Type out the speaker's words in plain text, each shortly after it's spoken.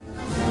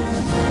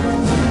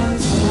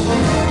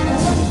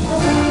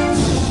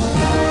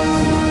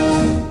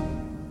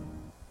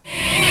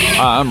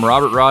Hi, I'm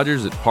Robert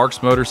Rogers at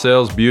Parks Motor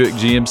Sales Buick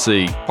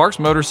GMC. Parks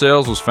Motor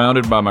Sales was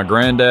founded by my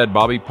granddad,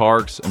 Bobby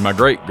Parks, and my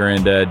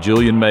great-granddad,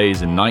 Julian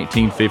Mays, in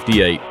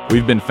 1958.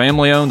 We've been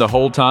family-owned the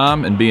whole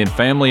time, and being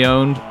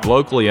family-owned,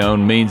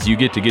 locally-owned means you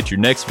get to get your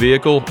next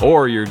vehicle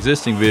or your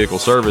existing vehicle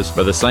serviced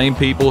by the same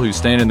people who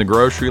stand in the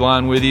grocery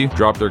line with you,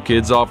 drop their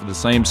kids off at the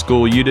same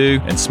school you do,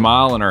 and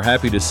smile and are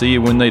happy to see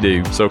you when they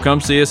do. So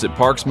come see us at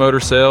Parks Motor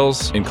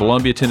Sales in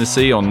Columbia,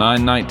 Tennessee on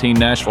 919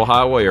 Nashville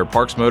Highway or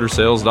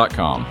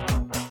parksmotorsales.com.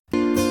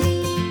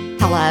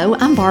 Hello,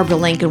 I'm Barbara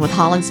Lincoln with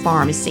Holland's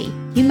Pharmacy.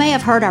 You may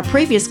have heard our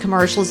previous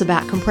commercials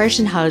about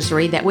compression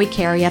hosiery that we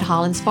carry at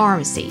Holland's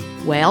Pharmacy.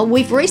 Well,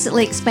 we've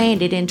recently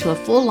expanded into a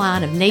full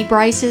line of knee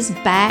braces,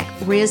 back,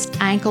 wrist,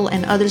 ankle,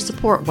 and other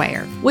support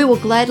wear. We will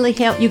gladly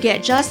help you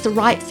get just the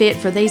right fit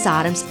for these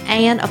items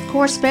and, of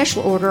course,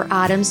 special order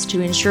items to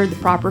ensure the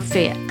proper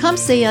fit. Come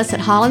see us at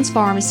Holland's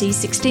Pharmacy,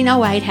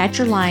 1608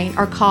 Hatcher Lane,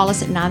 or call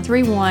us at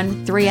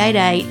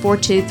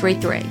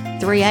 931-388-4233.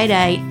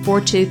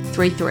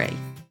 388-4233.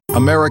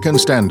 American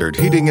Standard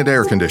Heating and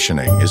Air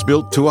Conditioning is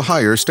built to a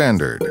higher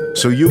standard,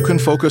 so you can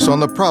focus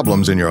on the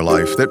problems in your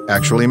life that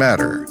actually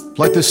matter,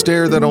 like the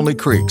stair that only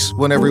creaks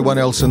when everyone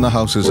else in the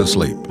house is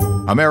asleep.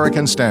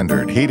 American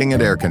Standard Heating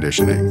and Air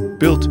Conditioning,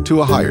 built to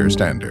a higher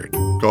standard.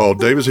 Call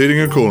Davis Heating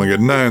and Cooling at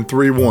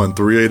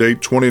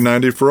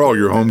 931-388-2090 for all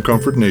your home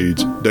comfort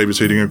needs. Davis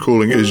Heating and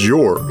Cooling is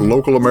your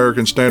local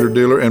American Standard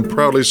dealer and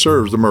proudly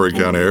serves the Murray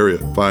County area.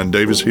 Find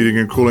Davis Heating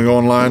and Cooling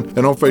online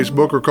and on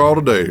Facebook or call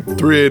today,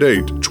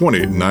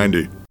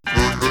 388-2090.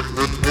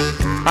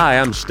 Hi,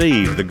 I'm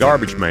Steve, the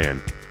Garbage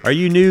Man. Are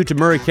you new to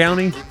Murray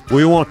County?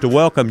 We want to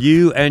welcome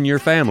you and your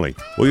family.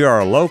 We are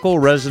a local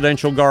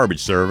residential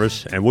garbage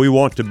service, and we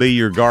want to be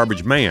your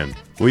garbage man.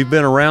 We've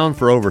been around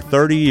for over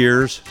 30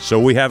 years,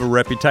 so we have a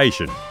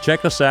reputation.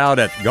 Check us out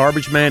at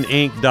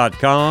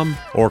garbagemaninc.com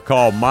or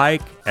call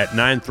Mike at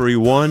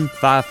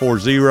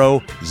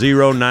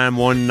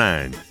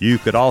 931-540-0919. You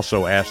could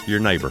also ask your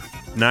neighbor.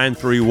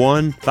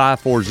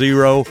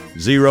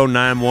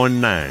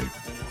 931-540-0919.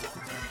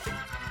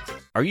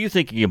 Are you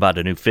thinking about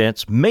a new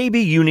fence?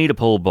 Maybe you need a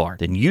pole barn.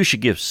 Then you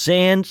should give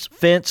Sands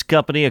Fence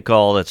Company a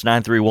call. That's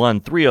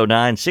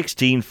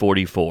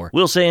 931-309-1644.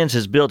 Will Sands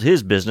has built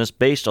his business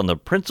based on the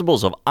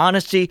principles of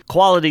honesty,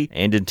 quality,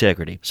 and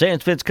integrity.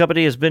 Sands Fence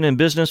Company has been in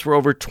business for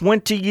over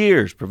 20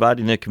 years,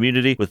 providing the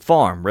community with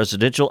farm,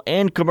 residential,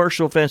 and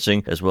commercial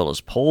fencing, as well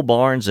as pole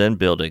barns and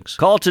buildings.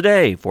 Call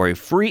today for a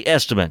free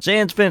estimate.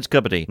 Sands Fence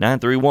Company,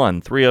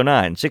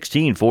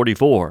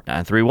 931-309-1644.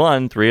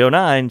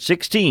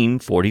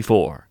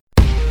 931-309-1644.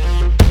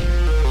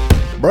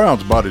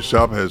 Brown's Body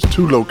Shop has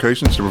 2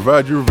 locations to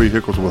provide your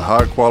vehicles with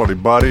high-quality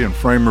body and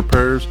frame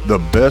repairs, the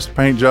best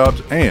paint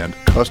jobs, and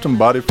custom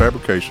body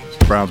fabrications.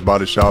 Brown's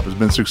Body Shop has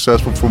been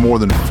successful for more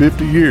than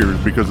 50 years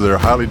because of their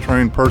highly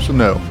trained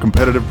personnel,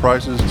 competitive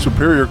prices,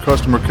 superior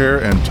customer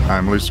care, and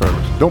timely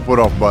service. Don't put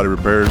off body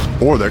repairs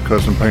or that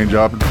custom paint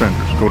job and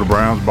fenders. Go to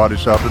Brown's Body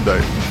Shop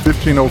today,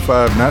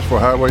 1505 Nashville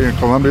Highway in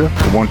Columbia,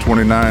 or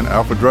 129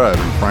 Alpha Drive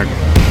in Franklin.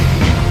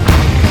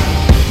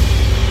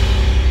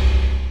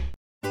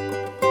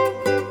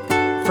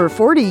 For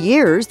 40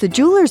 years, the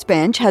Jeweler's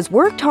Bench has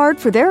worked hard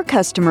for their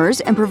customers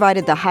and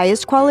provided the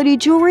highest quality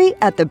jewelry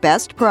at the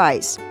best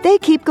price. They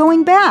keep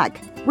going back.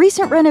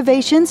 Recent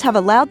renovations have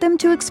allowed them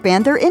to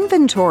expand their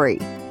inventory.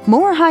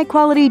 More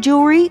high-quality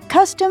jewelry,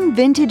 custom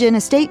vintage and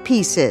estate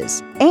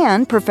pieces,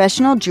 and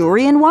professional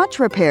jewelry and watch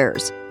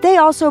repairs. They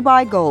also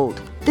buy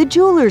gold. The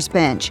Jeweler's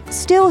Bench,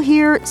 still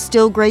here,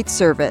 still great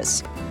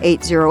service.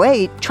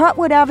 808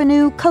 Trotwood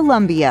Avenue,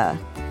 Columbia.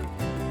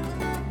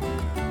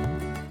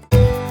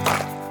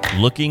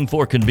 Looking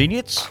for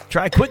convenience?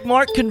 Try Quick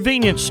Mart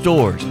Convenience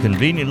Stores,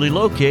 conveniently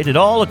located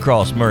all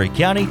across Murray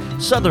County,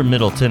 southern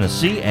Middle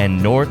Tennessee,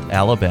 and North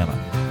Alabama.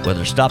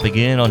 Whether stopping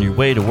in on your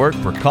way to work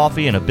for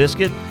coffee and a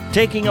biscuit,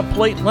 taking a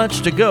plate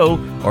lunch to go,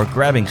 or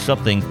grabbing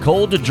something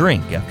cold to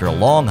drink after a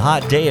long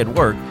hot day at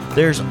work,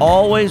 there's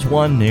always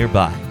one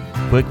nearby.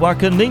 Quick Mart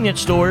Convenience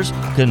Stores,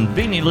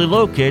 conveniently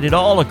located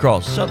all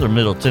across southern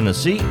Middle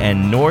Tennessee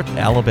and North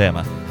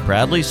Alabama.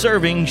 Proudly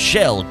serving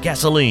Shell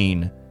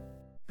gasoline.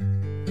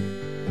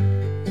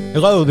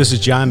 Hello, this is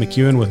John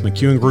McEwen with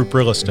McEwen Group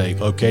Real Estate,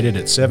 located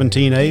at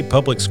 17A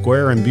Public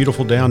Square in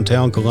beautiful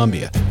downtown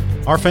Columbia.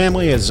 Our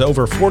family has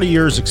over 40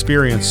 years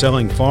experience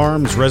selling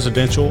farms,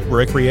 residential,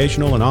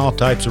 recreational, and all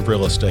types of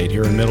real estate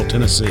here in Middle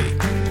Tennessee.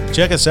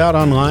 Check us out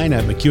online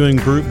at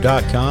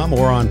McEwenGroup.com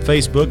or on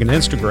Facebook and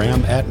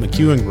Instagram at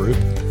McEwen Group,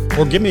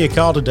 or give me a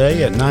call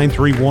today at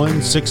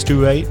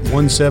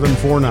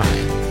 931-628-1749.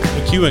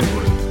 McEwen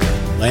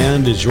Group.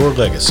 Land is your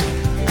legacy.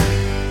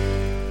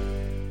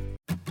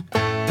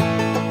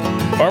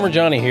 Farmer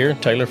Johnny here,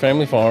 Taylor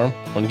Family Farm.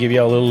 I want to give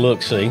y'all a little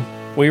look-see.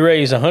 We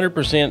raise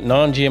 100%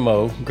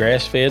 non-GMO,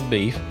 grass-fed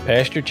beef,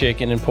 pasture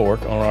chicken, and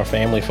pork on our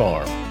family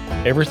farm.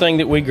 Everything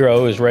that we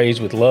grow is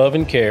raised with love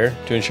and care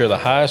to ensure the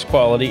highest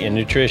quality and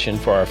nutrition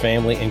for our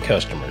family and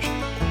customers.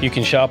 You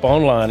can shop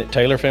online at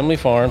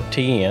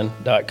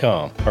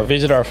TaylorFamilyFarmTN.com or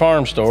visit our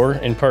farm store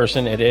in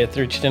person at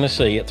Etheridge,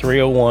 Tennessee at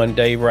 301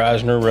 Dave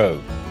Reisner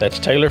Road. That's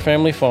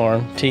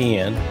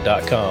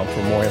TaylorFamilyFarmTN.com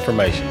for more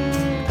information.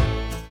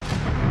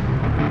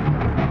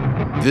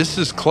 This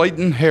is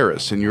Clayton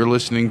Harris, and you're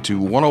listening to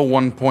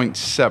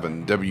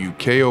 101.7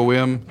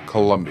 WKOM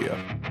Columbia.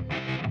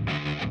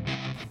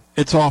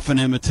 It's often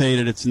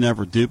imitated, it's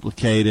never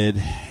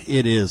duplicated.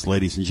 It is,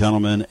 ladies and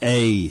gentlemen,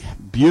 a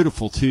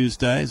beautiful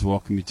Tuesday. I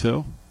welcome you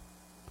to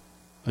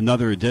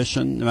another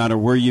edition, no matter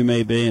where you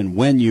may be and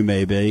when you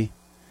may be.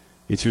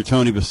 It's your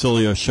Tony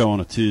Basilio show on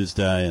a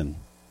Tuesday, and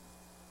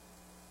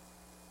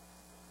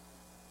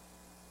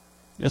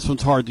this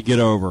one's hard to get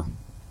over.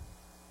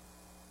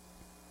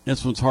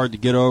 This one's hard to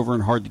get over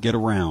and hard to get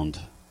around.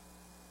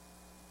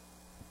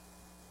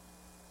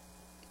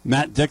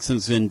 Matt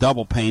Dixon's in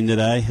double pain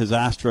today. His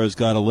Astros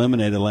got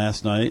eliminated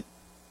last night.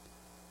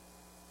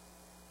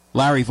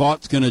 Larry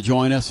Vaught's going to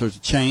join us. There's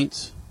a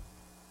chance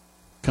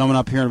coming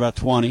up here in about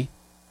 20.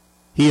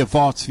 He of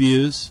Vaught's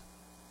Views.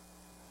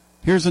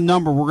 Here's a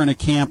number we're going to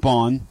camp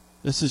on.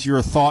 This is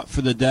your thought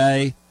for the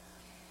day.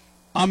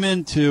 I'm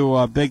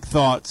into big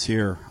thoughts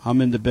here.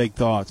 I'm into big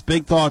thoughts.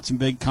 Big thoughts and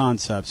big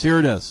concepts. Here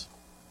it is.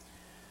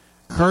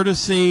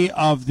 Courtesy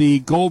of the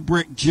Gold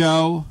Brick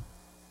Joe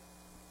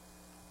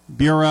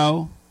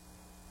Bureau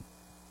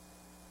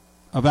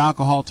of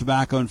Alcohol,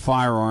 Tobacco, and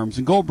Firearms.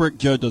 And Gold Brick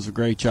Joe does a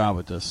great job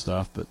with this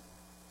stuff. But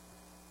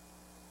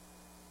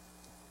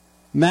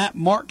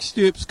Mark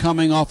Stoops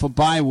coming off a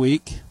bye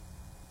week,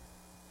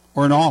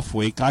 or an off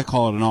week. I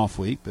call it an off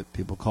week, but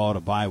people call it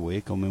a bye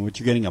week. I mean, what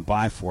you're getting a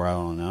bye for, I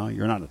don't know.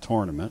 You're not in a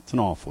tournament. It's an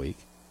off week.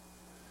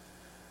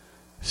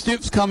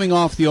 Stoops coming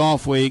off the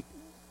off week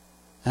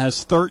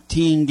has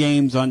 13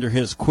 games under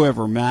his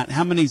quiver. Matt,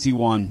 how many's he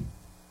won?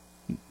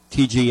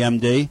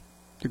 TGMD,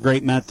 the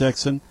great Matt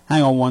Dixon.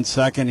 Hang on one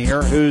second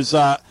here. Whose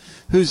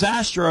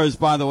Astros,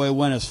 by the way,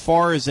 went as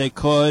far as they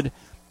could.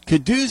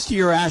 Kudos to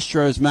your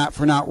Astros, Matt,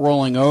 for not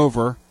rolling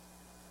over.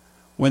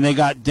 When they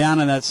got down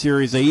in that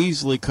series, they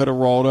easily could have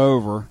rolled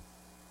over.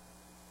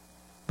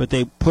 But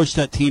they pushed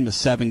that team to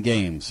 7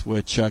 games,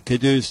 which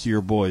kudos to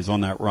your boys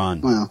on that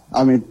run. Well,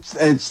 I mean,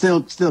 it's still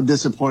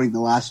disappointing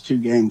the last 2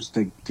 games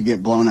to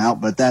get blown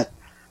out, but that,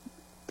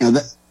 you know,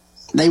 that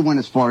they went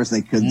as far as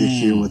they could this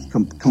year with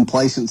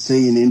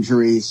complacency and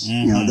injuries.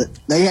 Mm-hmm. You know, that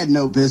they had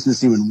no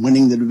business even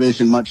winning the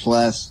division, much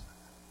less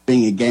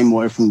being a game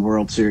away from the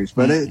World Series.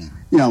 But it,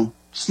 you know,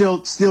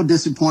 still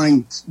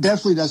disappointing.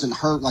 Definitely doesn't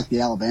hurt like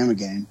the Alabama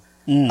game.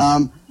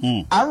 I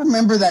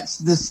remember the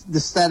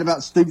stat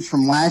about Stoops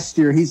from last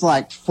year. He's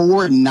like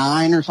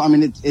 4-9 or something. I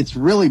mean, it's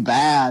really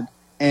bad.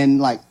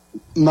 And like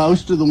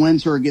most of the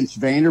wins are against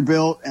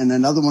Vanderbilt, and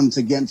another one's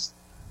against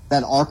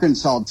that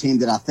Arkansas team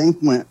that I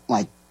think won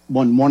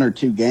 1 or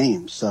 2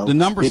 games. So the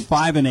number's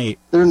 5-8.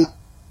 They're not,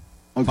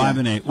 okay.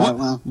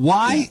 5-8.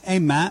 Why, hey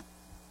Matt?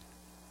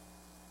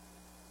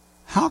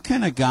 How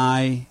can a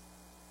guy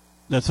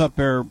that's up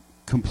there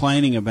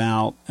complaining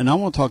about, and I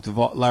want to talk to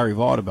Larry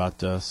Vaught about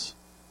this.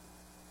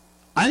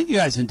 I think you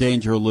guys in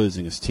danger of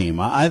losing his team.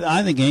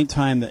 I think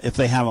anytime if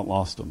they haven't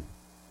lost him,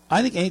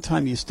 I think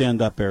anytime you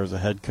stand up there as a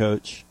head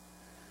coach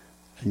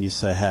and you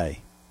say, hey,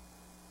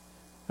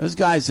 those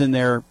guys in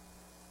there,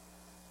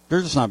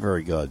 they're just not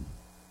very good.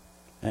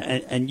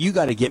 And you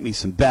got to get me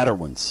some better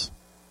ones.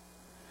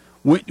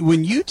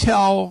 When you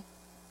tell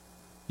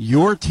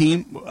your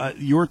team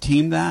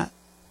that,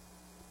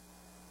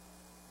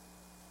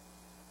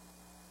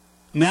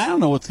 I mean, I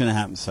don't know what's going to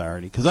happen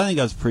Saturday because I think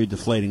that was a pretty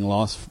deflating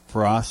loss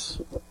for us.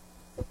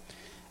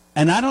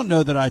 And I don't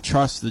know that I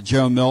trust the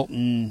Joe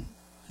Milton,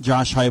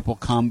 Josh Heupel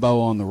combo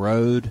on the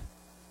road.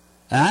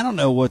 And I don't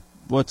know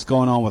what's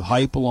going on with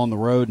Heupel on the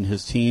road and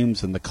his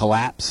teams and the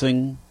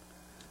collapsing.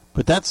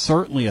 But that's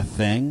certainly a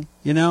thing,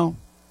 you know.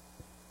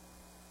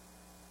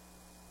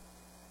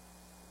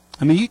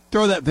 I mean, you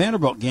throw that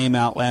Vanderbilt game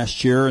out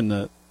last year,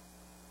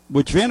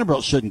 which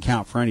Vanderbilt shouldn't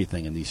count for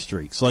anything in these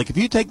streaks. Like, if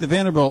you take the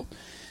Vanderbilt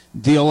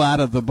deal out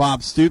of the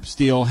Bob Stoops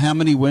deal, how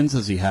many wins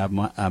does he have,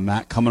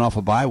 Matt, coming off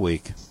a bye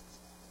week?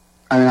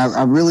 I mean,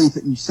 I really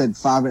think you said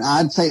 5, and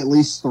I'd say at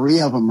least 3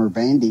 of them are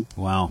Vandy.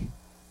 Wow.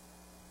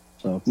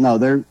 So, no,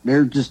 they're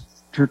just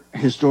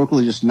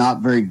historically just not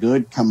very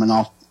good coming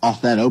off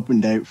that open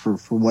date for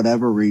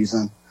whatever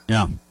reason.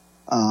 Yeah.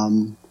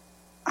 I'm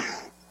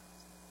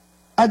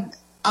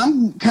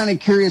kind of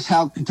curious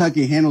how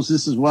Kentucky handles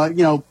this as well.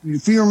 You know,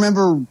 if you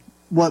remember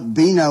what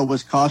Bino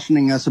was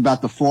cautioning us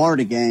about the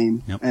Florida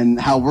game and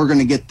how we're going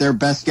to get their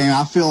best game,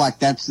 I feel like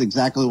that's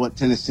exactly what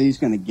Tennessee's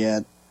going to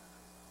get.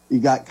 You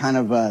got kind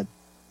of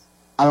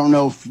I don't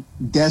know if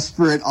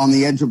desperate on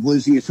the edge of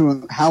losing it,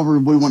 however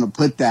we want to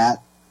put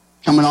that,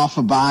 coming off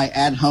a bye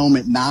at home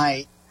at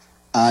night.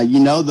 You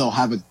know they'll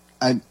have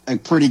a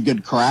pretty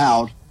good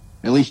crowd.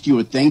 At least you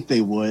would think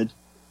they would.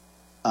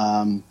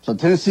 So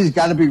Tennessee's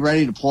got to be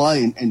ready to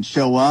play and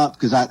show up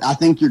because I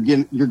think you're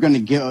going to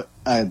get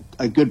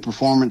a good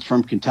performance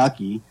from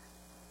Kentucky.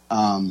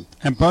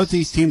 And both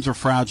these teams are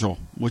fragile,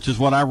 which is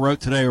what I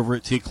wrote today over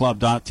at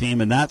tclub.team,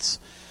 and that's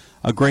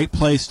a great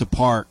place to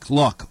park.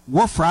 Look,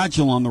 we're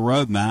fragile on the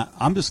road, Matt.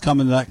 I'm just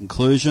coming to that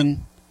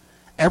conclusion.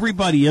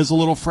 Everybody is a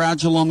little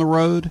fragile on the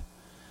road.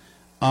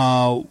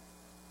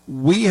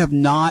 We have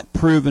not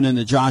proven in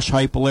the Josh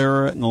Heupel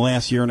era in the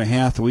last year and a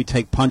half that we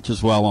take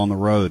punches well on the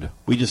road.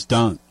 We just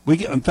don't.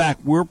 In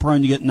fact, we're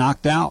prone to get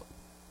knocked out.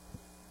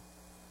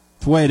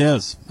 It's the way it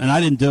is, and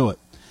I didn't do it.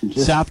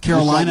 South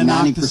Carolina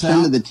knocked us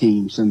out. 90% of the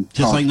teams, and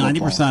just like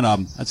 90% of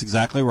them. That's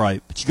exactly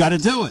right. But you got to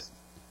do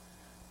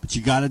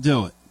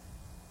it.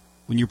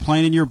 When you're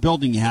playing in your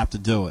building, you have to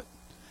do it.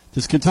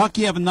 Does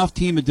Kentucky have enough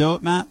team to do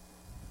it, Matt?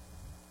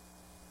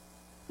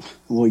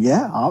 Well,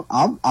 yeah,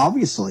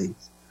 obviously.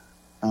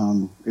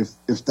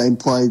 If they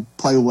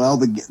play well,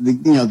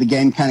 the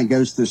game kind of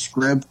goes to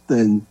script,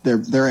 and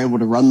they're able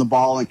to run the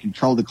ball and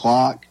control the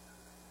clock,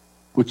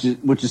 which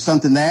is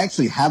something they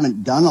actually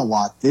haven't done a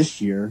lot this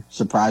year,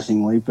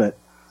 surprisingly. But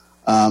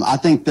I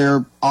think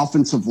their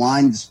offensive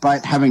line,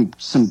 despite having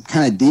some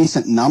kind of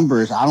decent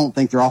numbers, I don't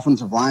think their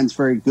offensive line is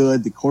very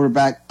good. The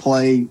quarterback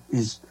play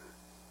has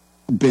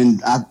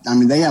been, I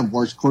mean, they have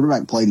worse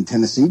quarterback play than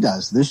Tennessee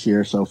does this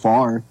year so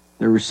far.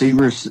 Their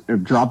receivers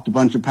have dropped a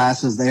bunch of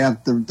passes. They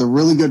have the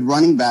really good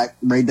running back,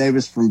 Ray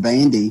Davis from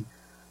Vandy.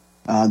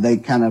 They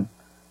kind of,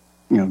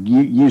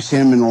 use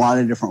him in a lot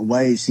of different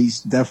ways.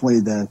 He's definitely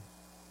the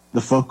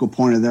focal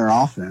point of their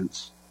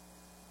offense.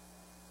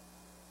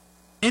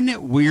 Isn't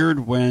it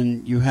weird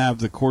when you have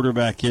the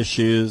quarterback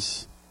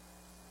issues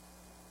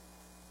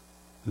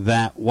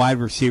that wide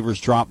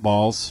receivers drop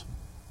balls?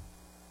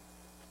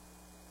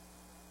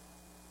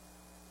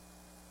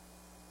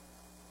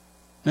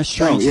 That's a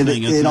strange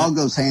thing, isn't it? It all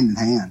goes hand in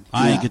hand.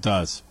 I think it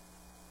does.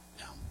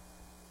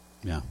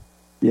 Yeah.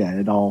 Yeah,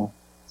 it all.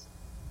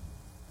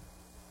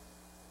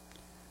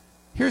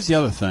 Here's the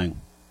other thing.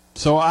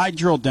 So I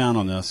drilled down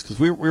on this because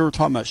we were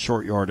talking about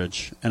short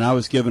yardage, and I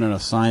was given an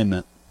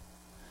assignment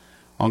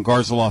on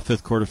Garza Law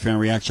fifth quarter fan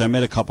reaction. I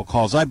made a couple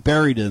calls. I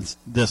buried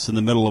this in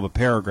the middle of a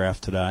paragraph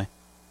today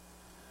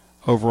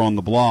over on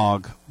the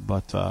blog,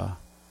 but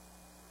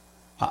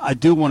I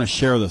do want to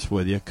share this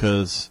with you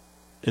because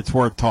it's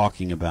worth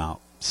talking about.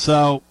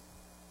 So,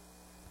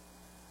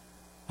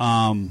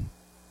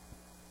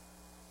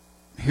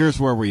 here's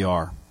where we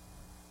are.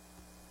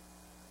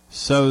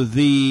 So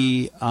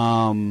the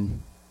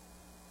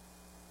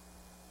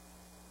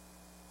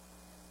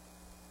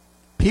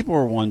people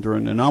are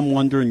wondering, and I'm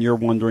wondering, you're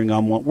wondering,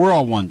 we're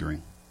all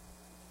wondering.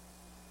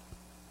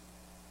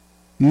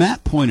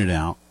 Matt pointed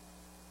out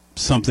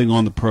something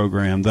on the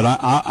program that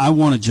I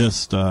want to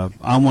just I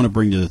want to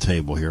bring to the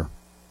table here,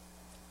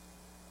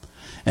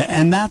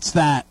 and that's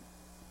that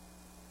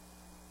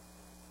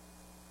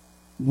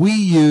we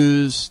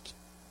used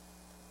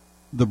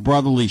the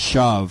brotherly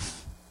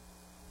shove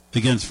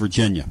against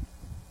Virginia,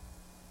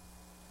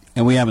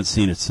 and we haven't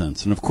seen it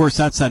since. And of course,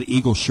 that's that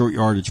Eagle short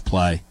yardage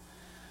play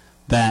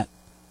that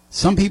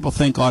some people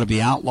think ought to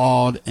be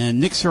outlawed, and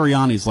Nick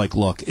Sirianni's like,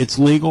 look, it's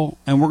legal,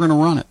 and we're going to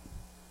run it,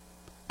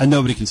 and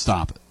nobody can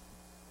stop it.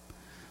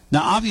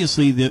 Now,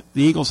 obviously, the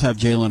Eagles have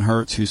Jalen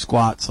Hurts, who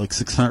squats like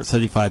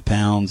 675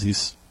 pounds.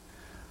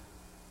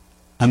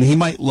 He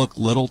might look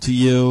little to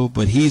you,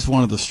 but he's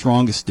one of the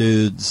strongest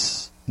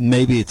dudes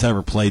maybe it's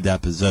ever played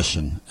that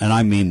position, and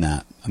I mean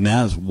that.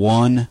 That is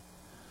one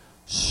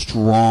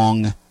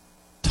strong,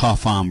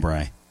 tough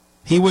hombre.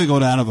 He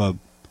wiggled out of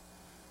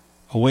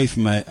away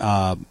from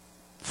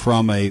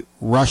a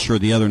rusher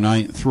the other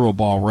night and threw a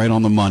ball right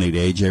on the money to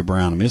A.J.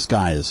 Brown. This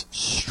guy is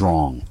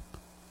strong.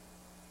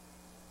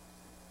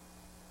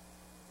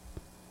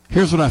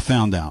 Here's what I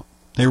found out.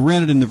 They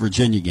ran it in the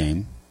Virginia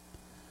game.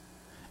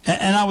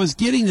 And I was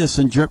getting this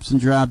in drips and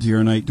drabs here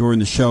tonight during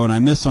the show, and I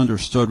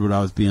misunderstood what I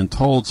was being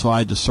told, so I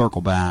had to circle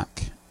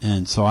back.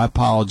 And so I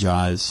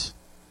apologize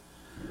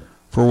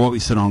for what we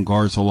said on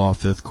Garza Law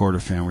fifth quarter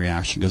fan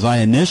reaction, because I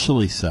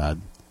initially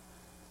said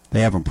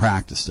they haven't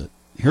practiced it.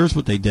 Here's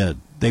what they did.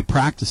 They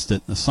practiced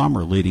it in the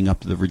summer leading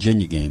up to the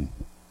Virginia game.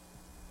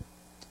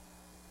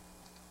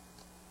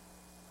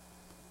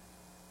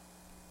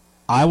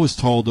 I was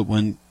told that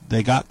when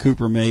they got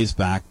Cooper Mays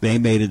back, they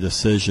made a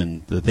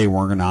decision that they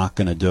were not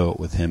going to do it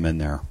with him in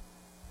there.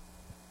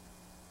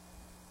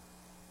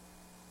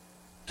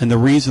 And the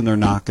reason they're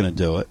not going to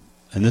do it,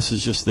 and this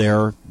is just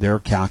their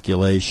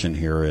calculation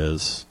here,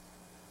 is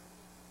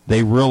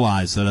they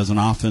realize that as an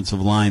offensive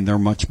line, they're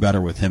much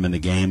better with him in the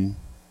game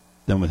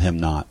than with him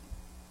not.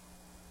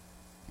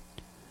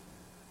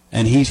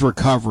 And he's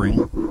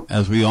recovering,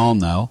 as we all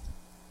know.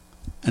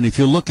 And if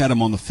you look at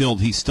him on the field,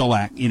 he still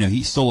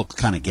looks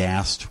kind of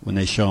gassed when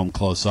they show him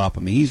close up.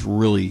 He's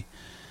really,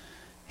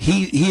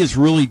 he has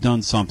really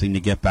done something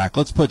to get back.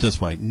 Let's put it this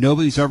way: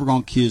 nobody's ever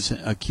going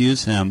to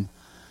accuse him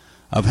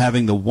of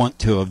having the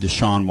want-to of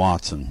Deshaun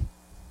Watson.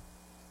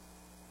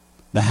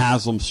 The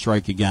Haslam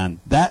strike again.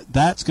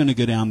 That's going to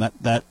go down.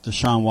 That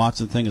Deshaun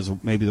Watson thing is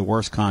maybe the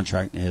worst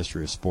contract in the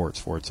history of sports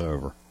before it's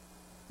over.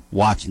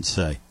 Watch and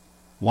see.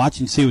 Watch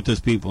and see what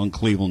those people in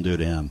Cleveland do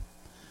to him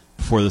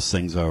before this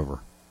thing's over.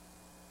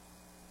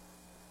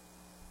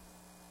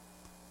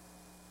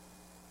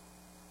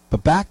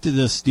 But back to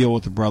this deal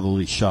with the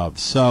brotherly shove.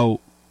 So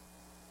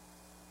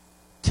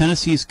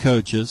Tennessee's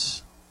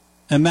coaches,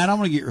 and Matt, I'm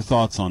going to get your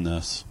thoughts on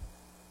this.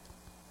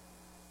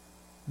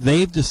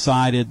 They've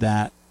decided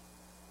that,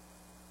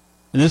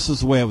 and this is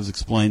the way it was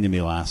explained to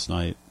me last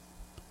night,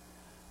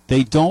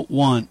 they don't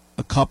want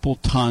a couple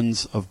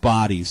tons of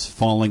bodies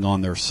falling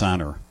on their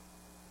center.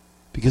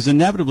 Because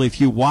inevitably, if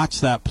you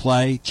watch that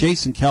play,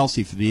 Jason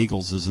Kelsey for the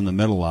Eagles is in the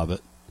middle of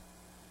it,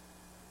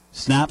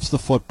 snaps the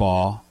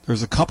football.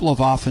 There's a couple of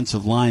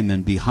offensive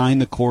linemen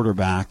behind the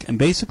quarterback, and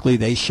basically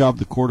they shove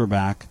the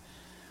quarterback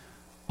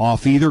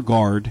off either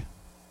guard.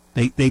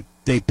 They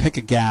pick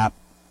a gap,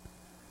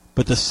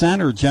 but the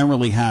center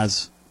generally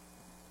has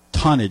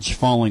tonnage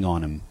falling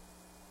on him.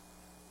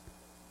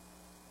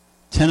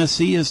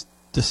 Tennessee has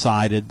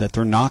decided that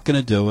they're not going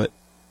to do it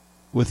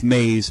with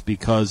Mays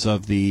because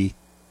of the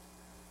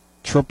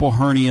triple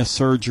hernia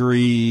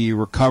surgery,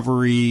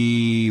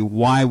 recovery.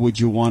 Why would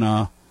you want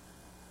to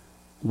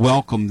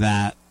welcome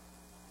that?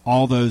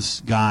 All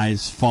those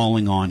guys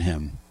falling on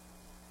him.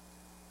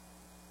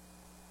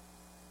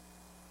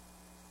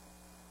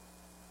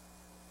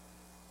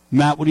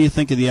 Matt, what do you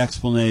think of the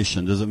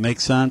explanation? Does it make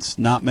sense?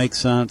 Not make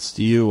sense?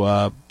 Do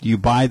you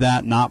buy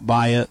that? Not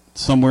buy it?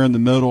 Somewhere in the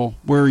middle?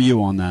 Where are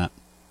you on that?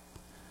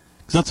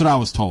 Because that's what I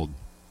was told.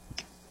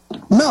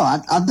 No,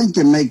 I think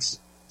it makes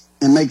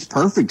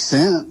perfect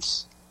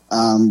sense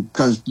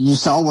because you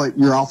saw what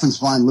your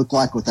offensive line looked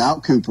like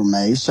without Cooper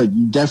Mays, so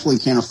you definitely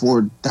can't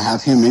afford to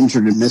have him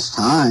injured and miss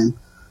time.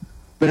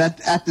 But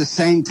at the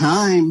same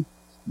time,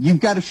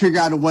 you've got to figure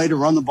out a way to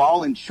run the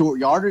ball in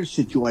short yardage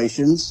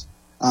situations.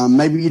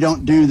 Maybe you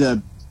don't do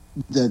the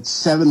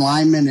 7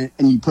 linemen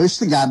and you push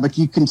the guy, but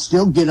you can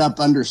still get up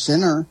under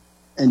center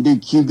and do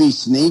QB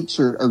sneaks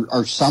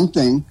or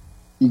something.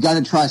 You got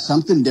to try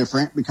something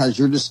different because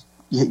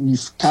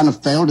you've kind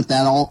of failed at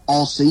that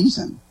all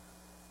season.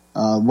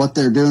 What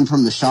they're doing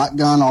from the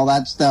shotgun, all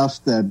that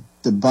stuff, the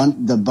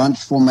bunch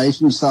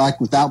formation stuff,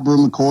 like without Brew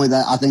McCoy,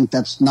 I think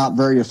that's not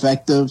very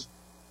effective.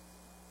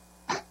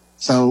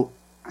 So,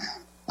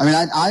 I mean,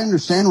 I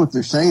understand what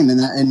they're saying,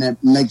 and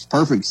that makes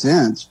perfect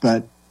sense.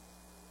 But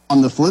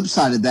on the flip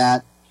side of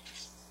that,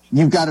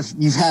 you've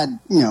had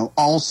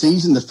all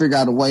season to figure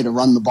out a way to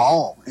run the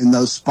ball in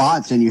those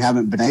spots, and you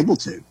haven't been able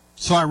to.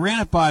 So I ran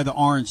it by the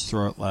Orange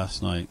Throat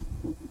last night,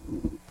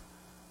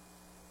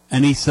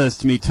 and he says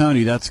to me,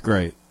 "Tony, that's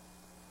great.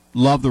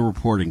 Love the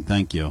reporting.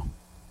 Thank you."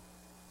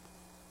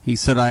 He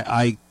said,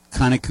 "I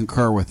kind of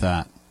concur with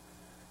that.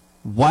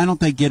 Why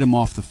don't they get him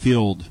off the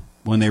field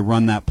when they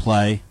run that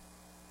play?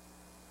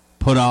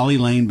 Put Ollie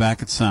Lane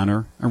back at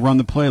center and run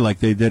the play like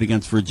they did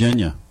against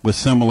Virginia with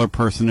similar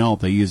personnel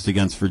they used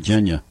against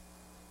Virginia."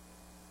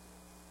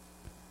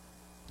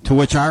 To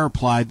which I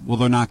replied, well,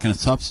 they're not going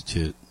to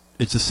substitute.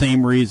 It's the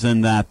same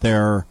reason that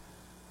they're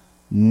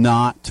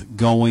not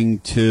going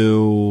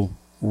to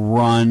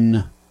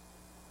run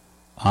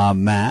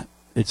Matt.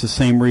 It's the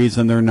same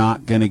reason they're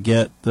not going to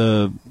get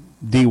the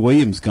D.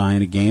 Williams guy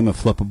in a game and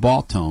flip a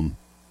ball to him.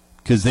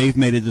 Because they've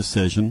made a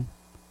decision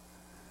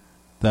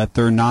that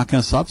they're not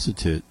going to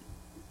substitute.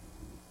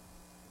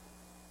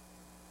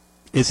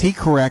 Is he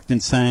correct in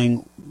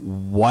saying,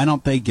 why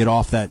don't they get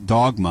off that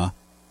dogma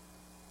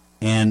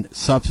and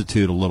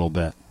substitute a little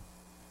bit?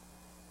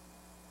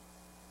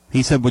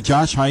 He said, with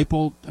Josh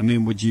Heupel,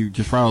 would you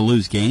just rather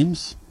lose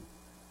games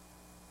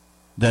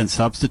than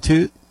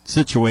substitute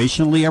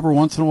situationally every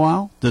once in a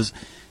while? Does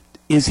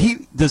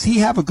he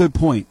have a good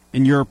point,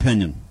 in your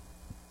opinion?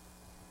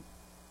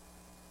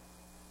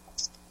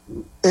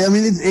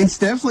 It's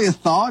definitely a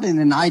thought and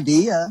an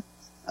idea.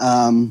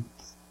 I'm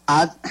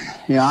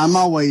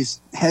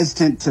always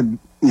hesitant to,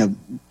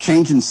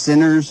 changing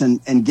centers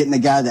and getting a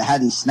guy that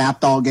hadn't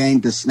snapped all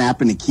game to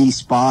snap in a key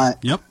spot.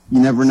 Yep. You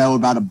never know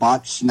about a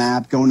botched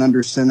snap going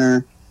under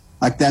center.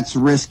 Like, that's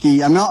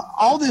risky.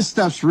 All this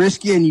stuff's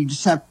risky, and you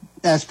just have,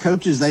 as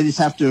coaches, they just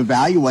have to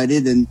evaluate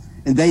it, and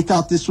they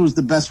thought this was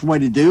the best way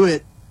to do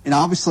it, and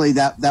obviously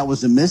that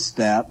was a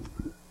misstep.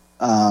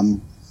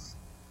 So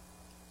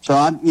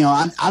I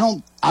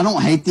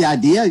don't hate the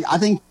idea. I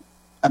think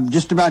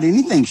just about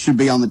anything should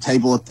be on the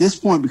table at this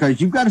point because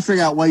you've got to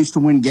figure out ways to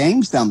win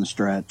games down the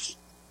stretch,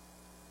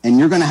 and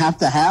you're going to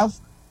have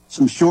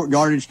some short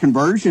yardage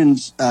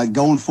conversions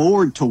going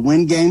forward to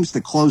win games,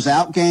 to close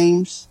out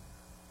games,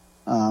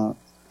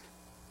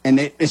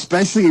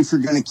 especially if you're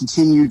going to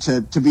continue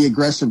to be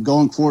aggressive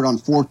going forward on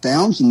fourth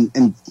downs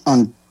and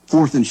on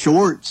fourth and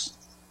shorts.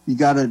 You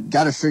got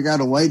to figure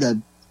out a way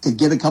to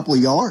get a couple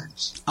of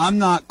yards. I'm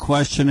not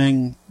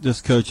questioning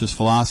this coach's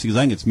philosophy because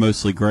I think it's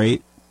mostly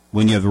great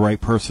when you have the right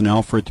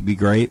personnel for it to be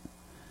great.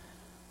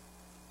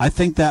 I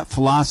think that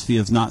philosophy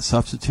of not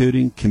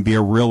substituting can be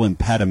a real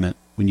impediment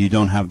when you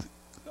don't have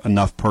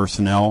enough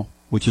personnel,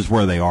 which is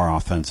where they are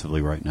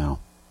offensively right now.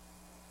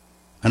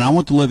 And I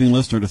want the living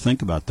listener to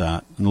think about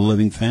that, and the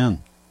living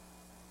fan.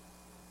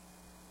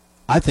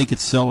 I think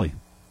it's silly.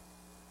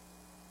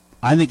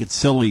 I think it's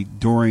silly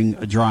during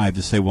a drive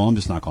to say, well, I'm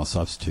just not going to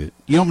substitute.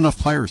 You don't have enough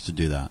players to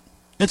do that.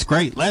 It's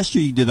great. Last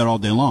year you did that all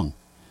day long.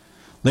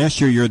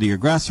 Last year, you're the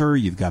aggressor.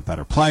 You've got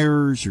better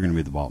players. You're going to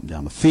move the ball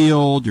down the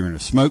field. You're going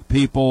to smoke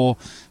people.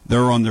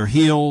 They're on their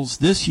heels.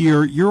 This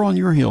year, you're on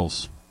your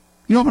heels.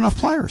 You don't have enough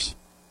players.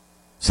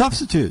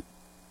 Substitute.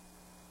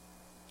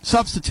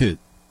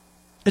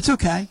 It's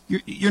okay.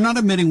 You're not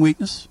admitting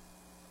weakness.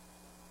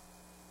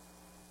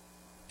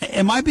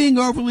 Am I being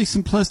overly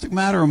simplistic,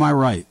 Matt, or am I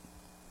right?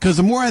 Because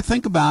the more I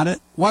think about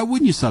it, why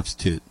wouldn't you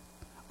substitute?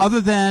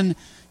 Other than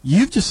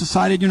you've just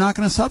decided you're not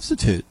going to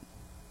substitute.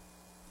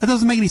 That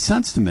doesn't make any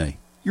sense to me.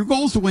 Your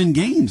goal is to win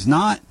games,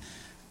 not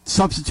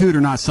substitute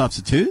or not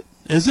substitute,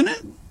 isn't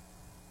it?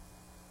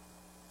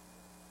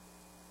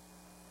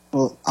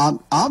 Well,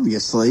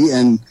 obviously,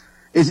 and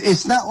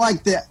it's not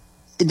like that.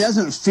 It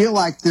doesn't feel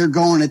like they're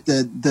going at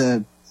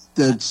the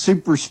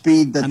super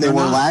speed that they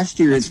were last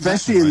year,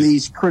 especially in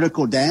these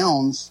critical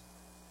downs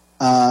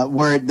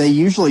where they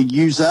usually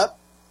use up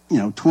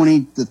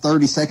 20 to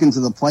 30 seconds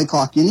of the play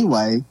clock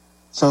anyway.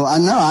 So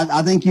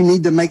I think you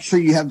need to make sure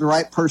you have the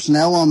right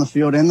personnel on the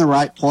field and the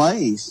right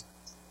plays.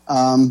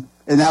 And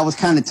that was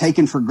kind of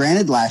taken for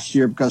granted last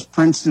year because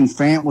Princeton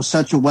Fant was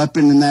such a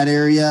weapon in that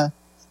area.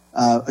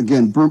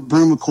 Again, Brew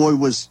McCoy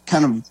was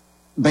kind of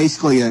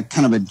basically a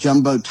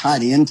jumbo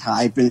tight end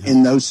type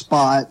in those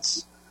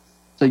spots.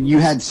 So you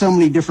had so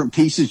many different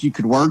pieces you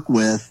could work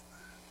with.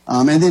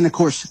 And then, of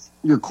course,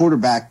 your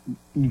quarterback,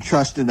 you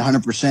trusted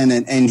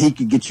 100% and he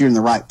could get you in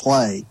the right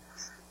play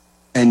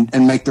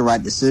and make the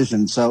right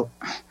decision. So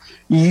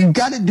you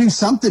got to do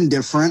something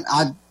different.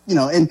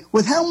 And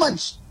with how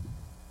much,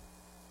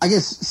 I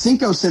guess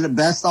Cinco said it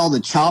best, all the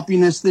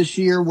choppiness this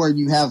year where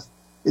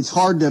it's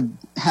hard to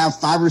have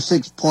 5 or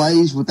 6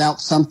 plays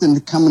without something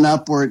coming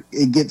up where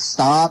it gets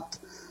stopped.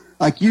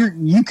 Like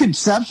you could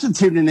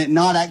substitute and it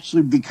not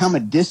actually become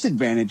a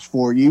disadvantage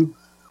for you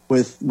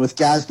with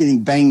guys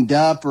getting banged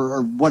up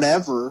or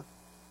whatever.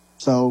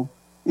 So,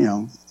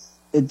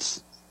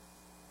 it's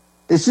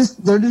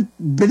just they're just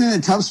been in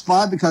a tough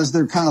spot because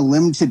they're kind of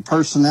limited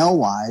personnel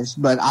wise,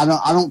 but I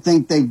don't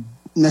think they've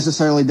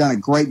necessarily done a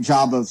great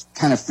job of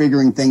kind of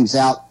figuring things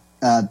out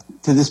to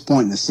this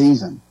point in the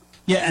season.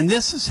 Yeah, and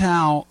this is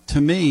how, to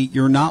me,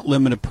 you're not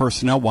limited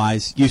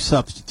personnel-wise. You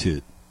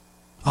substitute.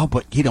 Oh,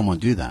 but he don't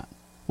want to do that.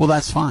 Well,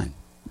 that's fine.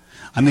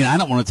 I mean, I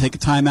don't want to take a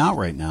timeout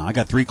right now. I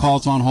got 3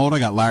 calls on hold. I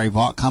got Larry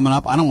Vaught coming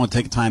up. I don't want to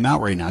take a timeout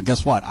right now.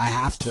 Guess what? I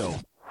have to.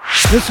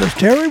 This is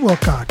Terry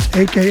Wilcox,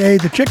 a.k.a.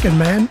 The Chicken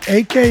Man,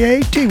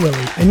 a.k.a.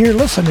 T-Willie, and you're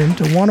listening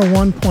to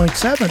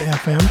 101.7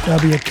 FM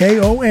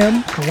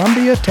WKOM,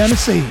 Columbia,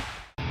 Tennessee.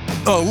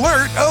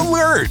 Alert,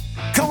 alert!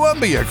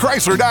 Columbia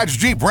Chrysler Dodge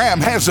Jeep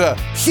Ram has a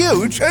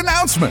huge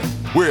announcement.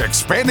 We're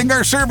expanding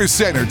our service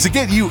center to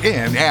get you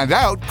in and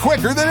out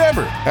quicker than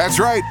ever. That's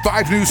right,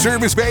 5 new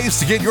service bays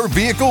to get your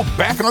vehicle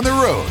back on the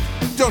road.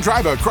 Don't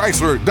drive a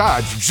Chrysler,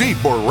 Dodge,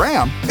 Jeep, or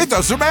Ram. It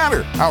doesn't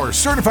matter. Our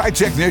certified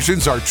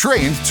technicians are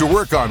trained to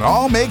work on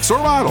all makes or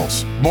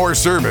models. More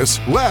service,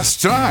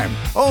 less time.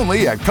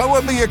 Only at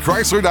Columbia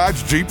Chrysler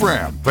Dodge Jeep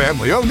Ram.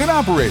 Family owned and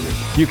operated.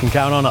 You can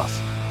count on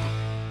us.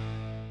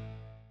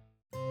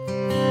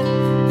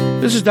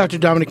 This is Dr.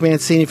 Dominic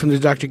Mancini from the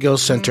Dr. Gill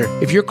Center.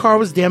 If your car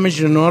was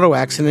damaged in an auto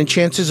accident,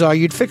 chances are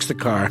you'd fix the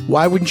car.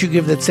 Why wouldn't you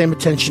give that same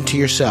attention to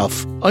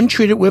yourself?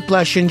 Untreated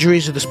whiplash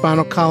injuries of the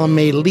spinal column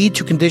may lead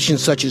to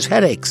conditions such as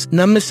headaches,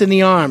 numbness in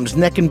the arms,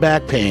 neck and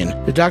back pain.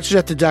 The doctors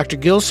at the Dr.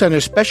 Gill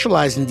Center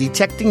specialize in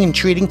detecting and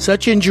treating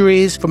such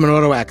injuries from an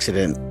auto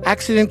accident.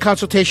 Accident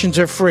consultations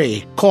are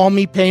free. Call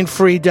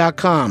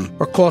mepainfree.com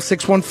or call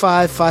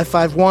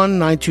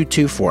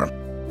 615-551-9224.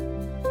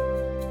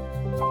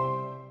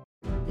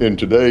 In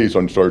today's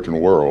uncertain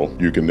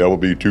world, you can never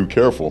be too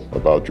careful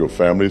about your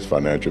family's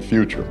financial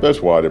future.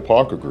 That's why the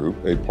Parker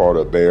Group, a part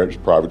of Baird's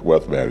Private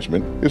Wealth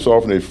Management, is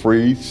offering a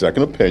free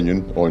second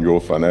opinion on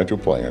your financial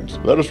plans.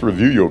 Let us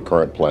review your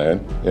current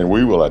plan, and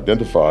we will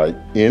identify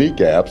any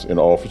gaps and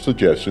offer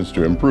suggestions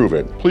to improve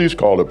it. Please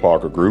call the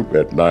Parker Group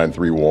at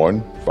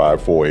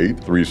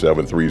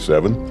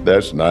 931-548-3737.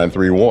 That's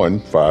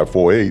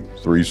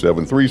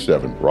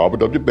 931-548-3737. Robert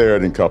W.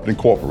 Baird & Company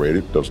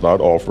Incorporated does not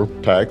offer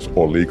tax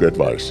or legal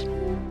advice.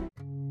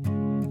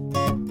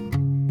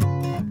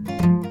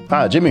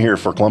 Hi, Jimmy here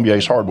for Columbia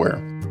Ace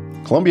Hardware.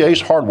 Columbia Ace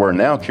Hardware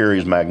now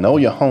carries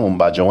Magnolia Home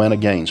by Joanna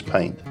Gaines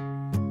paint.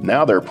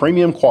 Now their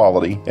premium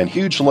quality and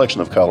huge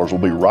selection of colors will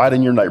be right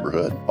in your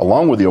neighborhood.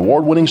 Along with the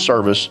award-winning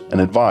service and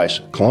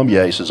advice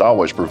Columbia Ace has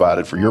always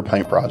provided for your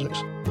paint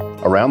projects.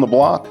 Around the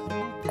block,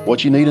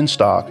 what you need in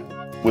stock,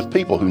 with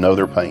people who know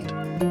their paint.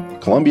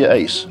 Columbia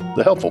Ace,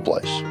 the helpful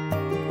place.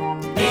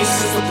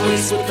 Ace is the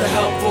place with the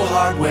helpful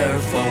hardware,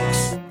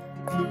 folks.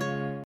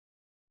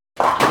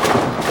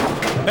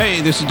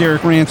 Hey, this is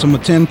Derek Ransom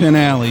with 10 Pin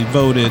Alley,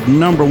 voted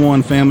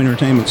 #1 family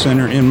entertainment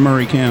center in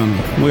Murray County.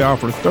 We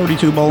offer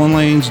 32 bowling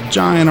lanes,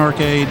 giant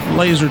arcade,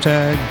 laser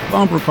tag,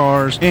 bumper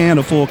cars, and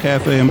a full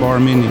cafe and bar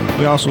menu.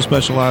 We also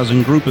specialize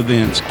in group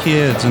events,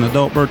 kids and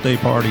adult birthday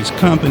parties,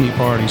 company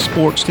parties,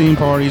 sports team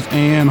parties,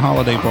 and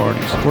holiday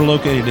parties. We're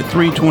located at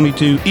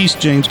 322 East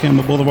James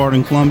Campbell Boulevard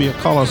in Columbia.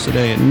 Call us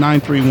today at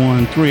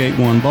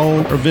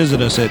 931-381-BOWL or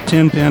visit us at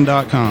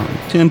 10pin.com.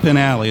 10 Pin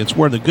Alley, it's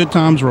where the good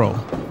times roll.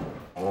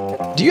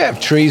 Do you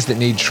have trees that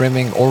need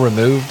trimming or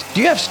removed?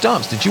 Do you have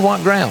stumps that you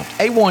want ground?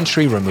 A1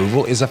 Tree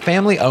Removal is a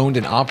family-owned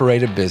and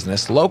operated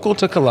business local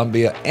to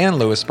Columbia and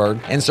Lewisburg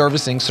and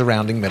servicing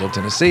surrounding Middle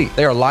Tennessee.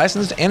 They are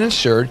licensed and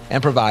insured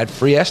and provide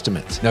free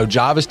estimates. No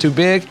job is too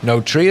big, no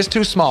tree is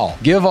too small.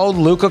 Give old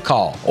Luke a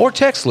call or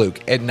text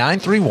Luke at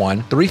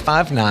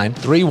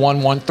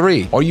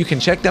 931-359-3113, or you can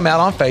check them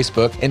out on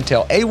Facebook and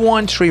tell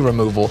A1 Tree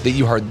Removal that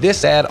you heard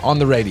this ad on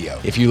the radio.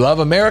 If you love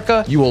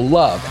America, you will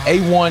love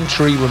A1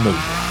 Tree Removal.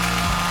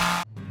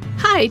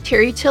 Hi,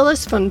 Terry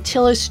Tillis from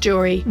Tillis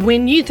Jewelry.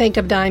 When you think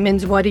of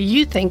diamonds, what do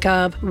you think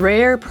of?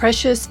 Rare,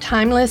 precious,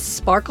 timeless,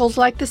 sparkles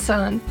like the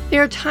sun. They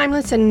are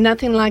timeless and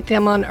nothing like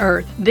them on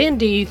earth. Then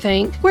do you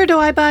think, where do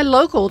I buy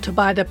local to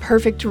buy the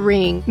perfect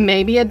ring?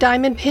 Maybe a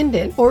diamond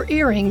pendant or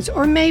earrings,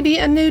 or maybe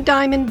a new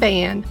diamond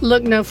band.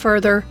 Look no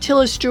further.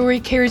 Tillis Jewelry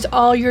carries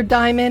all your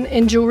diamond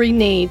and jewelry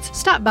needs.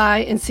 Stop by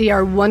and see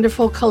our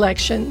wonderful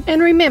collection.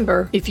 And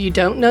remember, if you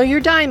don't know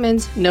your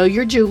diamonds, know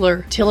your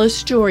jeweler.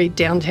 Tillis Jewelry,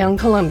 downtown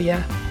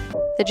Columbia.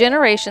 The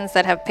generations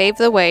that have paved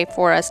the way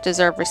for us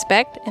deserve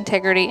respect,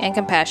 integrity, and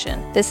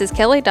compassion. This is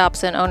Kelly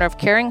Dobson, owner of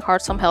Caring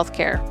Hearts Home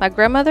Healthcare. My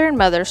grandmother and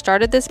mother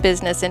started this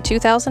business in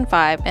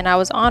 2005, and I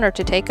was honored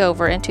to take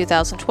over in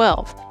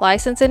 2012.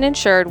 Licensed and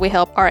insured, we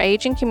help our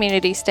aging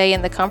community stay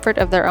in the comfort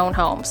of their own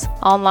homes.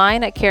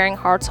 Online at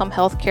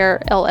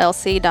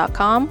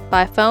caringheartshomehealthcarellc.com,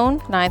 by phone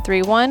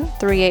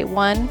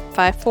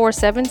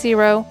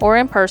 931-381-5470, or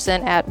in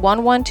person at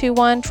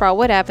 1121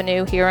 Trotwood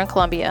Avenue here in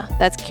Columbia.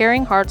 That's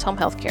Caring Hearts Home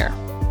Healthcare.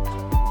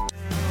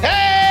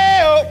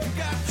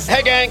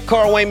 Hey gang,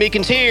 Carl Wayne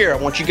Meekins here. I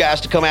want you guys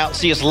to come out and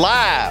see us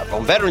live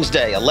on Veterans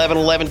Day,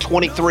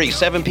 11/11/23,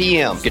 7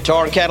 p.m.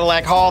 Guitar and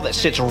Cadillac Hall that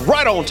sits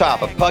right on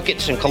top of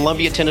Puckett's in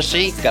Columbia,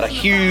 Tennessee. Got a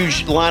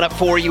huge lineup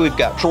for you. We've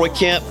got Troy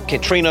Kemp,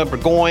 Katrina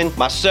Burgoyne,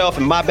 myself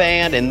and my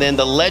band, and then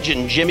the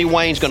legend Jimmy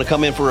Wayne's going to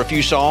come in for a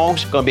few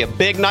songs. Going to be a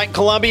big night in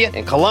Columbia,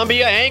 and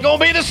Columbia ain't going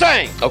to be the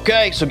same.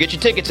 Okay, so get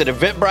your tickets at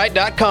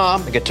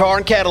eventbrite.com. Guitar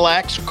and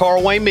Cadillacs,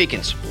 Carl Wayne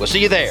Meekins. We'll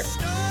see you there.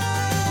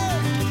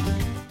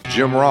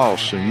 Jim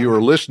Ross, and you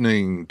are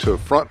listening to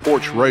Front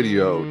Porch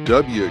Radio,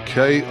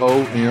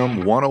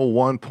 WKOM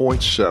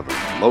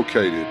 101.7,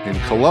 located in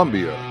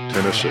Columbia,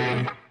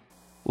 Tennessee.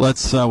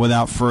 Let's,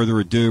 without further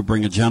ado,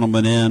 bring a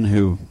gentleman in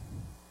who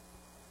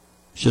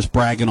is just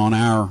bragging on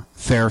our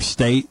fair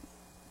state.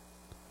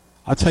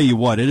 I'll tell you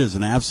what, it is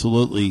an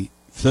absolutely,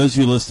 for those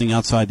of you listening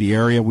outside the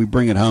area, we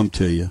bring it home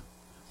to you.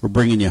 We're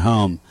bringing you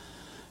home.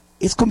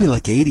 It's going to be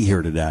like 80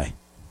 here today.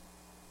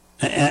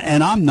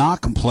 And I'm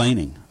not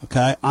complaining,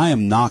 okay? I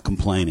am not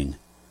complaining.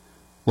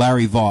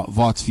 Larry Vaught,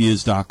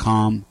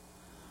 Vaught'sViews.com.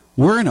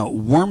 We're in a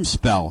warm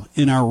spell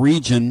in our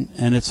region,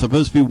 and it's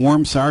supposed to be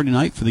warm Saturday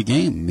night for the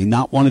game. I mean,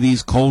 not one of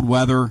these cold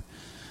weather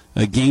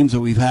games that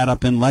we've had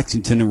up in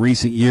Lexington in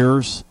recent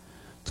years.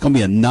 It's going to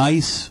be a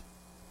nice,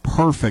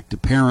 perfect,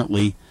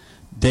 apparently,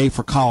 day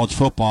for college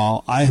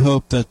football. I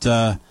hope that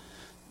the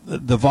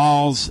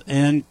Vols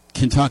and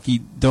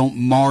Kentucky don't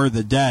mar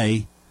the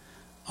day.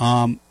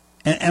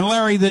 And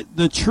Larry,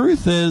 the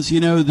truth is, you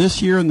know,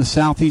 this year in the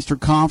Southeastern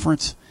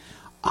Conference,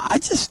 I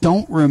just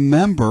don't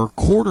remember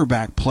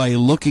quarterback play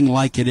looking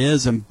like it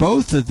is, and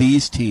both of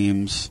these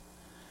teams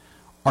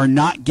are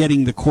not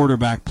getting the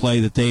quarterback play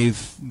that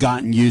they've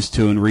gotten used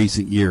to in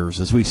recent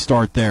years. As we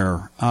start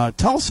there,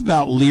 tell us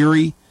about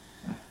Leary,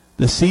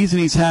 the season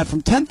he's had.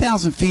 From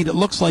 10,000 feet, it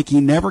looks like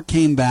he never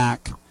came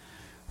back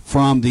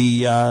from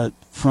the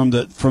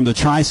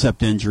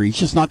tricep injury. He's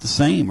just not the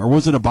same. Or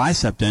was it a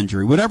bicep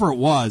injury? Whatever it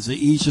was,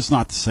 he's just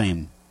not the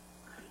same.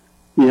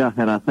 Yeah,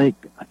 and I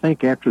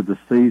think after the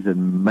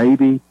season,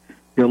 maybe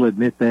he'll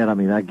admit that. I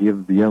mean, I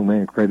give the young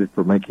man credit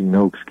for making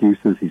no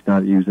excuses. He's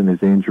not using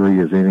his injury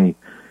as any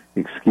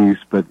excuse,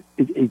 but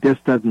he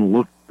just doesn't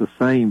look the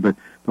same. But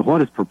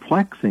what is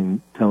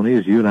perplexing, Tony,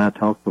 as you and I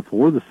talked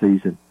before the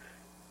season,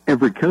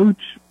 every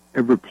coach,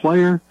 every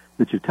player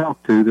that you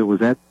talked to that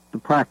was at the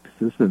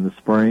practices in the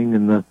spring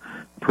and the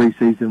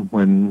preseason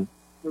when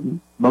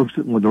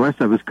the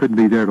rest of us couldn't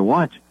be there to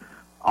watch,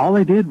 all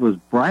they did was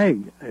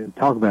brag and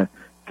talk about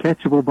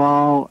catchable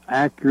ball,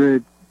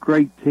 accurate,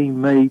 great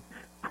teammate,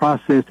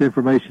 processed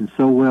information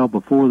so well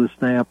before the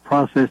snap,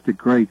 processed it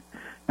great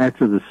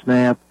after the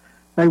snap.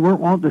 They weren't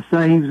wanting to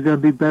say he was going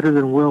to be better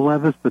than Will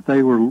Levis, but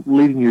they were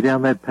leading you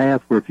down that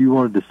path where if you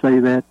wanted to say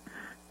that,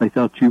 they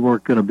thought you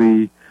weren't going to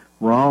be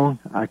wrong.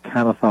 I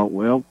kind of thought,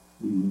 well,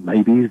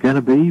 maybe he's going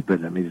to be,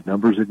 but I mean, his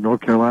numbers at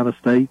North Carolina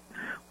State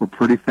were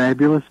pretty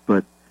fabulous,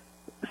 but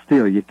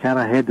still, you kind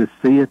of had to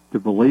see it to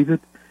believe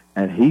it,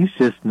 and he's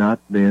just not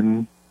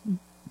been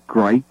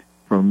great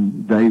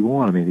from day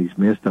one. I mean, he's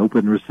missed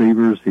open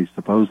receivers. He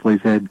supposedly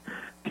has had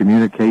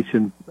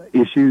communication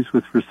issues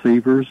with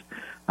receivers.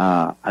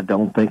 I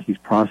don't think he's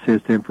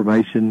processed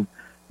information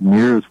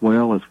near as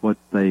well as what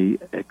they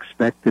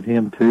expected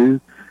him to.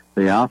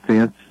 The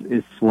offense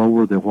is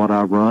slower than what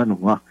I run and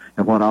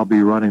what I'll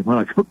be running when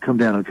I come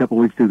down in a couple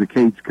of weeks through the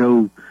Cades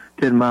Cove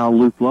 10-mile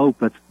loop lope.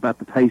 That's about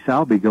the pace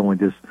I'll be going,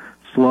 just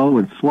slow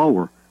and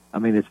slower. I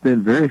mean, it's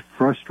been very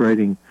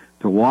frustrating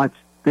to watch,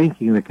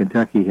 thinking that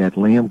Kentucky had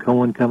Liam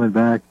Cohen coming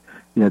back,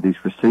 You have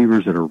these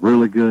receivers that are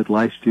really good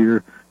last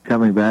year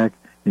coming back,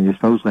 and you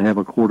supposedly have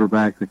a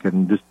quarterback that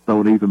can just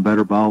throw an even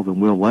better ball than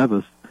Will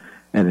Levis.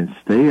 And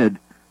instead,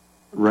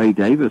 Ray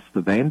Davis,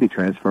 the Vandy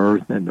transfer,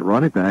 and the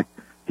running back,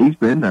 he's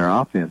been their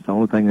offense, the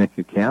only thing they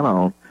could count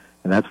on.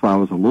 And that's why I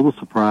was a little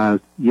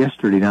surprised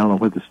yesterday. And I don't know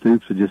whether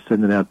Stoops are just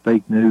sending out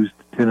fake news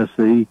to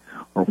Tennessee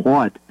or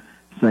what,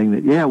 saying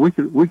that, yeah, we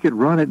could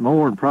run it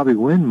more and probably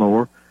win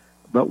more,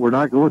 but we're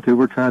not going to.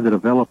 We're trying to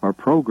develop our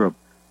program.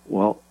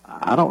 Well,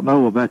 I don't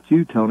know about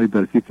you, Tony,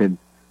 but if you can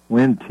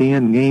win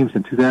 10 games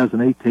in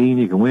 2018,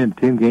 you can win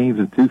 10 games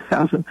in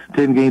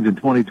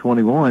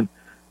 2021.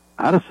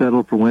 I'd have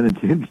settled for winning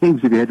 10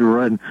 games if you had to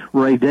run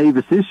Ray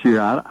Davis this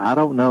year. I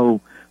don't know.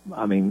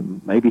 I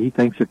mean, maybe he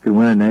thinks it could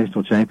win a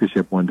national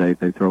championship one day if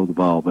they throw the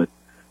ball, but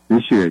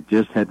this year it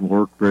just hadn't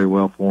worked very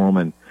well for him,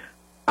 and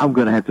I'm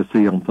going to have to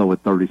see him throw it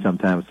 30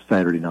 sometimes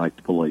Saturday night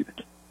to believe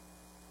it.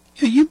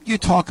 You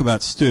talk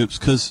about Stoops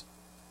because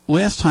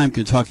last time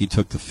Kentucky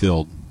took the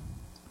field,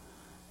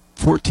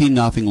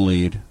 14-0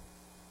 lead,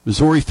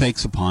 Missouri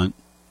fakes a punt,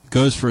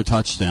 goes for a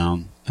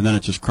touchdown, and then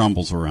it just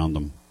crumbles around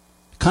them.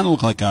 Kind of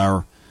looked like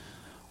our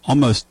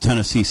almost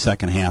Tennessee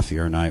second half the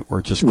other night where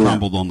it just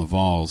crumbled on the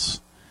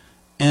Vols.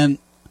 And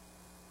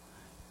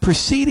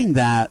preceding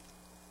that,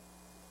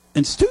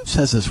 and Stoops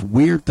has this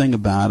weird thing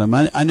about him.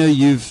 I know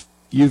you've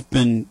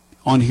been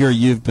on here.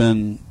 You've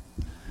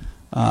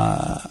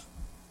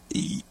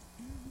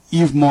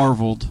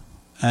marveled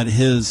at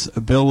his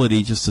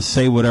ability just to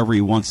say whatever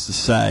he wants to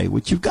say,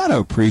 which you've got to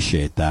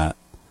appreciate that.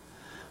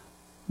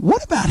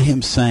 What about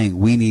him saying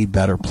we need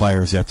better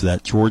players after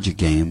that Georgia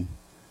game?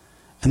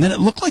 And then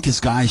it looked like his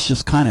guys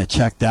just kind of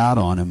checked out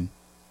on him.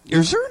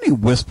 Is there any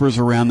whispers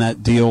around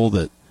that deal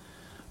that,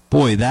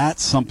 boy,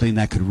 that's something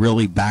that could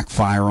really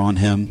backfire on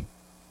him?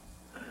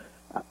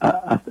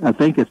 I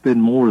think it's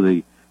been more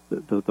the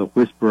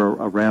whisper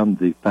around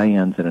the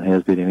fans than it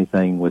has been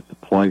anything with the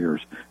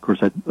players. Of course,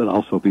 that would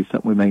also be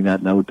something we may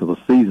not know till the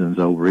season's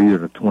over.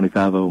 Either if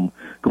 25 of them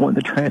go in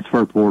the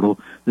transfer portal,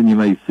 then you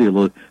may see a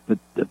little.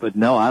 But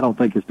no, I don't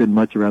think it's been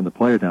much around the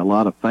players. Now, a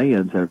lot of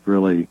fans have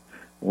really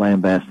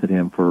lambasted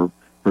him for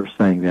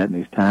saying that, and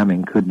his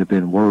timing couldn't have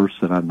been worse.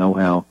 And I know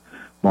how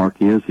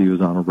Mark is. He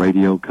was on a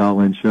radio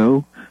call-in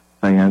show.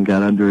 Fan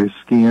got under his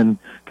skin,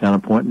 kind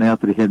of pointing out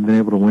that he hadn't been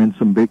able to win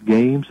some big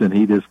games, and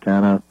he just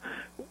kind of,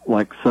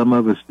 like some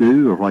of us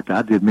do, or like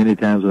I did many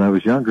times when I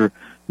was younger,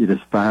 you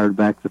just fired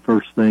back the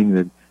first thing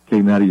that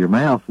came out of your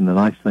mouth. And the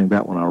nice thing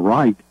about when I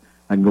write,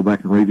 I can go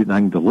back and read it and I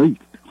can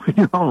delete. When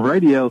you're on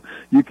radio,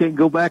 you can't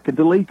go back and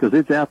delete because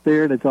it's out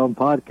there and it's on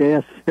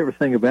podcasts,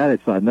 everything about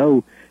it. So I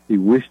know he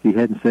wished he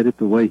hadn't said it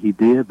the way he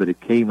did, but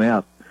it came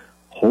out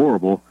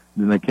horrible.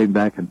 And then they came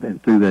back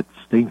and threw that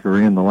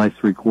stinker in the last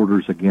three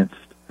quarters against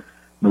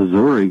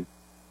Missouri,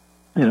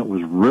 and it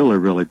was really,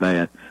 really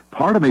bad.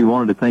 Part of me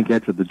wanted to think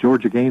after the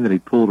Georgia game that he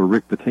pulled a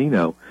Rick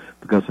Pitino,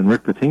 because when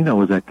Rick Pitino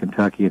was at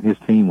Kentucky and his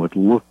team would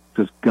look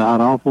just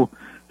god-awful,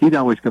 he'd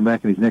always come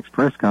back in his next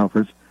press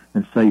conference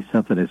and say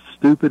something as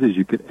stupid as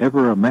you could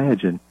ever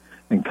imagine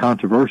and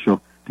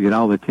controversial to get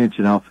all the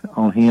attention off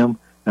on him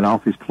and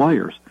off his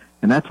players.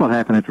 And that's what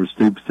happened after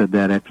Stoops said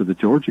that after the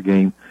Georgia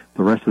game.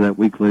 The rest of that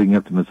week leading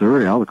up to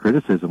Missouri, all the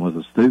criticism was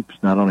of Stoops,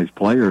 not on his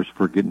players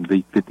for getting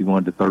beat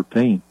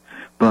 51-13.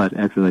 But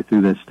after they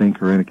threw that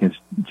stinker in against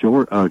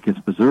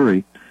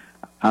Missouri,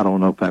 I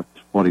don't know if that's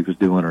what he was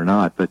doing or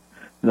not. But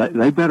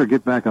they better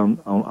get back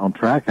on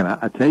track. And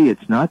I tell you,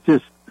 it's not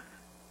just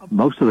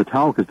most of the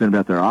talk has been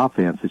about their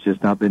offense. It's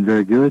just not been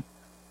very good.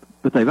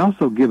 But they've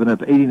also given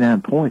up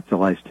 89 points the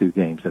last two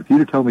games. If you'd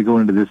have told me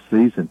going into this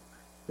season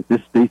that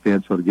this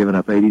defense would have given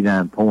up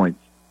 89 points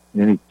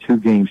in any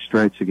two-game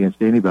stretch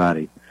against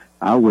anybody,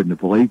 I wouldn't have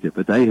believed it.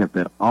 But they have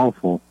been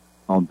awful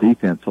on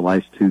defense the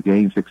last two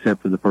games,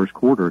 except for the first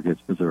quarter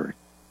against Missouri.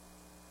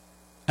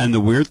 And the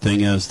weird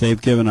thing is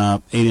they've given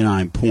up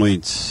 89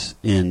 points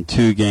in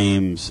two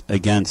games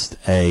against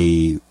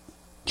a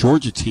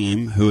Georgia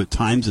team who at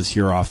times this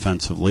year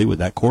offensively with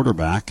that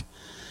quarterback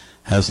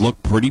has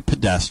looked pretty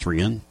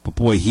pedestrian, but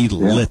boy, he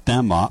lit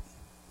them up.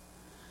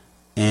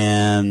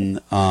 And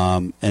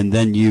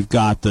then you've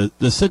got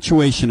the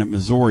situation at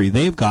Missouri.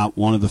 They've got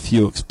one of the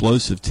few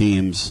explosive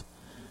teams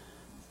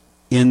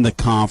in the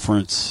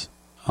conference,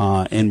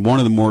 and one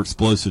of the more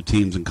explosive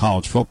teams in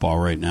college football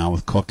right now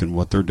with Cook and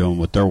what they're doing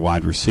with their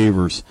wide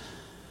receivers.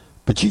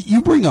 But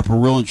you bring up a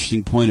real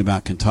interesting point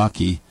about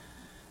Kentucky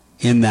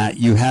in that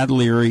you had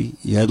Leary,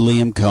 you had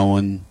Liam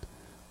Cohen.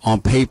 On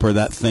paper,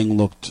 that thing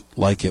looked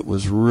like it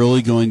was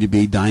really going to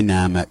be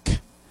dynamic.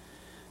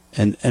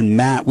 And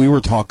Matt, we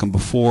were talking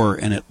before,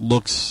 and it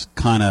looks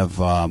kind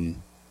of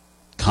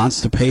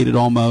constipated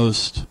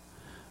almost.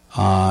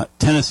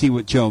 Tennessee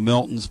with Joe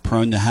Milton's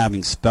prone to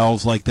having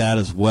spells like that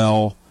as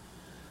well.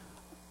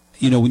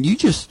 You know,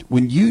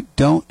 when you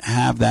don't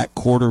have that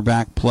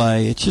quarterback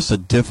play, it's just a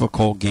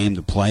difficult game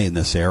to play in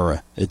this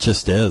era. It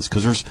just is,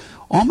 because there's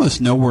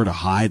almost nowhere to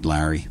hide,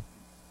 Larry.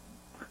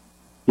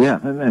 Yeah,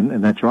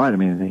 and that's right. I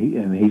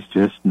mean, he's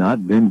just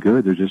not been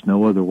good. There's just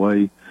no other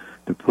way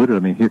to put it. I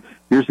mean,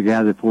 here's a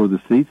guy that before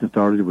the season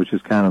started was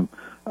just kind of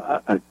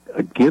a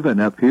given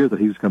up here that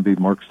he was going to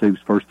be Mark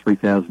Stoops' first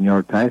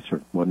 3,000-yard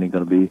passer. Wasn't he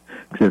going to be?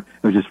 Except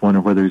I was just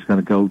wondering whether he's going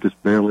to go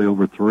just barely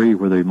over 3,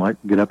 whether he might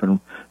get up and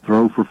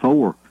throw for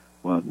 4.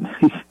 Well,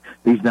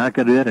 he's not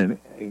going to do that. And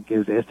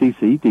against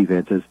SEC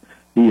defenses,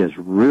 he has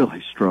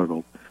really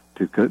struggled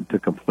to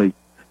complete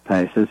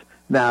passes.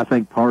 Now, I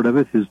think part of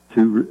it, his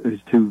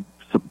two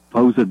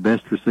supposed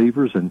best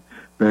receivers, and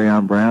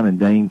Barryon Brown and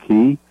Dane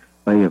Key,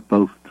 they have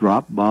both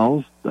dropped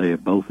balls. They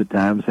have both at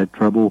times had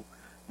trouble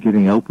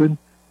getting open.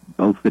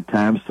 Both at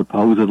times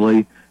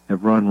supposedly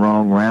have run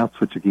wrong routes,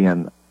 which,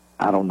 again,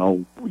 I don't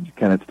know. You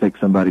kind of have to take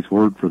somebody's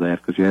word for that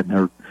because you hadn't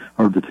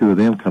heard the two of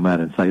them come out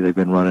and say they've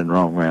been running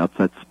wrong routes.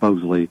 That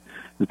supposedly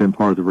has been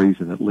part of the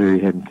reason that Leary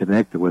hadn't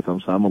connected with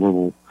them, so I'm a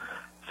little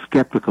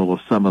skeptical of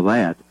some of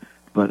that.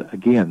 But,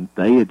 again,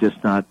 they had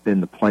just not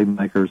been the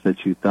playmakers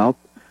that you thought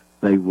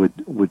they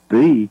would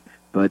be.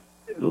 But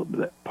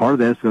part of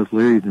that is because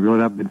Leary's really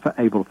not been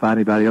able to find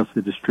anybody else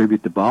to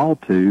distribute the ball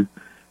to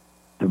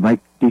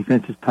make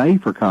defenses pay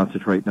for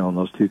concentrating on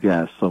those two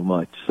guys so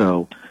much.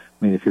 So,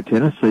 I mean, if you're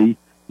Tennessee,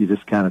 you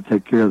just kind of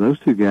take care of those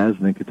two guys,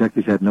 and then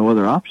Kentucky's had no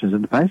other options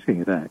in the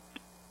passing attack.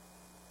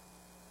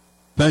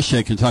 Especially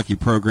a Kentucky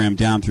program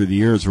down through the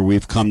years where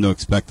we've come to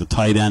expect the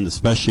tight end,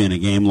 especially in a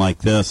game like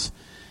this,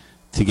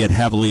 to get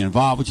heavily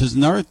involved, which is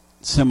another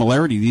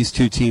similarity these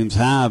two teams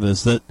have,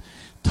 is that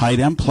tight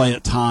end play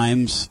at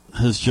times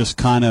has just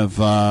kind of,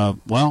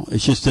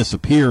 it's just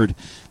disappeared.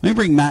 Let me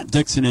bring Matt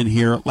Dixon in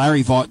here.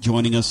 Larry Vaught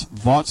joining us.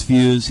 Vaught's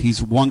views,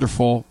 he's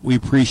wonderful. We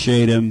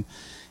appreciate him.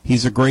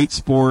 He's a great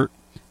sport.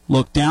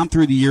 Look, down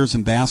through the years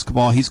in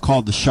basketball, he's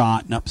called the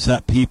shot and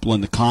upset people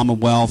in the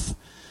Commonwealth.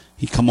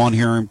 He come on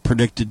here and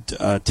predicted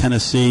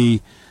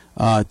Tennessee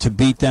to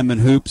beat them in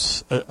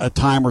hoops a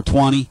time or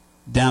 20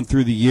 down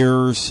through the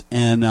years.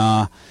 And,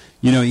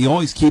 he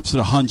always keeps it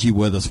a hungy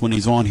with us when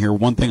he's on here.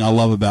 One thing I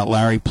love about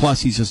Larry,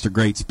 plus he's just a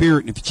great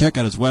spirit. And if you check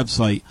out his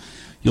website,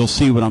 you'll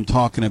see what I'm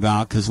talking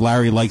about because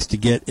Larry likes to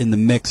get in the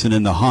mix and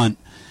in the hunt.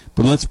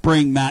 But let's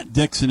bring Matt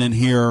Dixon in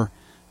here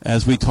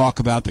as we talk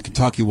about the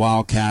Kentucky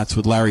Wildcats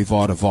with Larry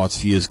Vaught of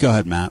Vaught's Views. Go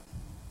ahead, Matt.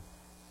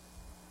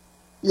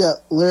 Yeah,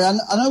 Larry,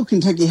 I know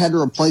Kentucky had to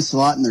replace a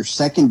lot in their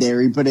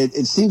secondary, but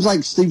it seems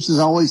like Stoops has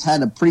always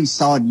had a pretty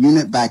solid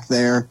unit back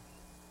there.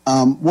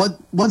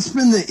 What's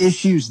been the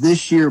issues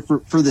this year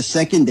for the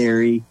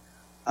secondary?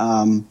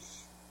 Even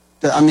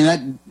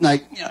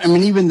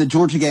the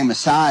Georgia game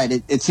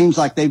aside, it seems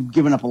like they've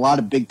given up a lot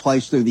of big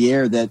plays through the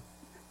air that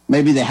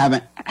maybe they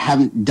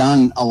haven't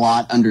done a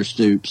lot under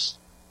Stoops.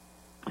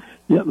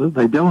 Yeah,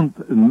 they don't.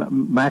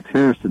 Max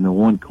Harrison, the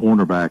one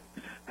cornerback,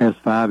 has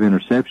 5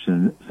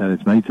 interceptions and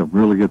has made some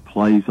really good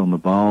plays on the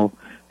ball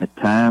at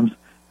times,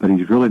 but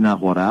he's really not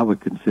what I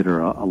would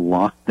consider a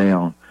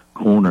lockdown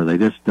corner. They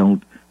just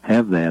don't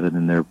have that,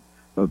 and then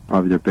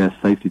probably their best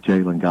safety,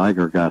 Jalen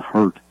Geiger, got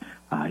hurt.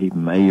 He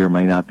may or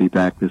may not be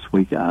back this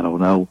week. I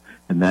don't know,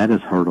 and that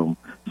has hurt them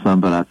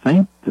some. But I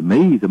think, to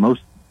me,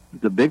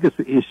 the biggest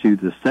issue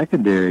the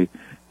secondary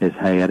has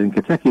had, and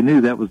Kentucky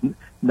knew that was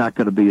not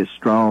going to be as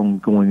strong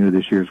going into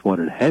this year as what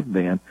it had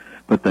been,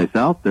 but they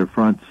thought their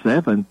front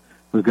 7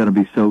 was going to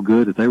be so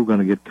good that they were going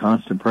to get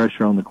constant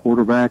pressure on the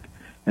quarterback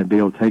and be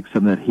able to take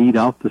some of that heat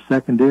off the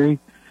secondary.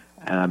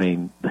 And, I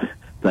mean,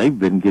 they've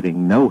been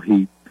getting no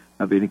heat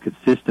of any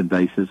consistent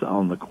basis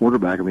on the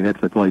quarterback. I mean,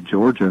 after they played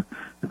Georgia,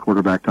 the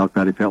quarterback talked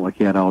about he felt like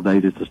he had all day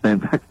just to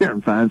stand back there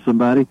and find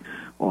somebody.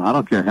 Well, I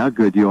don't care how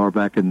good you are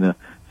back in the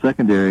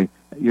secondary,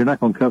 you're not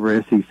going to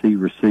cover SEC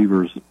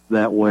receivers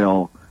that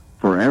well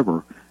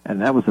forever.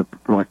 And that was a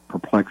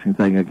perplexing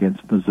thing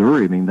against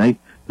Missouri. I mean,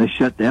 they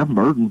shut down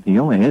Burden. He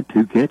only had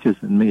 2 catches,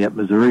 and yet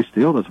Missouri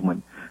still doesn't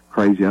went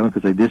crazy on him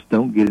because they just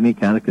don't get any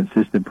kind of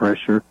consistent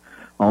pressure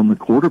on the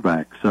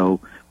quarterback. So,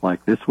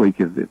 like this week,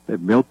 if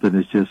Milton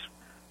is just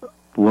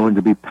willing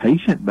to be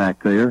patient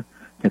back there,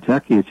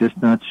 Kentucky has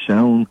just not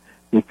shown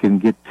it can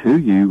get to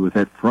you with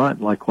that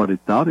front like what it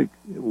thought it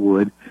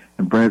would.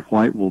 And Brad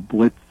White will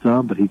blitz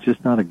some, but he's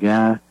just not a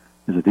guy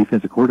as a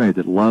defensive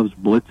coordinator that loves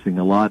blitzing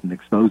a lot and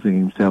exposing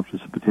himself to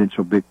some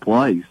potential big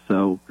plays.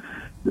 So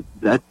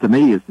that, to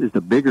me, is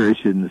the bigger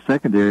issue in the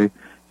secondary,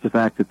 the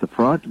fact that the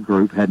front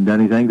group hadn't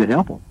done anything to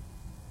help them.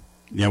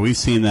 Yeah, we've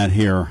seen that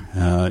here.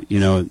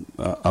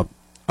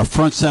 A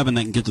front 7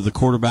 that can get to the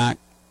quarterback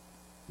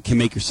can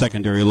make your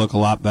secondary look a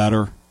lot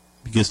better,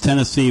 because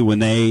Tennessee, when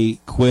they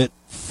quit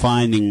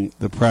finding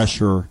the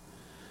pressure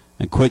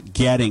and quit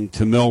getting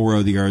to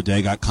Milroe the other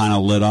day, got kind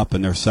of lit up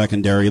in their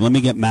secondary. Let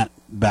me get Matt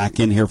back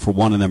in here for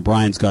one, and then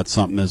Brian's got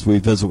something as we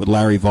visit with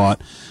Larry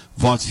Vaught.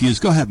 Vaught's Views.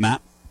 Go ahead,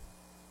 Matt.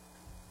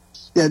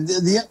 Yeah,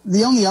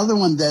 the only other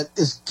one that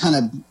is kind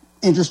of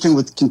interesting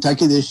with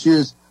Kentucky this year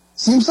is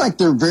seems like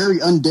they're very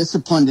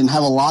undisciplined and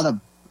have a lot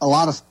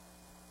of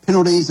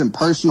penalties and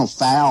personal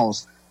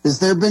fouls. Has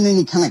there been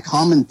any kind of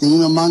common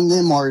theme among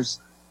them, or is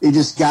it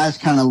just guys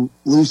kind of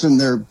losing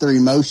their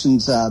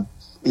emotions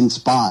in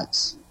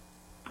spots?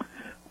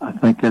 I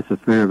think that's a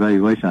fair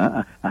evaluation.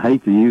 I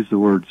hate to use the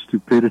word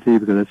stupidity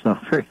because that's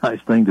not a very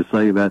nice thing to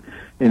say about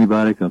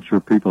anybody. I'm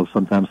sure people have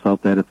sometimes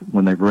thought that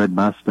when they've read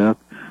my stuff.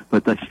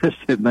 but they just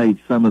have made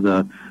some of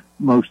the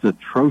most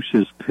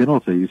atrocious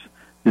penalties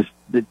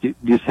that you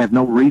just have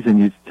no reason.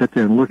 You sit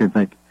there and look and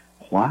think,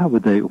 why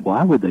would they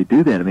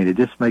do that? I mean, it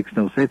just makes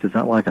no sense. It's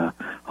not like a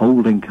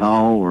holding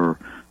call or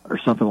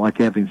something like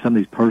that. I mean, some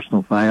of these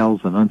personal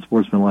fouls and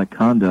unsportsmanlike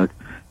conduct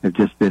have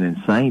just been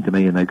insane to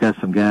me, and they've got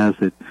some guys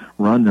that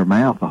run their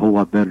mouth a whole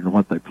lot better than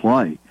what they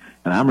play.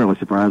 And I'm really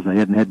surprised they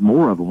hadn't had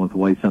more of them with the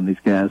way some of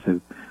these guys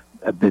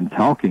have been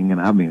talking.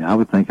 And I mean, I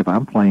would think if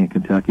I'm playing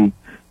Kentucky,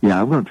 yeah,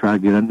 I'm going to try to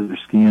get under their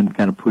skin,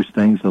 kind of push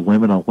things to the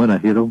limit on when I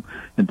hit them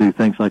and do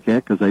things like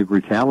that, because they've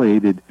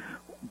retaliated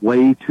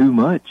way too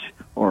much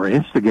or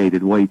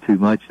instigated way too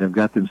much and have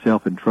got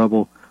themselves in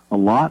trouble a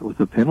lot with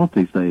the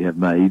penalties they have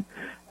made.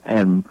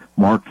 And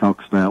Mark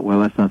talks about, well,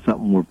 that's not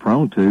something we're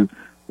prone to.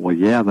 Well,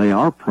 yeah, they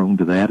are prone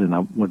to that. And I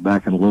went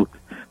back and looked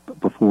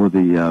before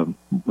the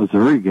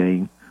Missouri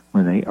game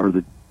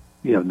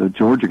the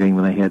Georgia game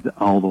when they had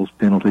all those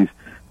penalties.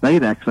 They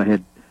had actually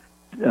had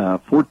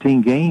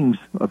 14 games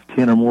of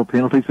 10 or more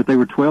penalties, but they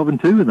were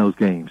 12-2 in those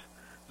games.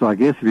 So I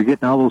guess if you're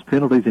getting all those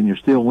penalties and you're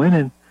still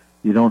winning,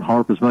 you don't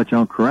harp as much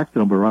on correcting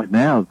them. But right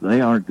now,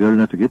 they aren't good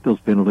enough to get those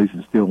penalties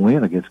and still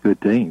win against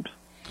good teams.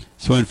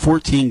 So in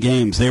 14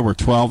 games, they were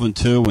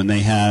 12-2 when they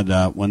had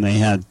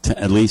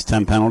at least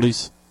 10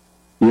 penalties.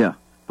 Yeah,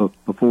 but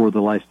before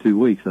the last 2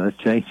 weeks, so that's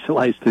changed the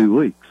last 2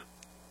 weeks.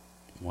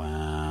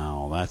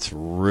 Wow, that's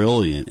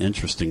really an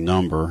interesting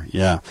number.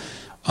 Yeah,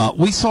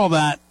 we saw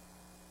that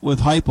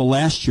with Heupel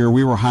last year.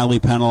 We were highly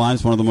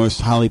penalized, one of the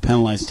most highly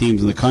penalized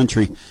teams in the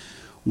country.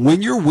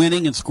 When you're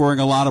winning and scoring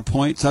a lot of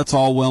points, that's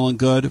all well and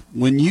good.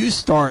 When you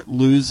start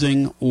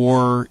losing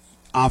or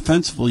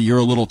offensively you're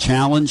a little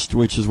challenged,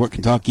 which is what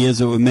Kentucky is,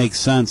 it would make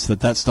sense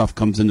that stuff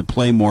comes into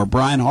play more.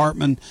 Brian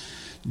Hartman,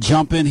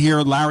 jump in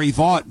here. Larry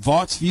Vaught,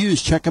 Vaught's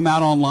Views, check him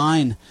out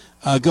online.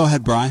 Go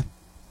ahead, Brian.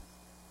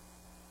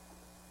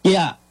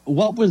 Yeah,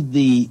 what was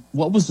the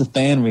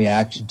fan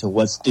reaction to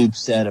what Stoops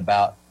said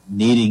about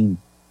needing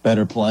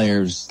better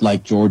players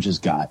like Georgia's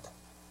got?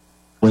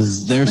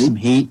 Was there some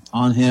heat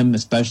on him,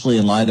 especially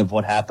in light of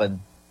what happened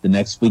the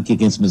next week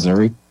against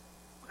Missouri?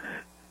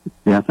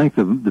 Yeah, I think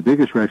the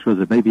biggest reaction was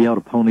that maybe he ought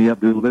to pony up,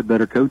 do a little bit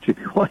better coaching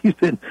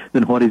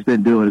than what he's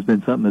been doing. It's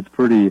been something that's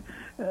pretty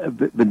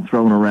been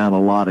thrown around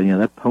a lot.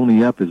 And, that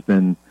pony up has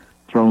been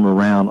thrown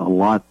around a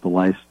lot the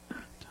last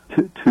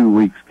 2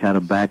 weeks, kind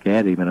of back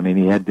at him. And I mean,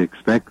 he had to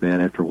expect that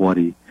after what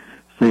he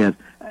said.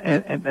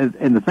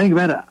 And the thing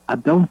about it, I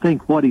don't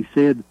think what he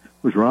said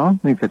was wrong.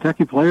 I mean,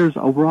 Kentucky players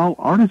overall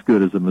aren't as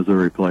good as the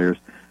Missouri players,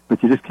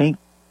 but you just can't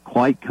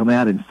quite come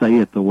out and say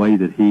it the way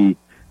that he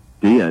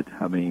did.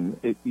 I mean,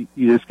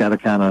 you just got to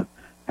kind of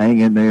hang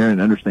in there and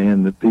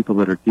understand that people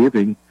that are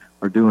giving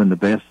are doing the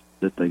best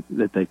that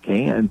they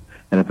can.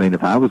 And I mean,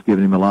 if I was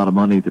giving him a lot of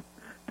money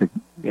and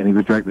he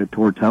was directing it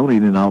toward Tony,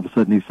 and then all of a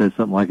sudden he said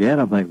something like that,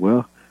 I think,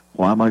 well,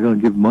 why am I going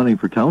to give money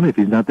for Tony if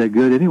he's not that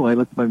good anyway?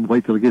 Let's maybe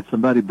wait till we get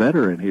somebody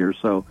better in here.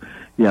 So,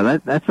 yeah,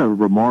 that's a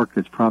remark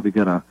that's probably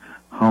going to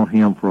haunt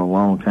him for a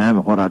long time.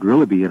 And what I'd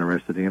really be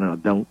interested in, and I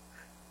don't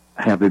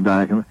have him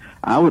back,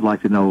 I would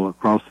like to know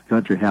across the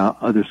country how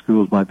other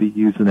schools might be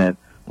using that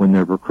when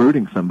they're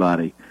recruiting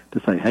somebody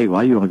to say, hey,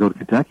 why you want to go to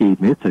Kentucky? He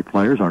admits their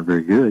players aren't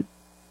very good.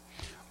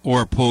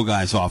 Or pull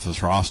guys off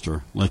his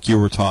roster, like you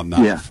were talking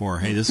about before.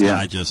 Hey, this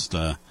guy just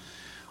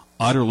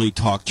utterly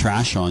talked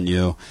trash on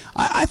you.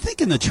 I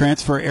think in the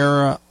transfer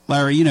era,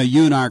 Larry,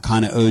 you and I are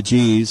kind of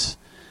OGs,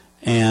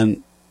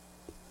 and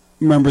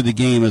remember the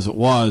game as it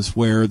was,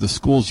 where the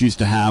schools used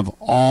to have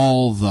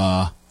all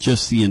the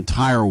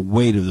entire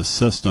weight of the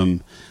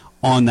system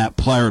on that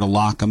player to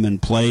lock them in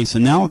place.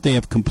 And now that they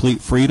have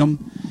complete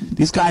freedom,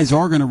 these guys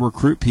are going to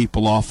recruit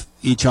people off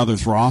each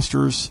other's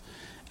rosters.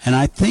 And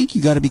I think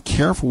you got to be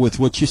careful with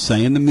what you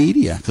say in the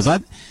media, because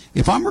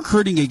if I'm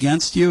recruiting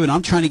against you and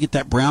I'm trying to get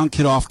that Brown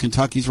kid off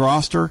Kentucky's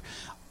roster,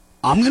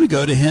 I'm going to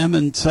go to him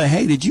and say,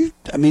 hey,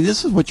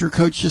 this is what your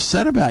coach just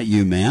said about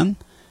you, man.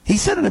 He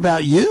said it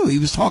about you. He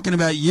was talking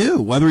about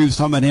you, whether he was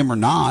talking about him or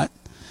not.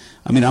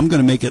 I mean, I'm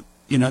going to make it,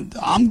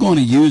 I'm going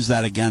to use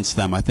that against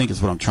them, I think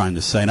is what I'm trying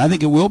to say. And I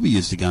think it will be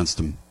used against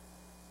them.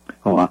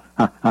 Oh,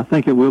 I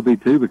think it will be,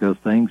 too, because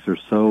things are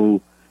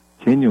so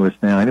tenuous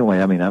now. Anyway,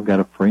 I mean, I've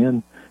got a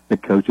friend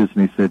that coaches,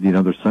 and he said,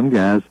 there's some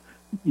guys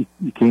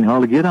you can't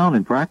hardly get on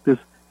in practice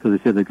because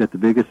they said they've got the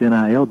biggest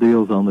NIL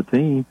deals on the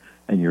team,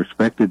 and you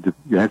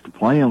have to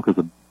play them because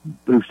the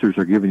boosters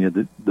are giving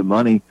you the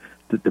money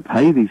to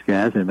pay these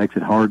guys, and it makes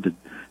it hard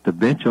to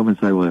bench them and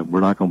say, well,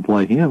 we're not going to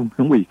play him.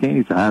 Well, you can't.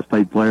 He's the highest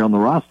paid player on the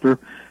roster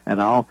and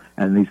all.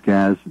 And these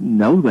guys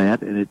know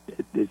that, and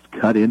it's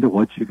cut into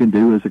what you can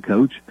do as a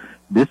coach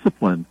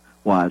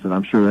discipline-wise. And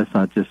I'm sure that's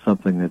not just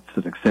something that's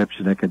an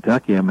exception at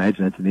Kentucky. I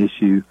imagine it's an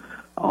issue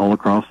all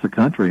across the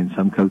country, and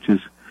some coaches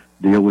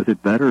deal with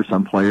it better.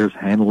 Some players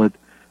handle it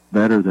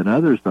better than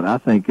others, but I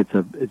think it's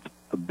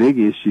a big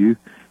issue.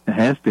 It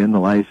has been the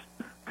last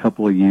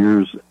couple of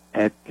years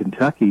at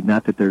Kentucky.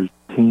 Not that there's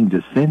team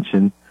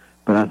dissension,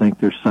 but I think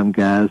there's some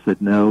guys that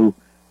know,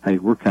 hey,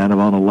 we're kind of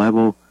on a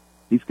level.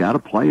 He's got to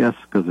play us,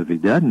 because if he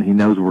doesn't, he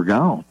knows we're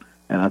gone.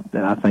 And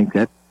I think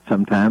that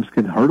sometimes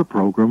can hurt a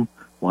program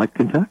like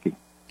Kentucky.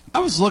 I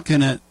was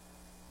looking at,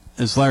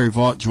 as Larry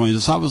Vaught joins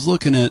us, I was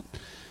looking at,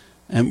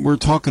 and we're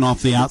talking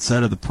off the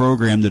outset of the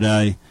program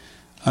today,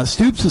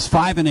 Stoops is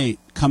 5-8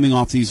 coming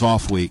off these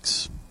off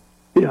weeks.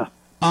 Yeah.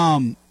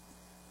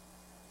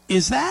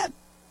 Is that,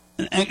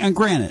 and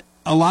granted,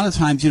 a lot of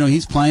times,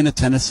 he's playing at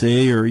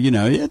Tennessee or,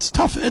 it's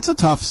tough. It's a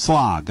tough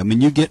slog. I mean,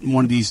 you get in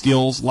one of these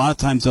deals, a lot of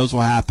times those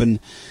will happen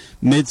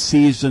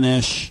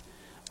mid-season-ish.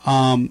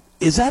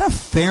 Is that a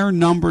fair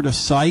number to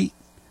cite?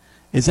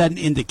 Is that an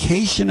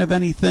indication of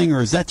anything,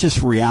 or is that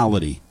just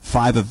reality,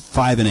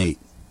 5-8?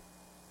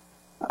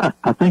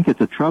 I think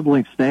it's a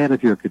troubling stat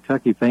if you're a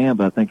Kentucky fan,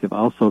 but I think if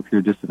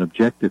you're just an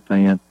objective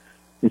fan,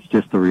 it's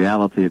just the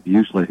reality of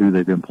usually who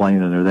they've been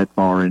playing, and they're that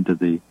far into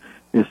the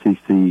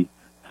SEC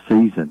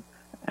season.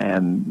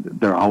 And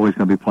they're always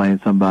going to be playing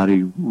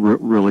somebody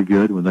really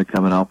good when they're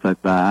coming off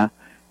that bye.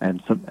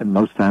 And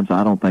most times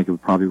I don't think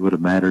it probably would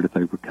have mattered if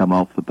they would come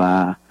off the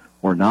bye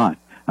or not.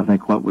 I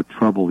think what would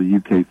trouble the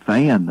UK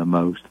fan the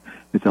most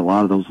is a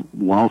lot of those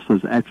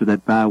losses after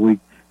that bye week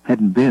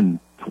hadn't been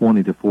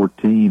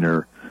 20-14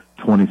 or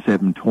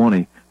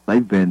 27-20.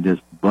 They've been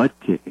just butt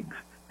kickings.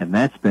 And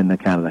that's been the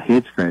kind of the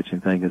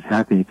head-scratching thing is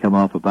how can you come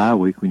off a bye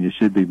week when you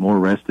should be more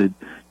rested,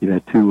 you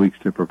had 2 weeks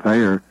to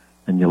prepare,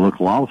 and you look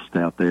lost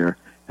out there.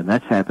 And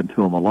that's happened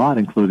to them a lot,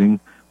 including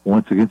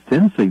once against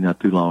Tennessee not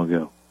too long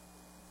ago.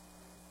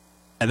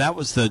 And that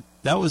was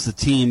the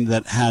team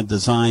that had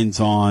designs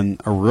on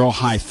a real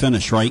high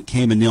finish, right?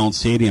 Came in Neyland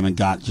Stadium and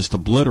got just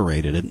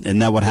obliterated. Isn't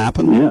that what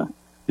happened? Yeah,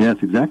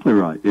 that's exactly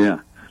right. Yeah,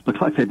 looks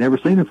like they'd never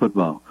seen a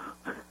football.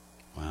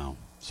 Wow.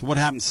 So what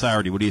happened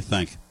Saturday? What do you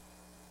think?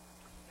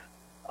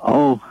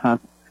 Oh,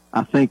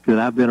 I think that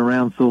I've been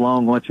around so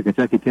long watching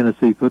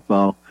Kentucky-Tennessee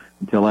football.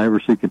 Until I ever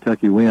see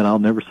Kentucky win, I'll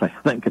never say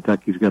I think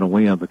Kentucky's going to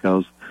win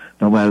because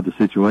no matter the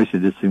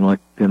situation, it just seems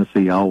like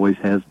Tennessee always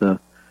has the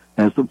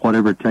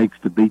whatever it takes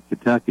to beat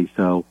Kentucky.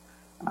 So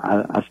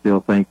I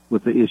still think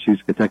with the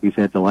issues Kentucky's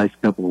had the last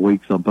couple of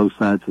weeks on both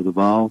sides of the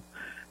ball,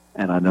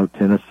 and I know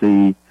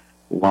Tennessee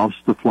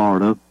lost to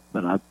Florida,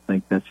 but I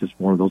think that's just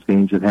one of those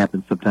games that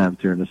happens sometimes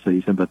during the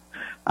season. But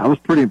I was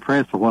pretty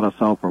impressed with what I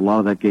saw for a lot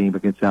of that game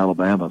against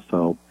Alabama.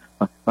 So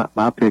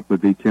my pick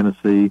would be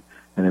Tennessee.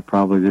 And then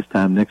probably this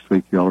time next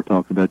week, y'all are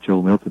talking about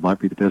Joe Milton might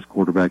be the best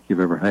quarterback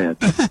you've ever had.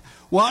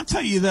 Well, I'll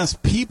tell you this.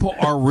 People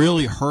are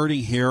really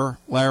hurting here,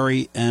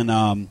 Larry,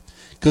 and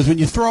because when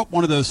you throw up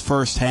one of those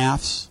first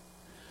halves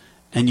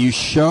and you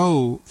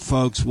show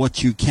folks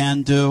what you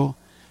can do,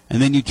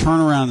 and then you turn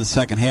around in the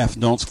second half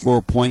and don't score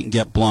a point and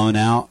get blown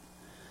out,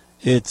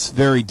 it's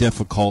very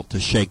difficult to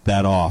shake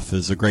that off,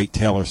 as the great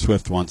Taylor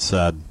Swift once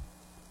said.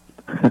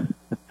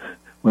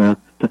 Well,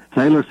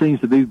 Taylor seems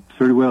to be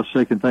pretty well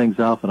shaking things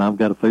off, and I've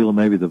got a feeling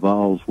maybe the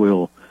Vols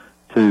will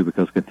too,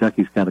 because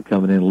Kentucky's kind of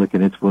coming in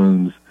licking its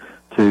wounds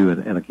too.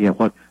 And again,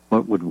 what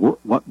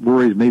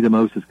worries me the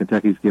most is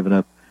Kentucky's given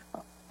up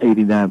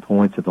 89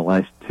 points in the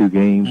last 2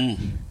 games,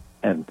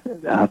 and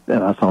I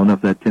saw enough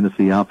of that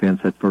Tennessee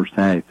offense that first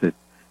half that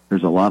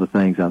there's a lot of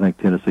things I think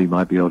Tennessee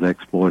might be able to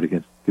exploit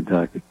against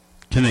Kentucky.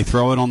 Can they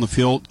throw it on the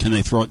field? Can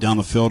they throw it down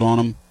the field on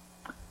them?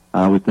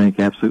 I would think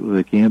absolutely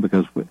they can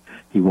because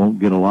he won't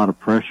get a lot of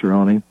pressure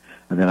on him.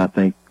 And then I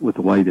think with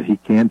the way that he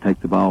can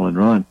take the ball and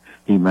run,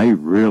 he may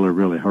really,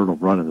 really hurt him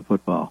running the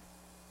football.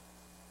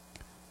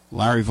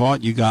 Larry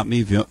Vaught, you got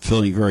me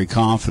feeling very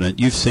confident.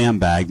 You've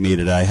sandbagged me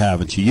today,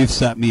 haven't you? You've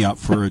set me up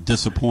for a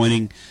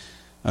disappointing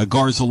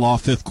Garza Law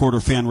fifth quarter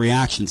fan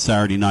reaction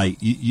Saturday night.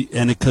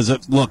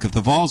 Look, if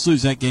the Vols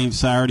lose that game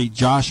Saturday,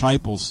 Josh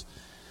Heupel's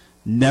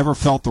never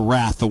felt the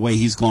wrath the way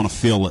he's going to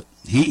feel it.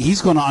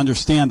 He's going to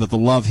understand that the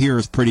love here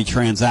is pretty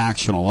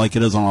transactional, like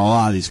it is on a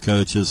lot of these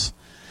coaches.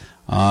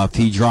 If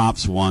he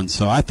drops one,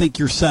 so I think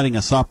you're setting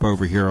us up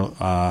over here,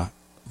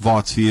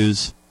 Vaught's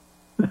Views.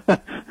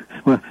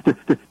 Well,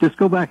 just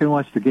go back and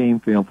watch the game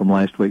film from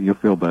last week. You'll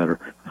feel better.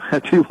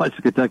 After you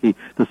watch Kentucky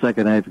the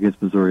second half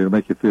against Missouri, it'll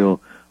make you feel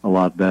a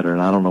lot better.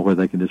 And I don't know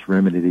whether they can just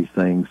remedy these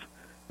things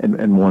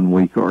in 1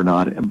 week or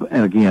not.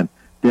 And again,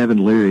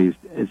 Devin Leary,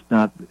 it's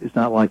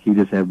not like he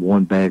just had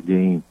one bad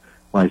game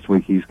last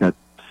week. He's got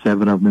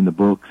 7 of them in the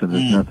books, and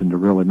there's nothing to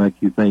really make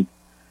you think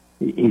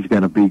he's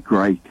going to be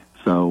great.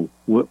 So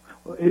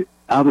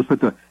I'll just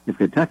put if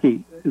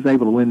Kentucky is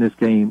able to win this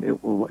game,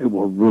 it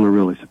will really,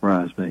 really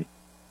surprise me.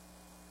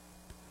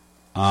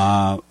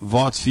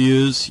 Vaught's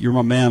Views, you're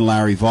my man,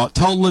 Larry Vaught.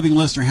 Tell a living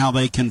listener how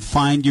they can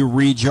find you,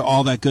 read you,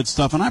 all that good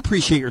stuff. And I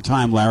appreciate your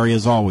time, Larry,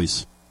 as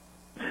always.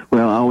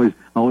 Well, I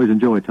always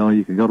enjoy telling you.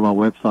 You can go to my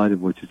website,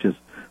 which is just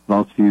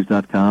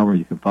VaughtsViews.com, or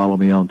you can follow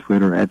me on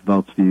Twitter at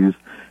VaughtsViews.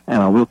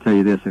 And I will tell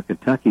you this, if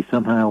Kentucky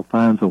somehow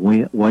finds a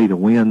way to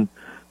win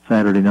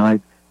Saturday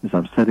night, as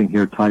I'm sitting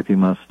here typing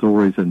my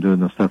stories and doing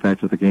the stuff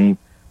after the game,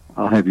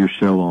 I'll have your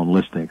show on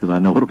listening because I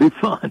know it'll be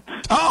fun.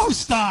 Oh,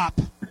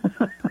 stop!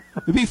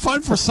 It'd be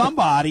fun for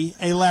somebody.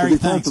 Hey, Larry, it'll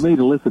be thanks. fun for me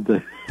to listen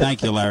to.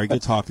 Thank you, Larry.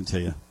 Good talking to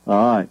you.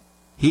 All right.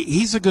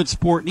 He's a good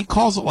sport, and he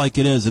calls it like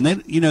it is. And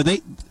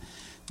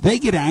they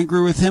get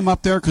angry with him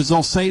up there because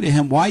they'll say to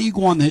him, "Why you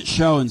go on that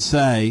show and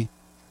say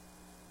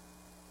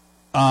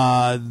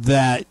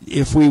that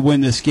if we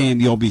win this game,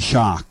 you'll be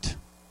shocked.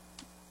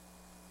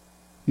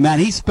 Matt,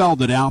 he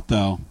spelled it out,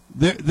 though.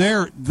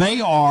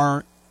 They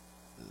are,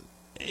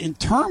 in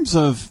terms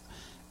of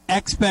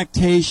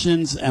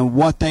expectations and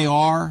what they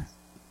are,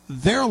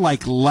 they're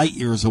like light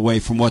years away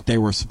from what they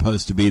were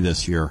supposed to be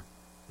this year.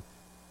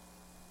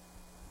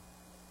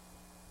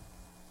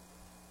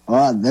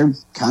 They're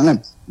kind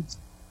of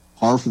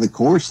par for the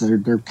course. They're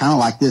kind of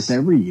like this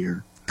every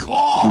year.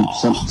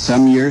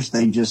 Some years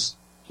they just,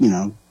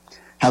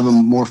 have a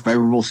more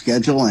favorable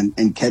schedule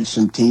and catch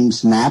some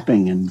teams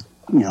napping. And,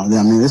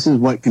 this is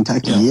what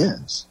Kentucky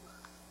is.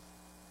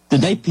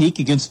 Did they peak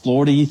against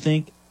Florida, you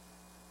think?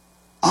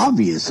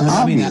 Obviously.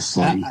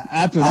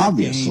 After that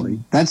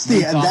game, that's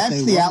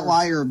the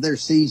outlier of their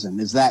season,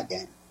 is that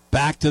game.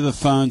 Back to the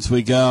phones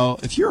we go.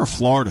 If you're a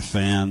Florida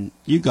fan,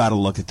 you got to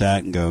look at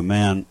that and go,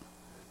 man,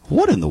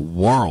 what in the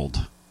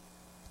world?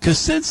 Because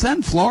since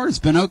then, Florida's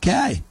been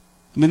okay.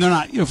 I mean, they're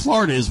not,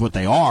 Florida is what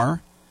they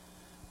are.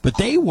 But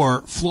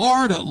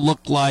Florida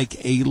looked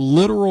like a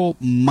literal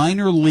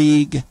minor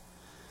league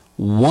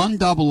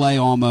 1AA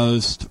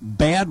almost,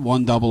 bad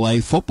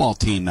 1AA football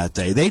team that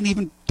day. They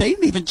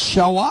didn't even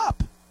show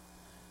up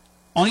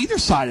on either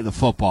side of the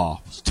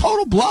football. It was a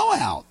total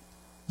blowout.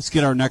 Let's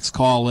get our next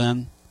call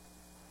in.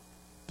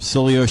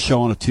 Basilio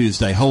show on a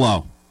Tuesday.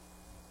 Hello.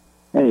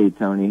 Hey,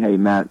 Tony. Hey,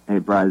 Matt. Hey,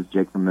 Bryce.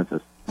 Jake from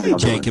Memphis. Hey,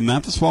 Jake in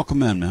Memphis.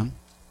 Welcome in, man.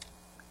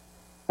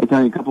 Hey,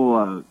 Tony. A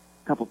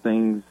couple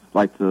things I'd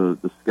like to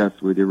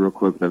discuss with you real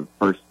quick. The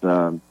first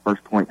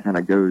point kind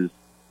of goes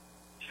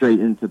straight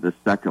into the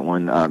second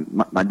one.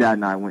 My dad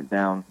and I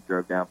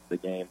drove down for the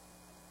game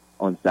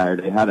on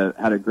Saturday. Had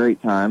a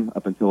great time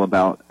up until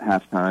about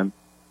halftime.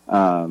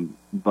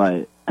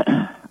 But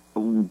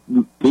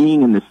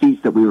being in the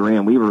seats that we were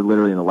in, we were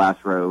literally in the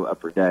last row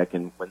upper deck.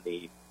 And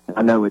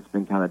I know it's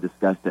been kind of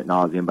discussed ad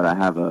nauseum, but I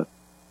have a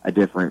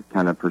different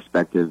kind of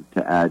perspective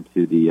to add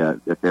to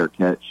the fair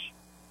catch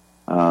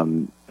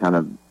kind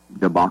of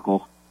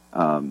debacle.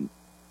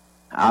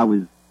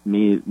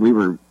 We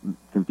were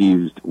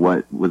confused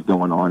what was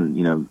going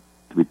on.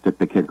 We took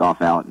the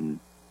kickoff out, and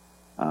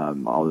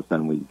all of a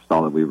sudden we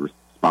saw that we were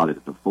spotted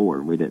at the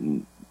 4.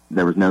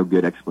 There was no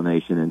good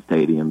explanation in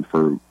stadium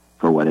for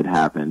what had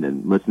happened.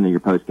 And listening to your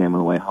post game on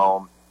the way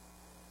home,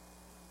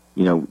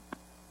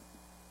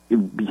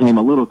 it became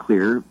a little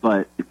clearer.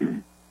 But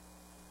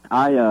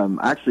I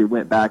actually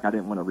went back. I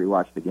didn't want to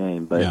rewatch the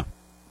game, but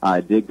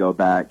I did go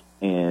back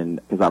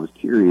because I was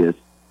curious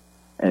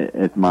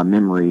if my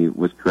memory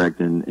was correct,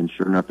 and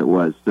sure enough it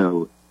was.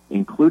 So,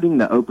 including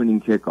the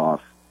opening kickoff,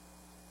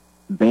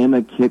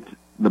 Bama kicked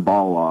the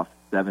ball off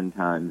 7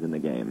 times in the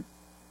game.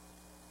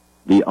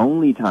 The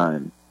only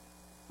time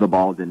the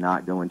ball did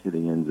not go into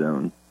the end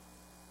zone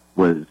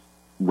was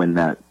when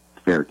that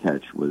fair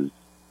catch was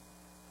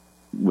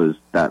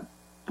that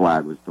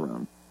flag was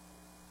thrown.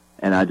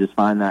 And I just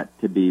find that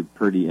to be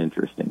pretty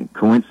interesting.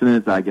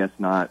 Coincidence, I guess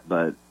not,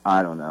 but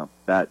I don't know.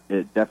 That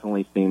it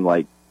definitely seemed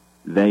like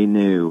they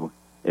knew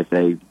if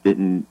they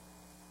didn't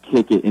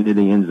kick it into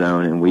the end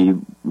zone and we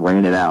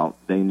ran it out,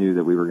 they knew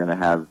that we were going to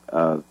have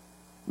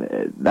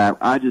that.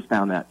 I just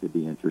found that to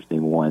be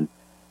interesting. One.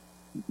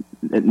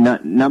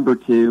 Number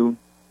 2,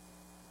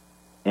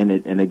 and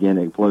again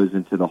it flows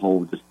into the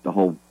whole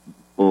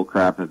bull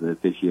crap of the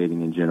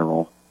officiating in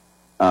general.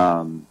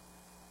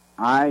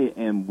 I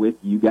am with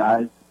you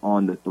guys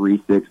on the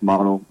 3-6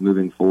 model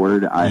moving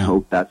forward. I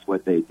hope that's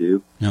what they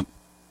do. Yep.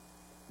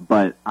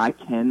 But I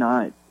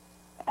cannot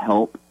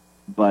help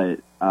but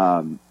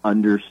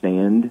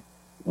understand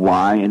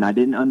why, and I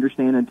didn't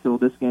understand until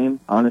this game,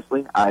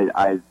 honestly.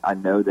 I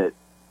know that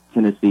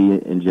Tennessee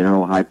in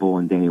general, Heupel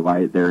and Danny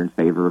White, they're in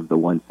favor of the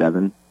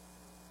 1-7,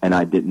 and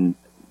I didn't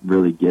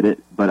really get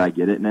it, but I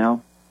get it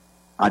now.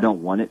 I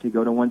don't want it to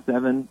go to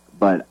 1-7,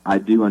 but I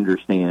do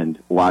understand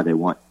why they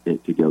want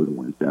it to go to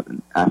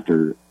 1-7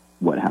 after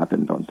what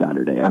happened on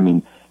Saturday. I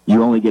mean,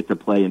 you only get to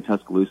play in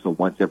Tuscaloosa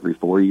once every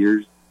 4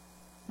 years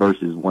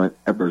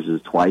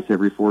versus twice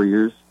every 4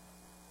 years.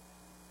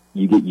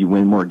 You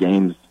win more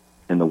games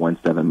in the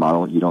 1-7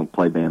 model. You don't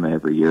play Bama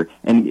every year.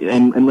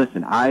 And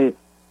listen, I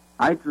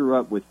grew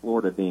up with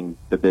Florida being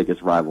the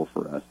biggest rival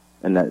for us,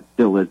 and that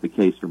still is the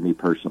case for me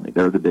personally.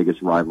 They're the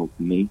biggest rival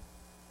to me.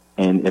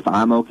 And if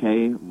I'm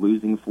okay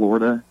losing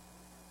Florida,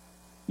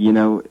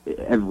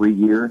 every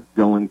year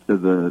going to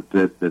the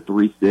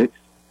 3-6,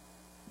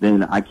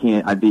 then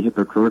I'd be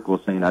hypocritical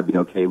saying I'd be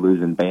okay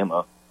losing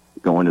Bama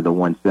going to the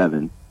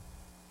 1-7.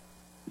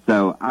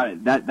 So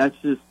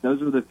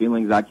those are the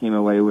feelings I came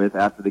away with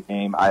after the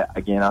game. I've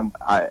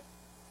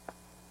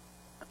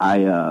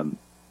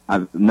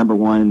number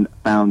one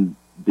found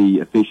the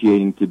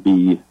officiating to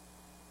be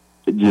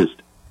just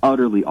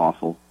utterly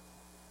awful,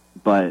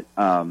 but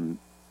I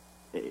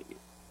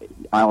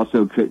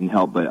also couldn't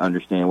help but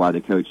understand why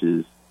the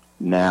coaches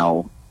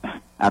now,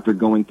 after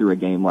going through a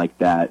game like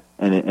that,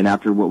 and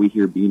after what we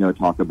hear Bino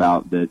talk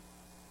about, that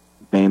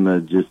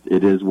Bama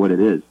it is what it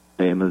is.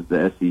 Bama's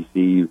the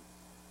SEC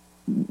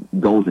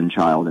golden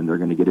child, and they're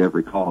going to get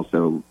every call.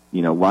 So,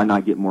 why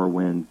not get more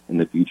wins in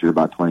the future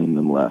by playing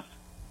them less?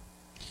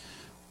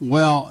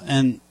 Well,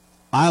 and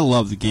I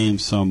love the game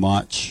so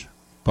much,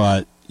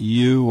 but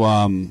you,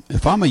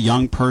 if I'm a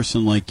young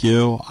person like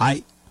you,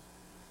 I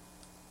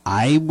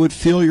would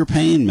feel your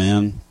pain,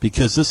 man,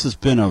 because this has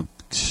been a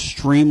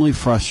extremely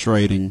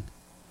frustrating,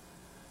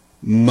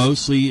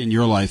 mostly in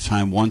your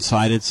lifetime,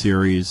 one-sided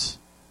series.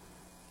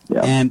 Yeah.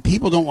 And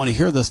people don't want to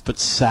hear this, but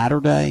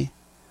Saturday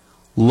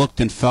looked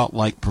and felt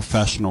like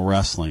professional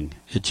wrestling.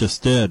 It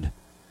just did.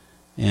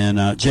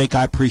 And, Jake,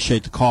 I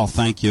appreciate the call.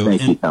 Thank you.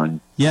 Thank you, Tony.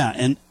 Yeah,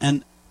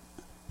 and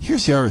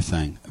here's the other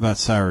thing about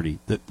Saturday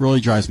that really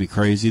drives me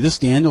crazy. This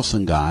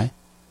Danielson guy,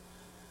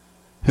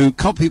 who a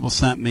couple people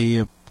sent me,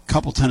 a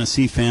couple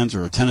Tennessee fans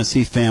or a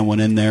Tennessee fan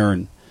went in there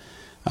and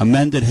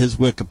amended his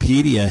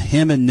Wikipedia.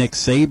 Him and Nick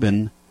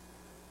Saban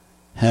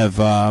have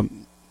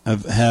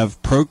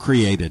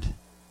procreated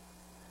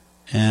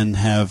and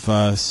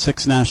have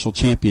 6 national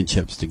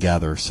championships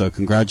together. So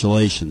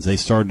congratulations. They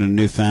started a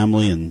new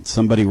family, and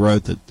somebody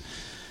wrote that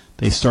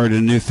they started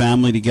a new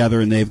family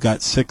together, and they've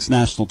got 6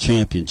 national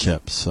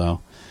championships. So,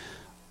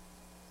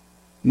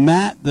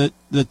 Matt, the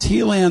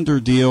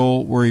Thielander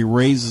deal where he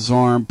raises his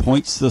arm,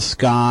 points to the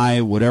sky,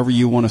 whatever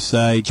you want to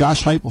say.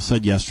 Josh Heupel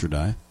said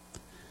yesterday,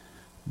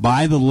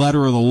 by the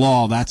letter of the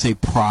law, that's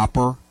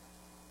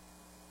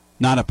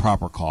not a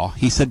proper call.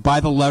 He said, by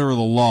the letter of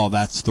the law,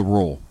 that's the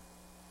rule.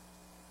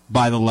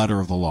 By the letter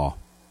of the law.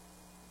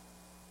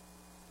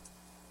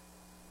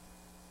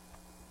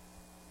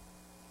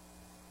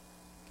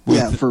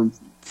 Yeah,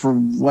 for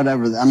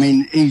whatever. I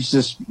mean, he's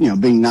just,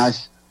 being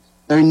nice.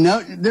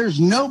 There's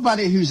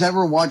nobody who's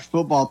ever watched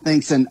football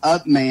thinks an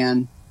up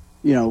man,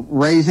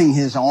 raising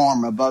his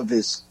arm above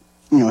his,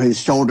 his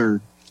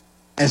shoulder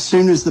as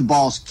soon as the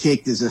ball's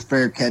kicked is a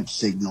fair catch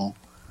signal.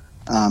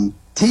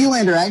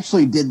 Thielander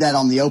actually did that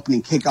on the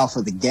opening kickoff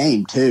of the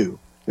game, too,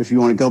 if you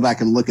want to go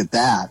back and look at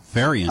that.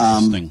 Very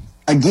interesting.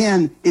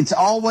 Again, it's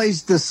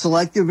always the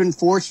selective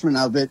enforcement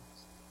of it,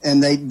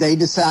 and they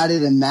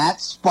decided in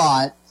that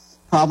spot,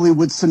 probably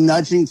with some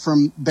nudging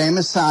from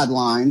Bama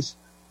sidelines,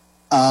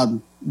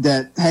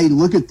 that, hey,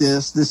 look at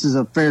this. This is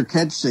a fair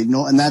catch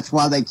signal, and that's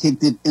why they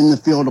kicked it in the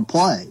field of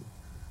play.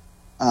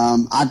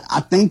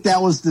 I think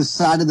that was the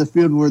side of the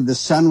field where the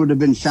sun would have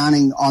been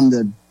shining on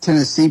the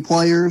Tennessee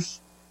players,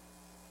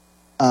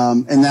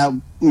 and that,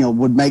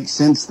 would make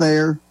sense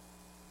there.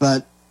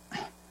 But,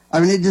 I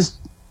mean,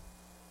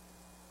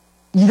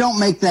 you don't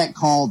make that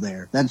call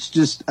there. That's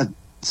just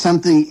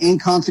something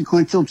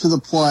inconsequential to the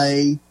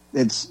play.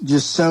 It's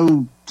just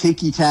so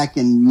ticky-tack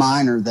and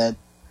minor that,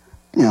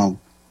 I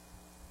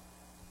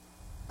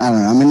don't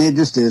know. I mean, it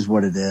just is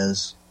what it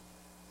is.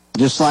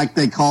 Just like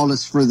they called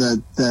us for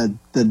the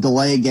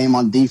delay game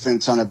on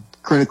defense on a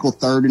critical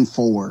 3rd and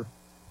 4,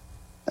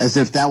 as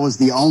if that was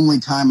the only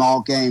time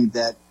all game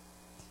that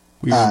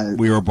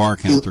we were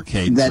barking at their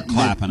cage,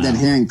 clapping that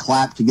hearing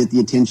clap to get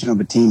the attention of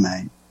a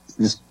teammate.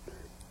 Just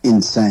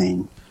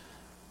insane.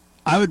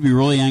 I would be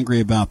really angry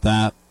about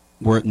that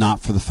were it not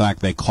for the fact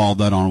they called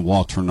that on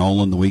Walter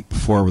Nolan the week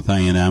before with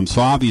A&M.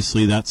 So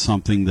obviously that's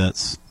something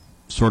that's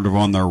sort of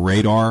on their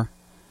radar.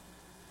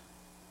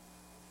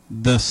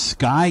 The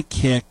sky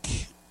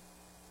kick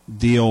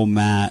deal,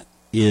 Matt,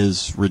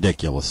 is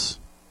ridiculous.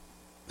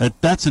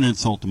 That's an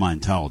insult to my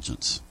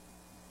intelligence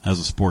as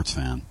a sports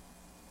fan.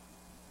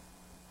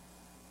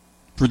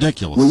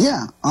 Ridiculous. Well,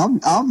 yeah,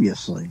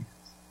 obviously.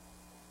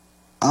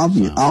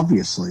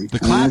 Obviously. The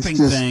clapping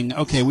thing,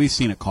 okay, we've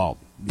seen it called.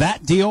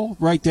 That deal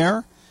right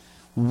there,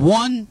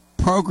 one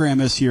program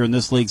this year in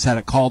this league's had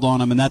it called on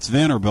them, and that's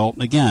Vanderbilt.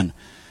 And again,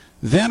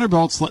 they're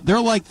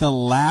like the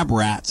lab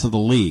rats of the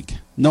league.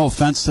 No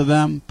offense to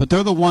them, but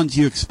they're the ones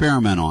you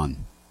experiment on.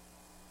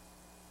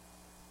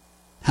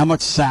 How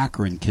much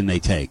saccharin can they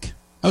take?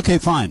 Okay,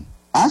 fine.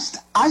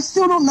 I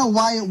still don't know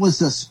why it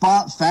was a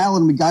spot foul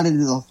and we got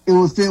into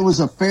if it was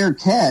a fair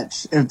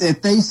catch.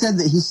 If they said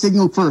that he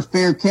signaled for a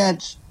fair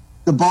catch,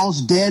 the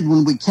ball's dead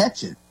when we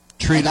catch it.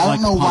 Treat it I like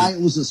don't know why it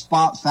was a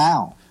spot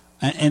foul.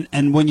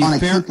 And when you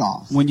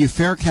when you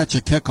fair catch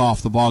a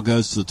kickoff, the ball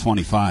goes to the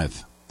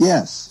 25.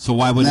 Yes. So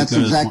why wouldn't that's it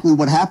go exactly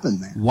what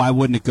happened there. Why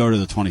wouldn't it go to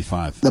the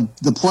 25?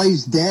 The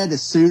play's dead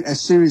as soon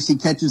as he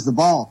catches the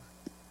ball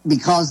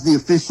because the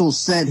officials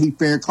said he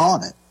fair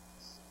caught it.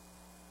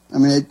 I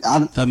mean,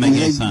 doesn't make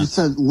any sense. It's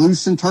a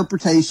loose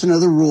interpretation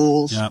of the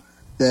rules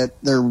that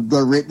they're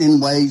written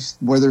in ways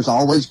where there's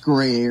always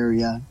gray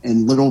area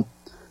and little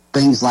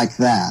things like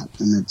that.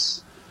 And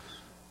it's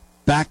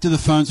back to the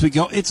phones we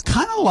go. It's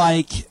kind of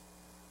like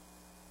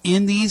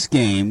in these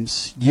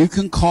games, you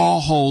can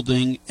call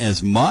holding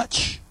as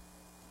much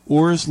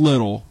or as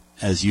little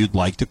as you'd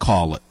like to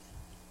call it.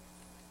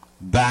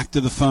 Back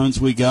to the phones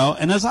we go.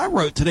 And as I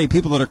wrote today,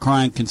 people that are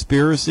crying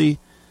conspiracy,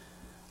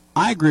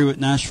 I agree with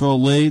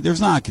Nashville Lee.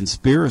 There's not a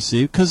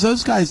conspiracy because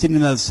those guys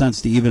didn't have the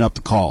sense to even up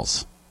the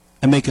calls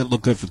and make it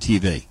look good for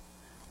TV.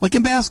 Like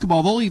in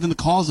basketball, they'll even the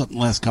calls up in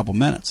the last couple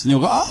minutes. And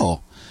you'll go,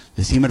 oh,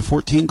 this team had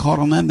 14 called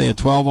on them. They had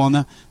 12 on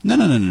them.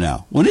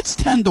 No. When it's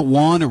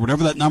 10-1 or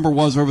whatever that number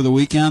was over the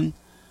weekend,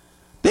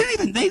 they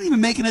didn't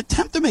even make an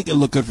attempt to make it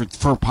look good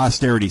for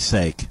posterity's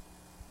sake.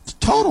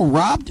 Total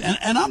robbed,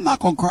 and I'm not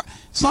going to cry.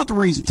 It's not the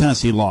reason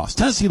Tennessee lost.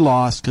 Tennessee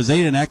lost because they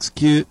didn't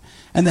execute,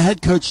 and the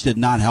head coach did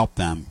not help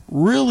them.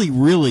 Really,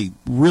 really,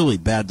 really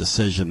bad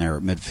decision there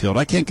at midfield.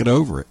 I can't get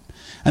over it.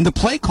 And the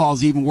play call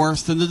is even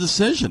worse than the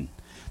decision.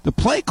 The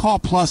play call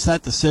plus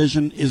that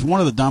decision is one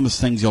of the dumbest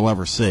things you'll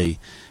ever see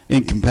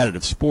in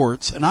competitive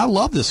sports, and I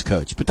love this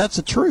coach, but that's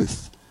the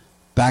truth.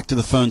 Back to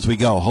the phones we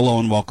go. Hello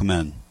and welcome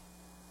in.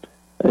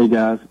 Hey,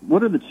 guys.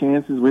 What are the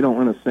chances we don't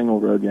win a single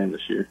road game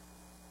this year?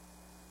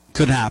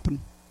 Could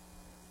happen.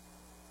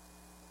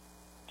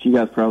 You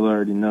guys probably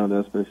already know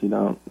this, but if you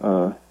don't,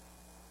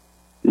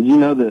 did you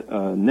know that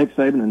Nick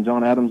Saban and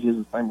John Adams use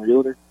the same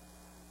realtor?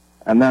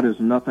 And that is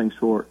nothing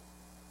short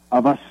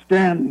of a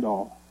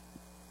scandal.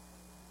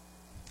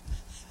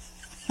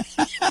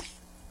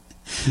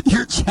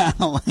 You're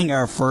channeling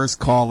our first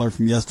caller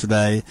from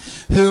yesterday,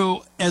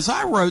 who, as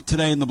I wrote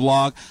today in the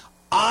blog,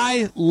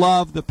 I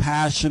love the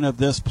passion of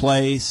this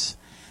place,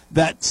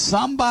 that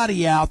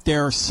somebody out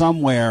there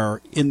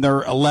somewhere in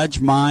their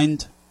alleged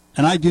mind,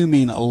 and I do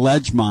mean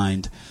alleged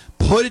mind,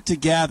 put it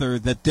together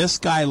that this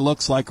guy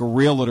looks like a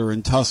realtor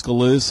in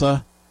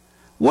Tuscaloosa.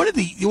 What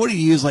did he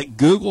use, like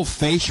Google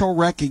facial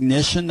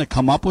recognition to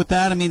come up with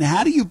that? I mean,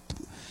 how do you,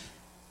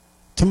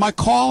 to my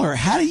caller,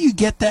 how do you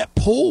get that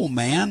pull,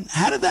 man?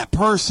 How did that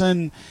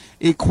person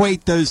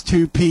equate those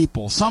two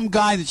people? Some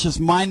guy that's just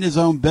minding his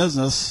own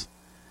business,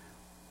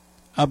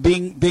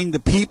 being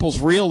the people's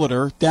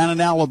realtor down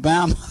in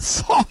Alabama,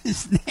 saw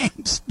his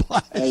name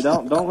splashed. Hey,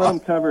 don't let them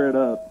cover it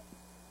up.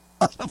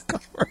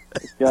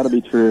 It's got to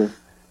be true.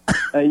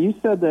 Hey, you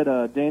said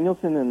that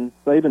Danielson and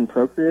Saban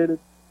procreated?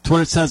 That's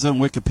what it says on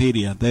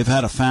Wikipedia. They've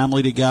had a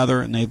family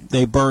together, and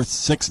they birthed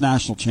 6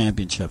 national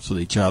championships with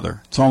each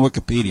other. It's on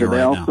Wikipedia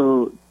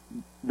now.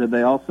 Did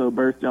they also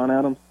birth John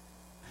Adams?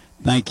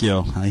 Thank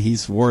you.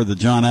 He's wore the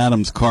John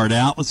Adams card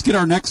out. Let's get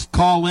our next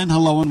call in.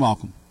 Hello and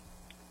welcome.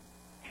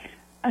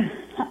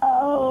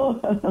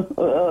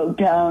 Oh,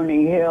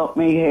 Tony, help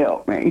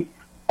me.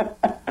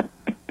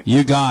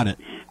 You got it.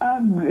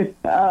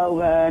 Oh,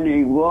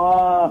 honey,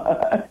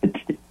 what?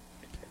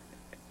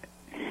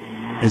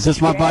 Is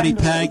this my buddy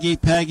Peggy?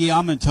 Peggy,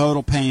 I'm in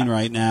total pain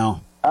right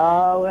now.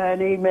 Oh,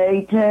 honey,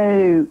 me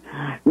too.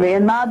 Me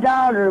and my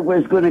daughter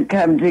was going to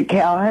come to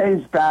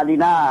Calhoun's Friday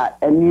night,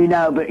 and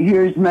but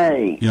here's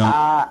me.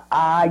 Yeah.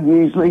 I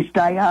usually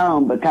stay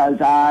home because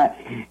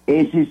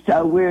it's just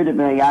so weird to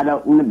me. I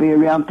don't want to be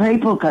around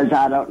people because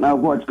I don't know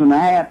what's going to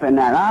happen,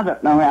 and I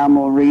don't know how I'm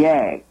going to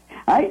react.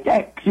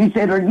 She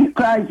said, "Are you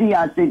crazy?"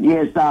 I said,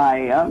 "Yes, I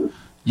am."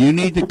 You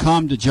need to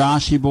come to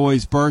Joshy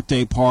Boy's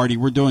birthday party.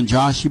 We're doing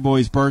Joshy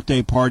Boy's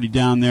birthday party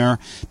down there.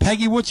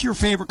 Peggy, what's your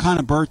favorite kind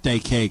of birthday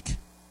cake?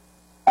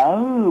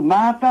 Oh,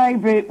 my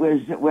favorite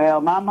was,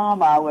 my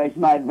mom always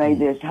made me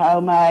this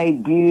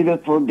homemade,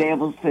 beautiful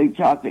devil's food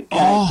chocolate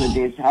cake with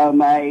this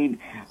homemade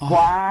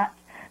white.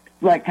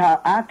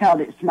 I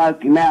called it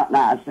Smoky Mountain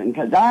icing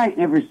because I ain't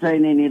never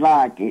seen any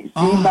like it.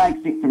 She makes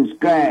it from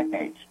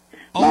scratch.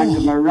 Like a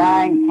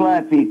meringue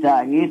fluffy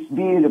thing. It's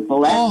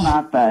beautiful. That's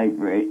my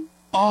favorite.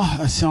 Oh,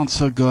 that sounds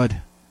so good.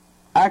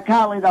 I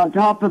call it on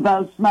top of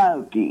those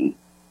smoky.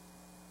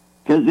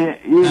 Because,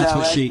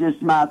 that's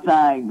just my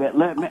thing. But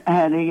let me,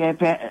 honey,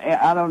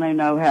 I don't even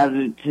know how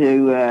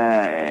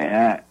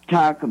to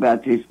talk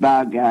about this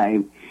ball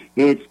game.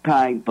 It's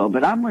painful.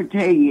 But I'm going to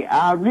tell you,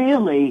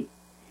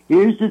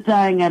 here's the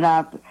thing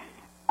that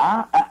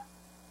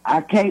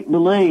I can't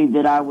believe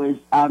that I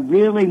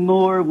really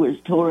more was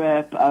tore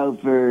up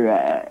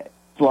over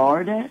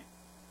Florida,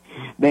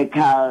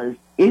 because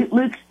it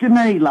looks to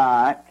me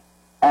like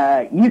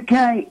you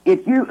can't,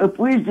 if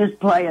we was just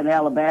playing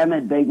Alabama,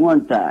 it'd be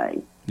one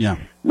thing. Yeah.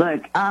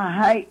 Look, I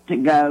hate to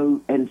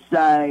go and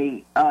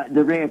say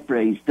the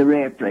referees.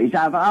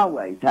 I've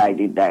always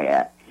hated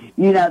that.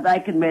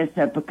 They can mess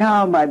up a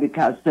call maybe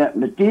because something,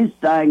 but this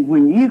thing,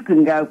 when you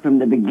can go from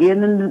the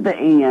beginning to the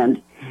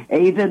end,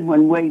 even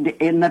when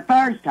in the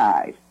first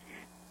half,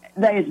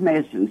 they was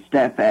messing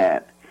stuff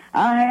up.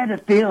 I had a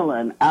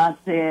feeling, I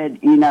said,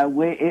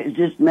 it's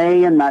just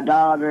me and my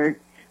daughter,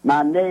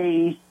 my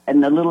niece,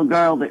 and the little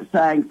girl that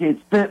sang,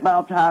 "It's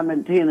football time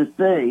in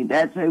Tennessee."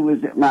 That's who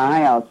was at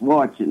my house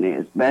watching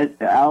this,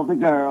 but all the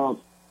girls.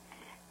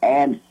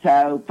 And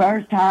so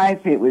first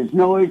half, it was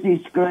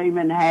noisy,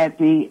 screaming,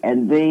 happy,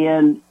 and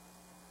then,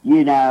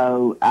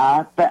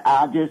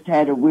 I just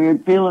had a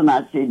weird feeling.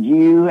 I said,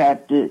 you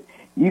got to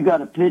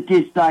put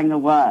this thing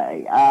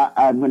away.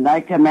 When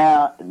they come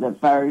out in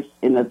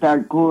the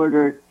third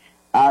quarter,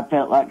 I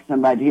felt like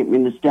somebody hit me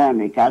in the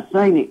stomach. I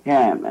seen it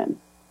coming.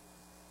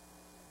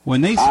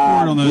 When they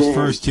scored on those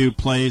first 2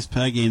 plays,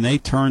 Peggy, and they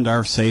turned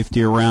our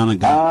safety around and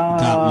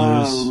got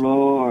loose. Oh,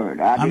 Lord.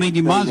 I mean,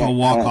 you might as well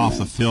walk off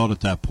the field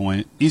at that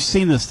point. You've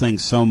seen this thing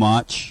so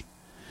much.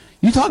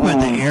 You talk about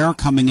the air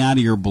coming out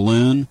of your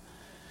balloon.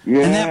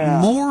 Yeah. And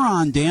that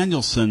moron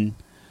Danielson,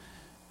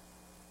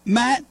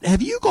 Matt,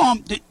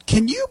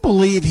 can you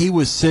believe he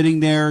was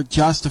sitting there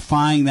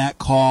justifying that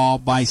call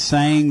by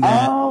saying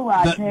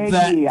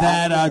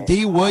that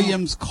D.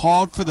 Williams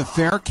called for the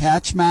fair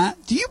catch, Matt?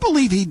 Do you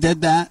believe he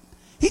did that?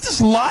 He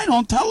just lied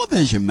on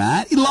television,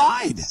 Matt. He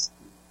lied.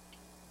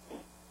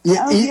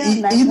 Yeah,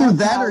 either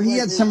that or he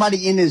had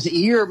somebody in his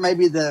ear,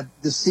 maybe the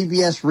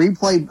CBS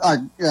replay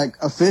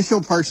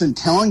official person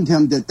telling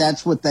him that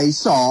that's what they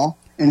saw,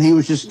 and he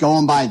was just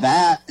going by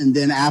that. And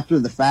then after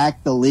the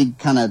fact, the league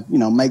kind of,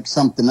 makes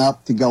something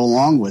up to go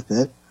along with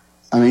it.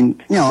 I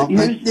mean,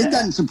 it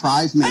doesn't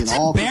surprise me at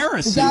all. That's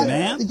embarrassing,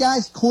 man. The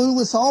guy's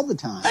clueless all the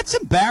time. That's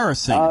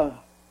embarrassing.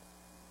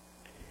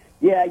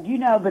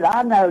 Yeah, but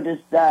I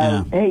noticed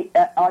he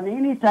on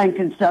anything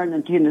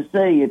concerning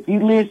Tennessee, if you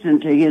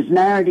listen to his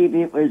narrative,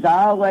 it was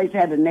always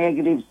had a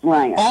negative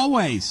slant.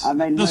 Always. I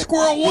mean, the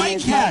squirrel white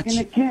catch.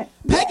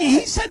 Peggy,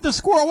 he said the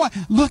squirrel white.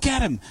 Look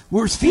at him.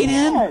 Where's feet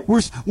in?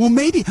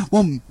 Maybe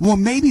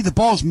the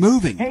ball's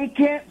moving.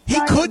 He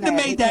couldn't have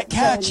made that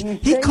catch.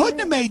 He couldn't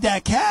have made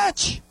that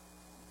catch.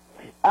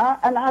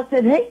 And I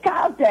said, he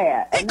caught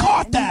that. He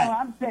caught that.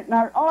 I'm sitting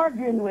there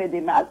arguing with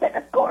him. I said,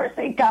 of course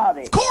he caught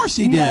it. Of course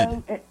he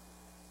did.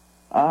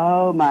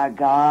 Oh, my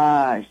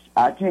gosh.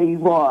 I tell you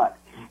what.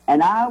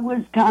 And I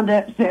was kind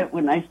of upset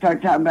when they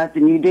started talking about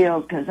the new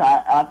deals because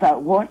I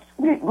thought, what's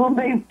it going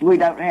to be if we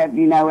don't have,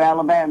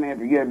 Alabama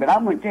every year? But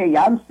I'm going to tell you,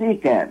 I'm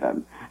sick of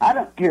them. I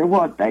don't care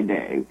what they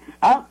do.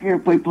 I don't care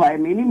if we play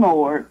them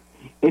anymore.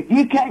 If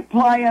you can't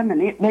play them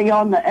and it be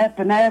on the up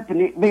and up and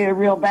it be a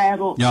real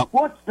battle,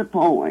 what's the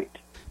point?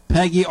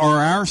 Peggy, are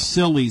our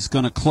sillies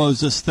going to close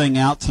this thing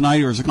out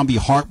tonight, or is it going to be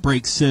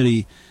Heartbreak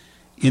City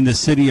in the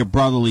city of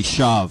brotherly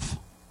shove?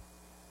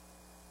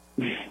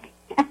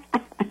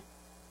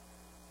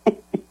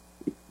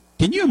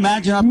 Can you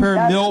imagine up there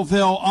in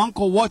Millville,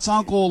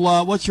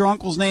 what's your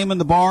uncle's name in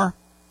the bar?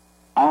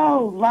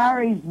 Oh,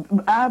 Larry's,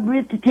 I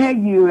meant to tell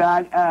you,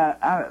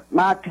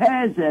 my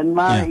cousin,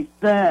 Larry's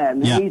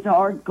son, he's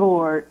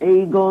hardcore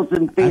Eagles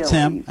and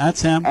Phillies.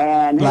 That's him.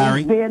 And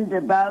Larry. He's been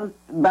to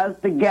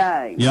both the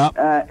games.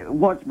 Yep.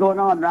 What's going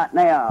on right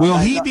now?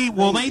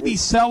 Will they be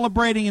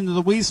celebrating in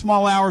the wee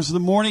small hours of the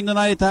morning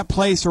tonight at that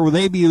place, or will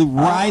they be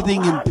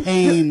writhing in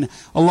pain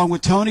along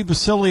with Tony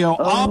Basilio?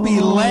 I'll be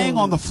laying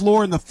on the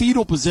floor in the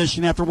fetal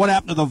position after what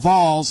happened to the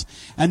Vols,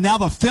 and now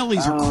the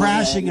Phillies are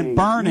crashing and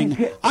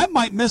burning. I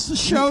might miss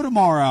the show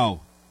tomorrow.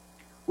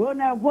 Well,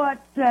 now,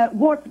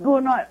 what's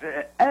going on?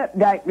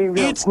 Update me real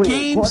quick. It's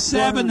Game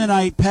 7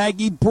 tonight,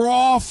 Peggy.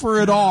 Brawl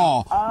for it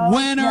all.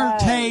 Winner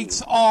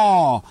takes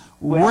all.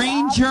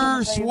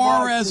 Ranger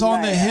Suarez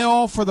on the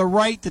hill for the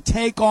right to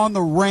take on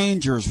the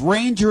Rangers.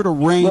 Ranger to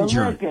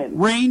Ranger. Well,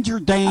 Ranger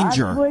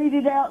danger. I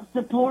tweeted out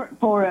support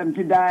for him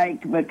today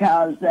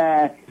because,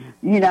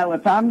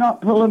 if I'm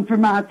not pulling for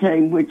my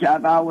team, which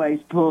I've always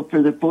pulled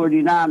for the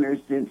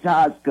 49ers since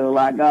high school,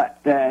 I got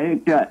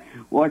hooked up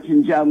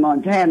watching Joe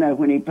Montana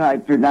when he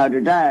played for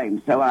Notre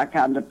Dame, so I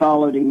kind of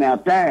followed him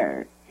out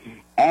there.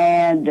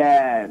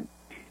 And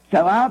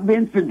so I've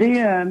been for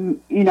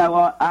them,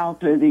 all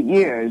through the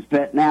years.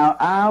 But now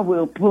I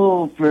will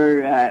pull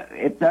for,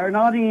 if they're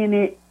not in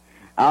it,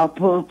 I'll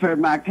pull for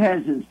my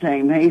cousin's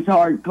team. He's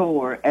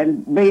hardcore.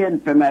 And being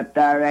from up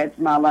there, that's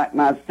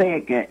my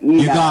second.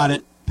 You got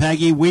it.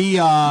 Peggy,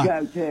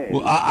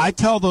 I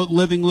tell the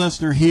living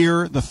listener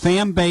here, the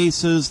fan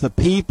bases, the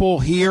people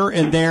here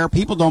and there,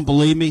 people don't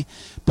believe me,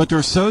 but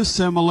they're so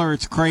similar,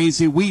 it's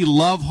crazy. We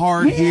love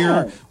hard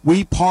here.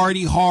 We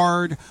party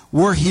hard.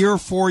 We're here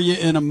for you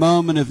in a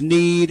moment of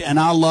need, and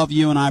I love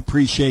you and I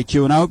appreciate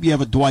you, and I hope you have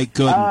a Dwight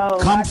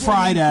Gooden.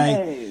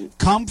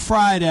 Come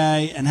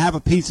Friday and have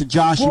a piece of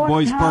Joshy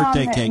Boy's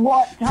birthday cake.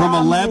 From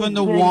 11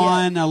 to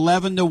 1,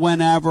 11 to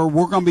whenever.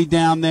 We're going to be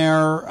down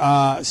there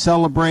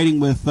celebrating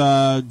with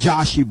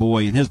Joshy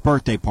Boy and his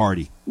birthday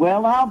party.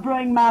 Well, I'll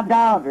bring my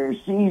daughter.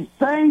 She's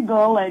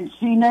single, and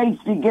she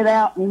needs to get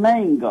out and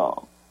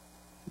mingle.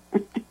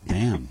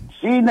 Damn.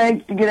 She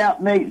needs to get out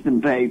and meet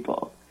some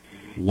people.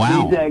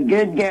 Wow. She's a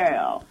good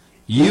girl.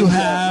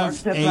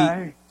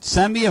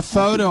 Send me a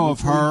photo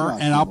of her,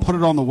 and I'll put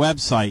it on the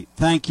website.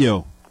 Thank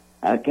you.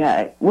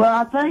 Okay. Well,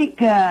 I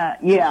think,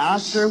 I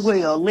sure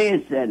will.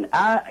 Listen,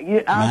 I'm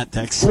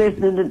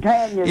listening to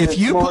Tanya. If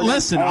you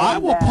listen, I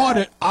will put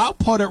it. I'll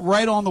put it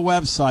right on the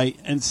website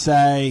and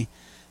say,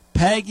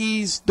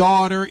 Peggy's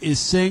daughter is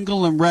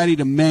single and ready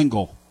to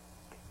mingle.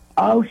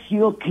 Oh,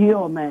 she'll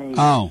kill me.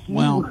 Oh,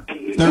 well,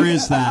 there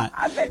is that.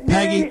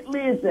 Peggy,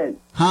 listen.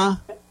 Huh?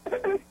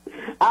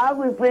 I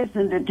was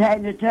listening to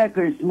Tanya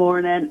Tucker this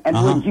morning,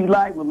 and Would You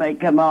Like When They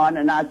Come On,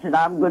 and I said,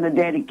 I'm going to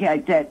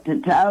dedicate that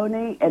to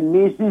Tony and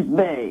Mrs.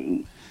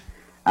 B.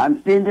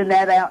 I'm sending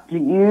that out to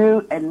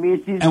you and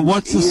Mrs. B. And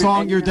what's the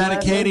song you're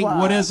dedicating?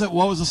 What is it?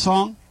 What was the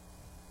song?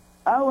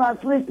 Oh, I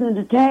was listening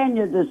to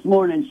Tanya this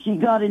morning. She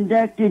got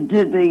inducted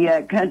to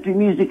the Country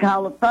Music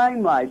Hall of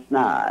Fame last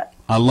night.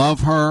 I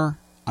love her.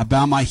 I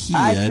bow my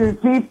head. After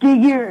 50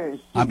 years.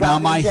 I bow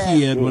my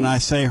head when I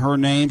say her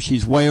name.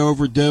 She's way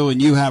overdue, and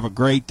you have a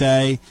great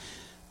day.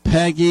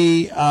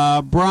 Peggy,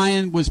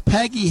 Brian, was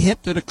Peggy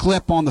hip to the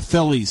clip on the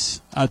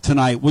Phillies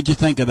tonight? What'd you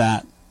think of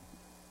that?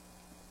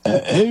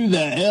 Who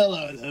the hell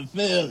are the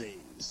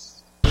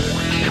Phillies?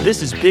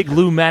 This is Big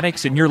Lou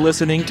Maddox, and you're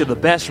listening to the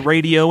best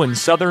radio in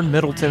southern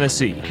Middle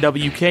Tennessee.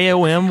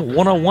 WKOM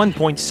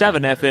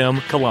 101.7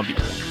 FM, Columbia.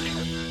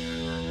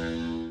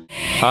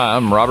 Hi,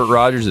 I'm Robert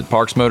Rogers at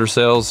Parks Motor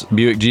Sales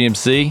Buick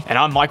GMC. And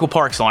I'm Michael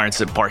Parks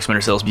Lawrence at Parks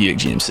Motor Sales Buick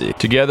GMC.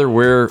 Together,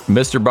 we're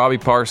Mr. Bobby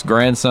Parks'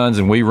 grandsons,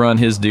 and we run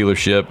his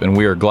dealership, and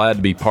we are glad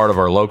to be part of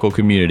our local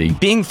community.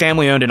 Being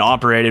family-owned and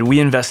operated, we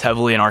invest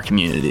heavily in our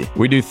community.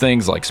 We do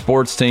things like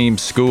sports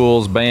teams,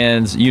 schools,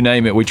 bands, you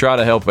name it. We try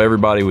to help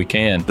everybody we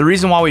can. The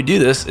reason why we do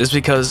this is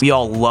because we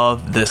all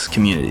love this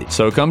community.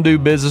 So come do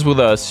business with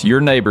us,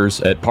 your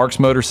neighbors, at Parks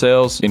Motor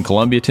Sales in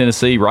Columbia,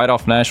 Tennessee, right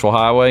off Nashville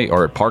Highway,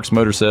 or at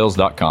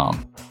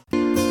parksmotorsales.com.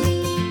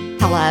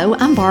 Hello,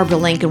 I'm Barbara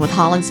Lincoln with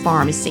Holland's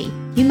Pharmacy.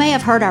 You may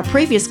have heard our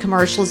previous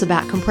commercials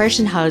about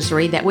compression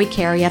hosiery that we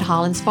carry at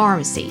Holland's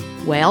Pharmacy.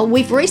 Well,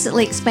 we've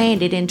recently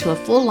expanded into a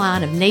full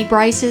line of knee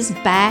braces,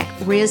 back,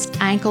 wrist,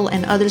 ankle,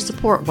 and other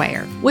support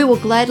wear. We will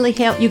gladly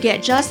help you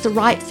get just the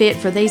right fit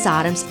for these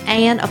items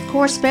and, of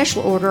course,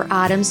 special order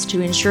items to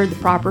ensure the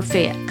proper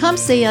fit. Come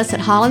see us at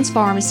Holland's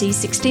Pharmacy,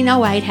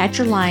 1608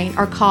 Hatcher Lane,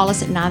 or call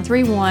us at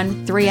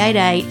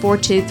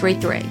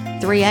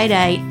 931-388-4233.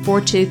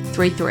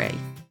 388-4233.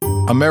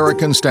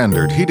 American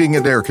Standard Heating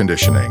and Air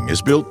Conditioning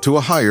is built to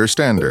a higher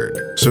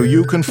standard, so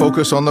you can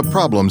focus on the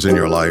problems in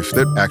your life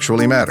that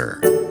actually matter,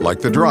 like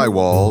the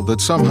drywall that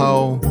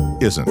somehow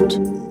isn't.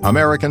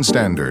 American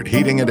Standard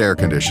Heating and Air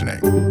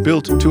Conditioning,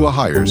 built to a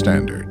higher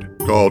standard.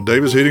 Call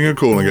Davis Heating and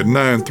Cooling at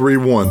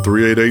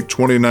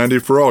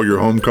 931-388-2090 for all your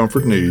home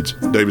comfort needs.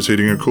 Davis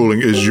Heating and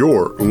Cooling is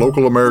your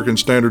local American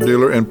Standard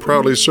dealer and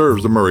proudly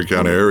serves the Murray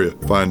County area.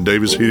 Find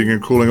Davis Heating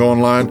and Cooling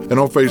online and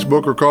on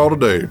Facebook, or call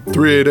today,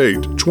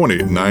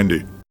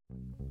 388-2090.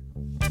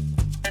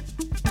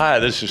 Hi,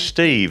 this is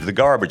Steve, the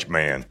garbage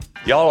man.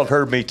 Y'all have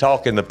heard me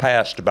talk in the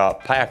past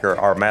about Packer,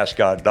 our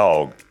mascot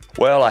dog.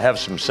 Well, I have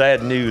some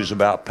sad news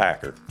about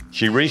Packer.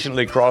 She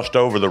recently crossed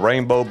over the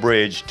Rainbow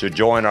Bridge to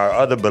join our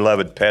other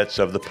beloved pets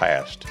of the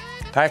past.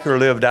 Packer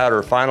lived out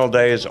her final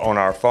days on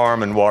our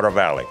farm in Water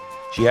Valley.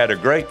 She had a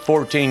great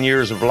 14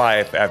 years of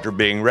life after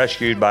being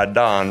rescued by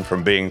Don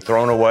from being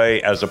thrown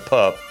away as a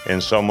pup in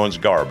someone's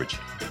garbage.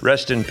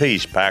 Rest in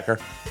peace, Packer.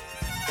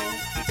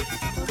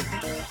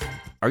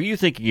 Are you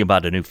thinking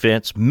about a new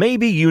fence?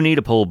 Maybe you need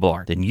a pole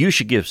barn. Then you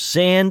should give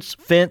Sands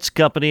Fence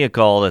Company a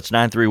call. That's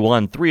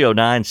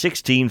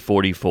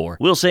 931-309-1644.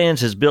 Will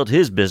Sands has built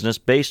his business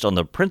based on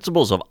the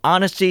principles of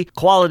honesty,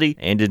 quality,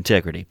 and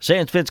integrity.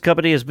 Sands Fence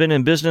Company has been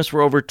in business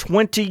for over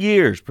 20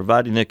 years,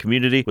 providing the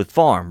community with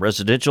farm,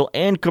 residential,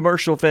 and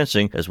commercial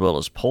fencing, as well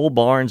as pole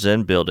barns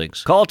and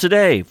buildings. Call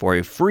today for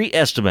a free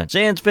estimate.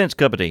 Sands Fence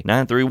Company,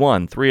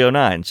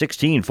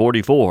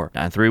 931-309-1644.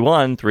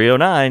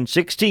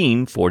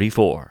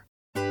 931-309-1644.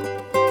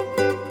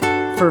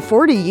 For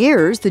 40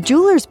 years, the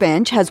Jewelers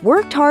Bench has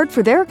worked hard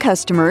for their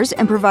customers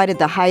and provided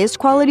the highest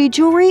quality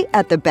jewelry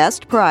at the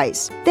best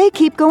price. They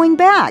keep going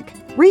back.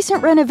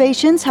 Recent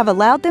renovations have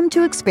allowed them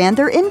to expand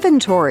their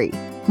inventory.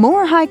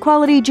 More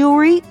high-quality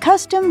jewelry,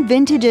 custom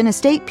vintage and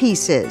estate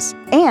pieces,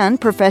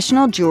 and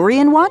professional jewelry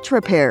and watch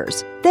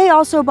repairs. They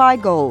also buy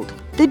gold.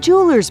 The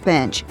Jewelers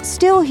Bench,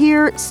 still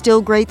here,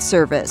 still great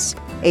service.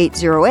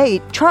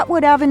 808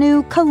 Trotwood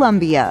Avenue,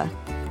 Columbia.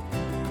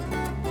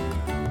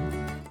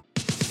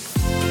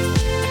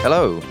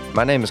 Hello,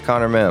 my name is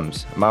Connor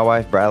Mims. My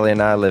wife Bradley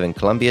and I live in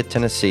Columbia,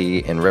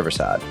 Tennessee in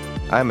Riverside.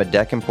 I am a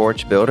deck and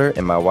porch builder,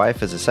 and my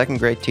wife is a second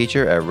grade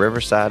teacher at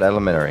Riverside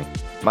Elementary.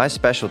 My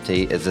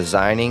specialty is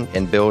designing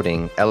and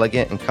building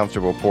elegant and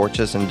comfortable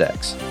porches and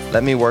decks.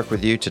 Let me work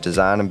with you to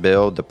design and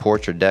build the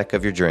porch or deck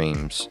of your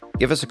dreams.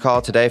 Give us a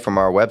call today from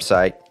our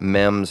website,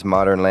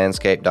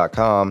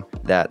 mimsmodernlandscape.com.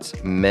 That's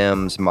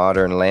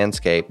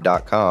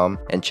mimsmodernlandscape.com,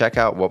 and check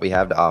out what we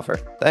have to offer.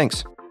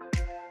 Thanks.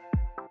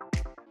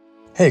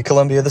 Hey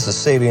Columbia, this is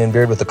Sabian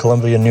Beard with the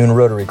Columbia Noon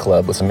Rotary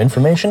Club with some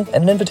information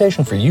and an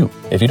invitation for you.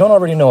 If you don't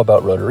already know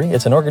about Rotary,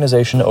 it's an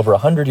organization over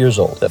 100 years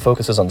old that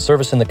focuses on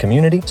service in the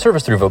community,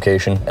 service through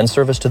vocation, and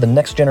service to the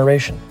next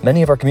generation.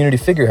 Many of our community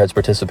figureheads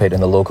participate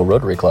in the local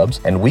Rotary clubs,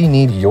 and we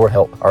need your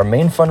help. Our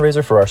main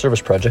fundraiser for our service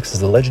projects is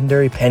the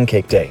legendary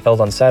Pancake Day, held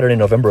on Saturday,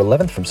 November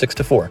 11th from 6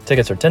 to 4.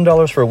 Tickets are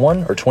 $10 for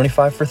one or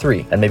 $25 for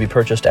three, and may be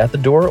purchased at the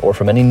door or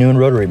from any Noon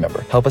Rotary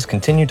member. Help us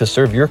continue to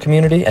serve your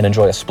community and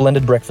enjoy a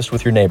splendid breakfast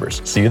with your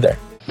neighbors. See you there.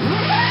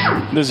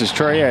 This is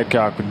Trey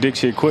Adcock with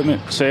Dixie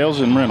Equipment Sales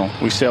and Rental.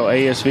 We sell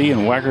ASV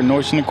and Wacker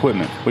Neuson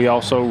equipment. We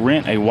also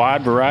rent a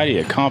wide variety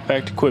of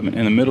compact equipment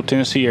in the Middle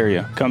Tennessee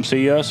area. Come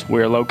see us.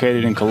 We are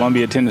located in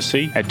Columbia,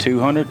 Tennessee at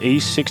 200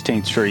 East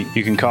 16th Street.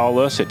 You can call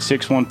us at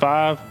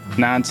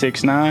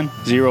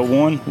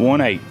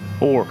 615-969-0118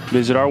 or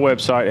visit our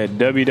website at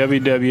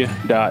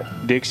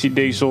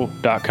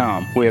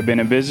www.dixiediesel.com. We have been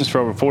in business for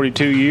over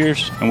 42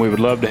 years, and we would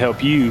love to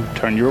help you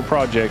turn your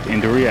project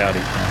into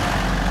reality.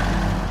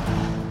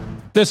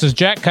 This is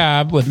Jack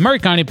Cobb with Murray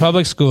County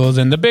Public Schools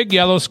and the Big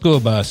Yellow School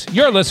Bus.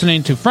 You're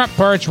listening to Front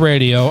Porch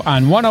Radio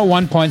on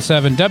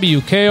 101.7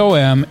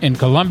 WKOM in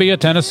Columbia,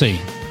 Tennessee.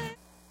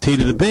 T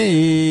to the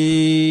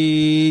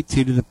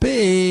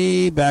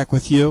B, back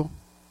with you.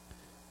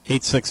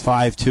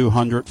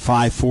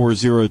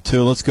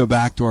 865-200-5402. Let's go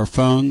back to our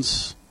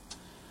phones.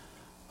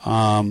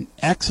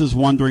 X is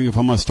wondering if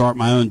I'm going to start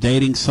my own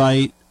dating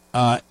site.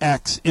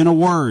 X, in a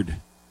word,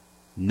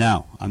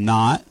 no, I'm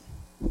not.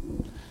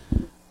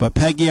 But,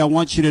 Peggy, I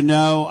want you to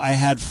know I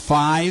had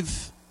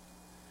 5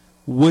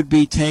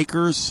 would-be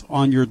takers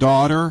on your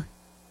daughter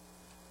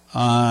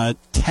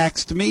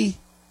text me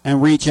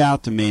and reach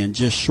out to me in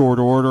just short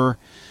order.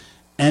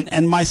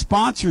 And my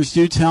sponsors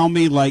do tell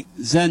me, like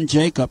Zen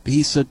Jacob,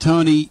 he said,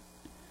 Tony,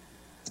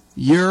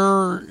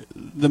 you're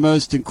the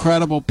most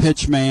incredible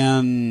pitch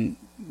man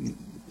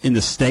in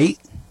the state.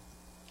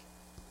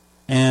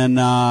 And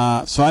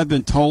so I've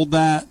been told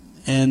that.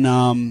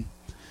 And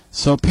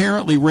so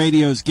apparently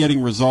radio's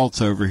getting results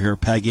over here,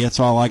 Peggy. That's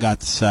all I got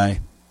to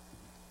say.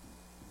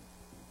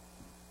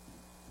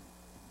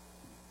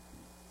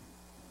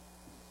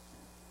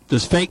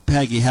 Does fake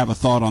Peggy have a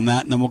thought on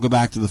that? And then we'll go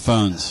back to the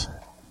phones.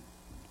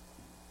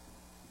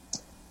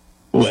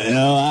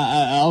 Well,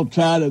 I'll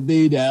try to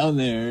be down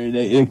there in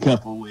a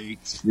couple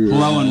weeks. For,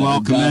 hello and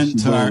welcome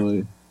into our.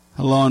 Boy.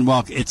 Hello and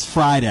welcome. It's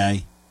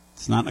Friday.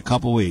 It's not in a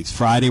couple weeks.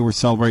 Friday, we're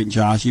celebrating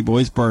Joshy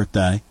Boy's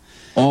birthday.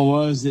 Or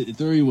was it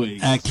 3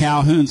 weeks? At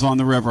Calhoun's on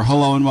the River.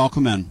 Hello and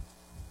welcome in.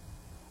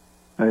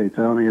 Hey,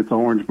 Tony, it's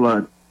Orange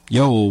Blood.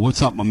 Yo,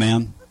 what's up, my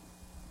man?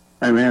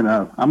 Hey, man,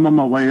 I'm on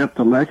my way up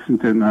to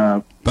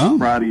Lexington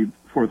Friday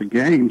for the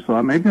game,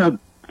 so maybe I'll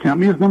count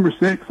me as number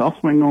 6. I'll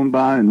swing on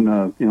by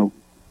and,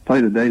 play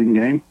the dating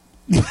game.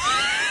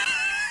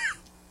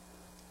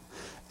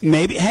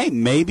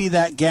 Maybe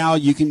that gal,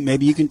 you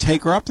can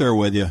take her up there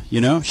with you,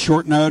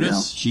 short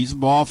notice. Yeah. She's a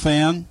ball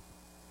fan.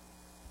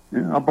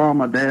 Yeah, I'll borrow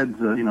my dad's,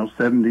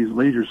 70s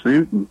leisure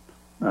suit, and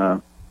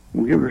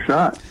we'll give it a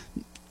shot.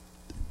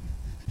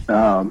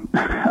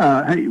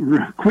 Hey,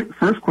 quick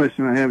first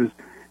question I have is,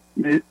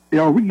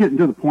 are we getting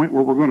to the point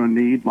where we're going to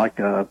need,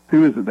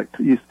 who is it that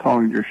used to call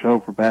in your show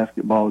for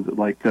basketball? Is it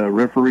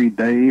referee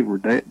Dave or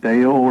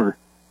Dale, or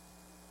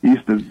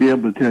used to be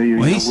able to tell you?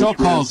 Well, he still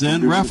calls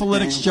in.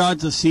 Refalytics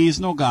Judd's a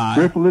seasonal guy.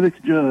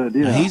 Refalytics Judd,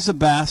 yeah. He's the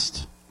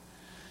best.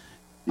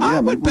 Yeah, I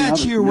would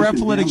bet you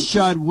Refalytics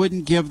Judd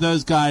wouldn't give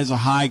those guys a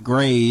high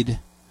grade.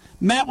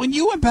 Matt, when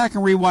you went back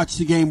and rewatched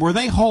the game, were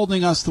they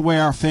holding us the way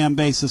our fan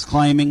base is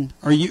claiming?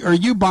 Are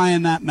you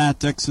buying that, Matt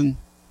Dixon?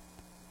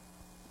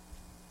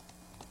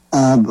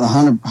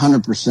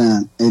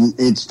 100%, and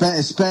it's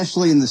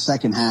especially in the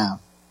second half.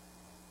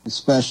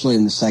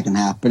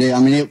 But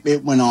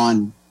it went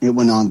on. It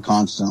went on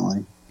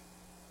constantly.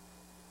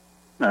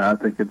 I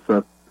think it's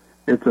an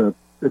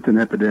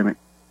epidemic,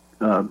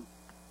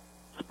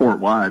 sport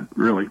wide,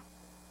 really.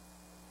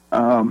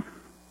 The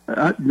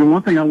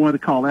one thing I wanted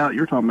to call out,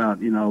 you're talking about,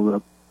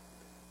 and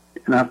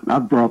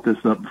I've brought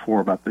this up before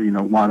about the,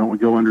 why don't we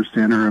go under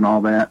center and all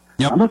that.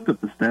 Yep. I looked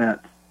up the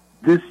stats.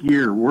 This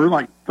year, we're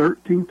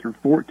 13th or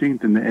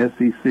 14th in the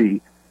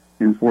SEC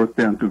in fourth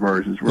down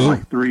conversions. We're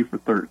 3 for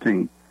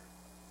 13.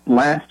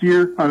 Last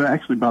year,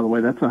 actually, by the way,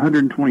 that's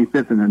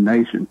 125th in the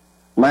nation.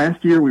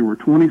 Last year, we were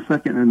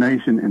 22nd in the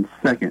nation and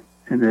second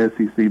in the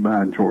SEC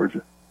behind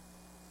Georgia.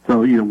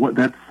 So,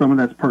 some of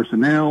that's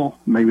personnel.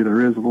 Maybe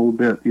there is a little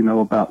bit,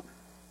 about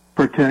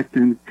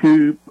protecting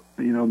Coop.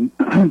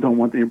 Don't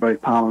want anybody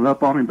piling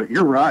up on him. But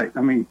you're right.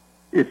 I mean,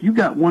 if you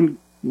got one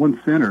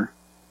center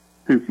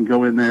who can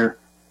go in there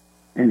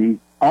and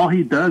all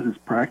he does is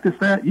practice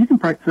that, you can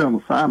practice that on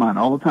the sideline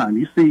all the time.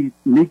 You see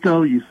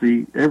Nico, you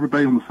see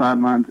everybody on the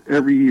sidelines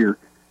every year.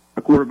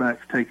 A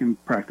quarterback's taking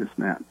practice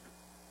snaps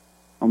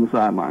on the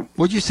sideline.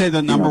 What'd you say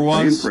the number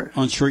was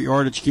on short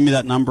yardage? Give me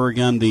that number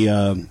again. The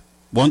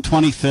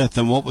 125th,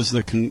 and what was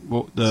the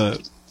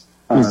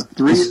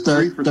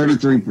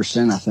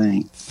 33%, I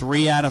think.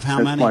 3 out of how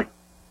That's many? Like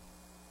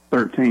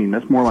 13.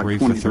 That's more like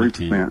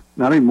 23%.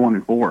 Not even 1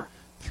 in 4.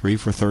 3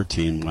 for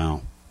 13.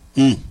 Wow.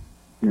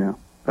 Yeah,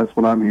 that's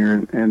what I'm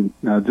hearing. And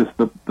just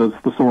the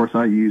source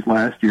I used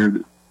last year,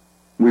 that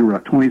we were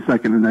at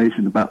 22nd in the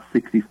nation, about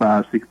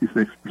 65,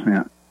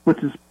 66%,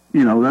 which is,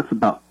 that's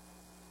about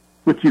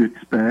what you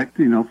expect,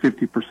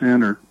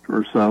 50%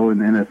 or so in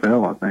the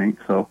NFL, I think.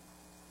 So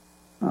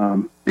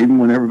even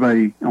when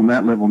everybody on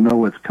that level know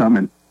what's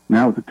coming,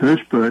 now with the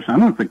tush push, I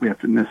don't think we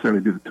have to necessarily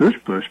do the tush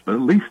push, but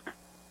at least,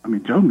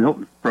 Joe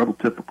Milton's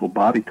prototypical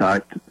body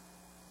type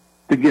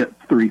to get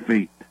 3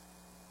 feet,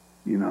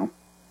 the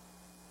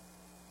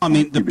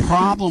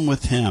problem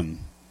with him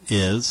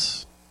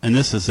is, and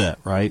this is it,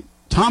 right?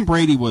 Tom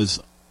Brady was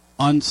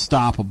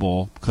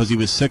unstoppable because he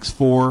was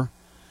 6'4",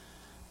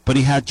 but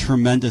he had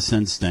tremendous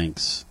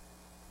instincts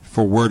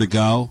for where to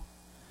go.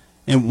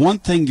 And one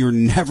thing you're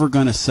never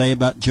going to say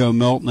about Joe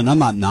Milton, and I'm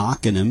not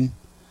knocking him,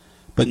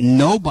 but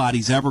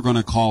nobody's ever going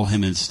to call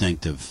him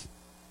instinctive.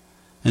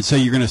 And so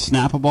you're going to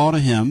snap a ball to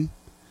him.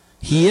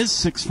 He is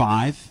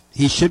 6'5".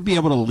 He should be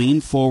able to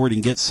lean forward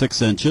and get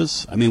 6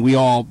 inches. We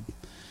all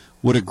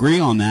would agree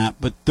on that,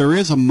 but there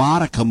is a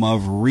modicum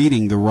of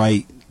reading the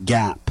right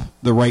gap,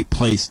 the right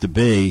place to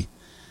be.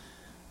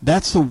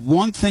 That's the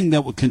one thing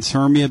that would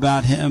concern me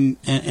about him,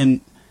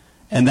 and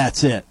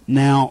that's it.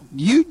 Now,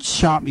 you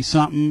shot me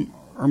something,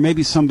 or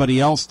maybe somebody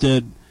else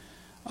did,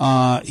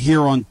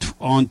 here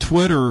on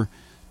Twitter.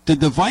 Did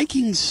the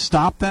Vikings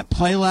stop that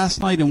play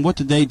last night, and what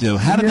did they do?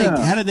 How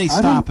did they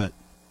stop it?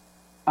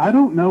 I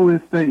don't know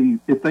if they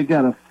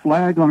got a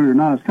flag on it or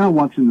not. I was kind of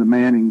watching the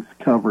Mannings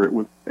cover it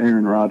with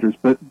Aaron Rodgers,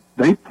 but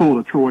they pulled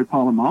a Troy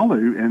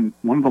Polamalu, and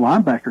one of the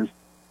linebackers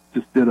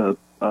just did a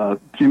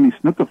Jimmy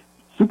Snuka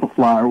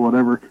Superfly or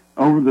whatever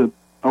over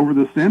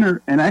the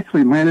center, and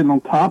actually landed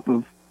on top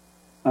of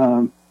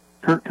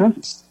Kirk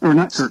Cousins, or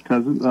not Kirk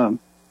Cousins,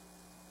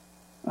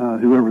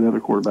 whoever the other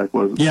quarterback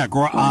was. Yeah,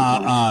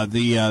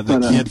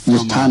 the kid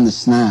from timed the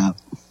snap.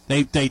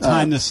 They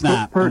timed the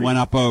snap and went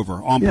up over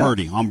on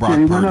Purdy, on Brock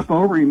Purdy. He Purdy. went up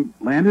over him,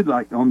 landed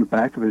like on the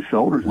back of his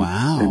shoulders,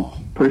 and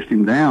pushed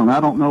him down. I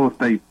don't know if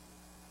they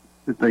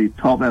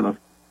called that a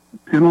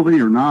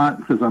penalty or not,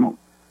 because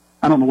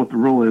I don't know what the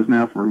rule is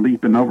now for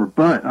leaping over.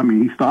 But I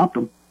mean, he stopped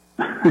him.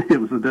 It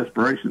was a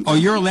desperation. Oh,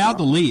 you're allowed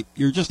to leap.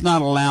 You're just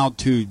not allowed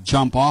to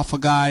jump off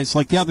of guys.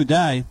 Like the other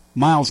day,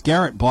 Myles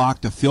Garrett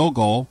blocked a field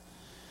goal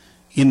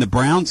in the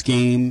Browns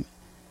game.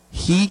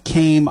 He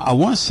came, I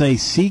want to say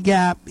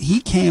C-gap, he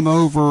came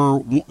over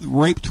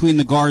right between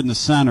the guard and the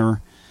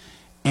center,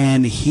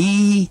 and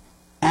he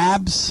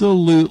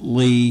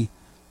absolutely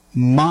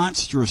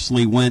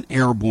monstrously went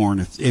airborne,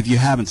 if you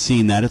haven't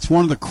seen that. It's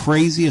one of the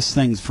craziest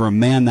things for a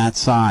man that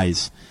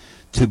size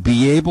to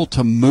be able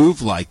to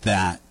move like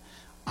that.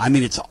 I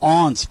mean, it's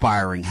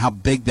awe-inspiring how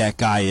big that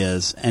guy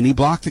is, and he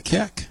blocked the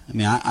kick. I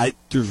mean,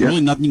 there's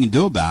really nothing you can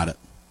do about it.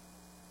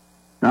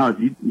 No, if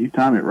you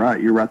time it right,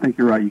 you're right. I think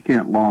you're right. You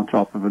can't launch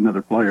off of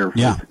another player.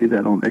 Yeah. Do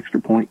that on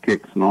extra point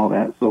kicks and all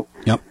that. So,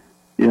 yep.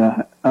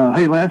 Yeah.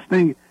 Hey, last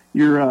thing,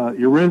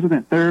 your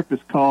resident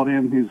therapist called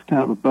in. He's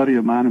kind of a buddy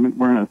of mine. I'm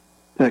wearing a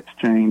text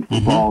chain for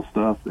ball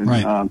stuff, and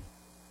right.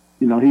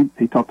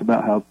 He talked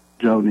about how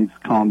Joe needs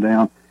to calm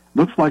down.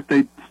 Looks like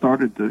they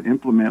started to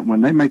implement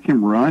when they make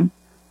him run.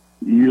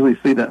 You usually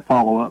see that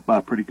follow up by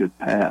a pretty good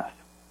pass.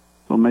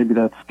 So maybe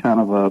that's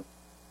kind of a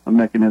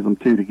mechanism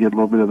too to get a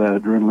little bit of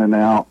that adrenaline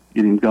out,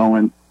 get him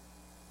going,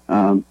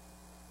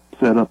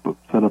 set up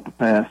a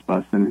pass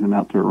by sending him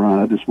out to a run.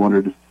 I just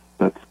wondered if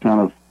that's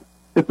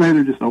if maybe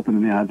they're just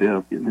opening the idea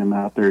of getting him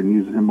out there and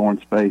using him more in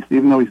space,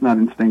 even though he's not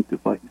instinctive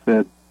like you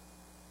said.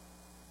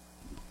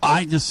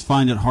 I just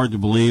find it hard to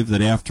believe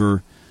that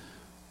after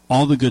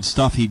all the good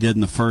stuff he did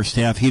in the first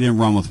half, he didn't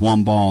run with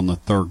one ball in the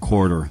third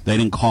quarter. They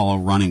didn't call a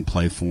running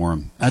play for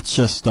him. That's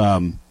just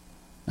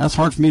that's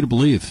hard for me to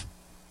believe.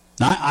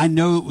 I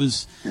know it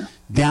was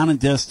down in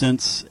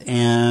distance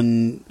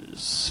and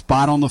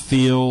spot on the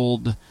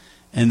field,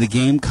 and the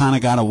game kind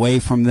of got away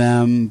from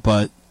them,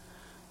 but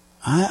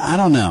I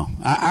don't know.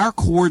 Our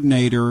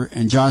coordinator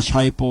and Josh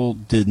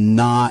Heupel did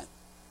not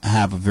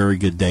have a very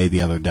good day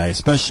the other day,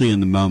 especially in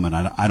the moment.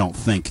 I don't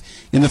think.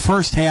 In the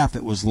first half,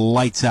 it was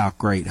lights out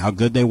great, how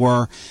good they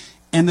were.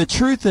 And the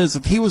truth is,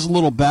 if he was a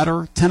little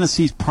better,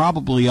 Tennessee's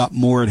probably up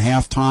more at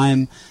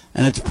halftime,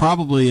 and it's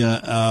probably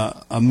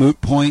a moot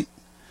point.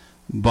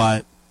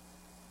 But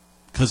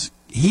because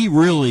he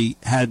really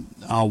had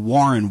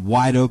Warren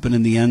wide open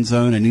in the end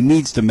zone, and he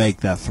needs to make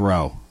that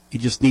throw. He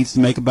just needs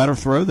to make a better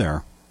throw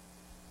there.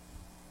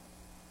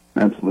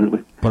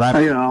 Absolutely. But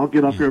I'll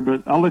get up here,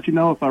 but I'll let you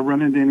know if I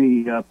run into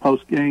any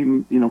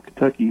post-game,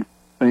 Kentucky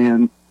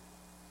fan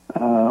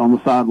on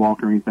the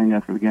sidewalk or anything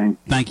after the game.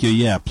 Thank you.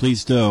 Yeah,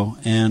 please do.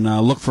 And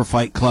look for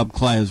Fight Club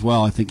Clay as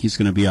well. I think he's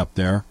going to be up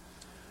there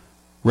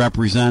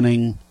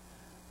representing.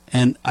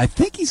 And I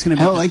think he's going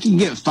to be... Hell, they can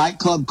get Fight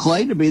Club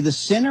Clay to be the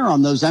center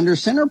on those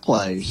under-center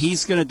plays.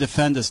 He's going to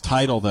defend his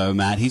title, though,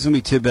 Matt. He's going to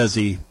be too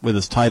busy with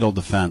his title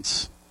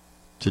defense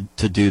to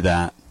do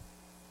that.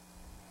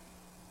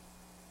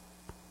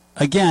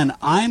 Again,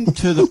 I'm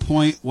to the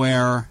point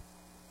where...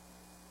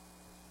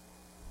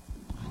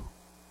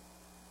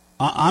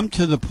 I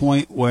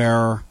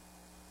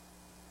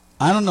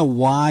don't know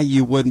why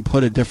you wouldn't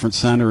put a different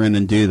center in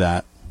and do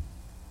that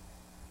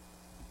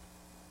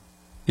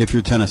if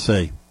you're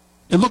Tennessee.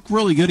 It looked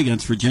really good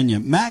against Virginia.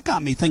 Matt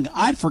got me thinking.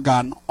 I'd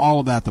forgotten all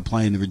about the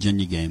play in the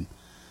Virginia game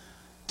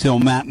till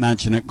Matt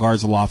mentioned it,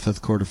 Garza-Law,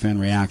 fifth quarter fan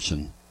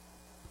reaction.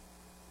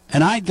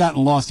 And I'd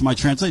gotten lost in my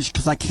translation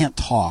because I can't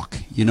talk,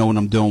 when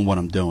I'm doing what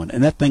I'm doing.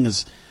 And that thing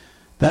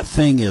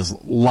is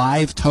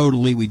live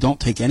totally. We don't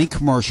take any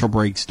commercial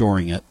breaks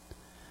during it.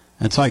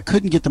 And so I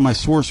couldn't get to my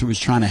source who was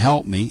trying to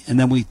help me. And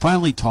then we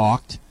finally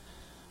talked.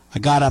 I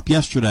got up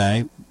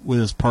yesterday with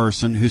this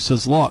person who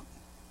says, look,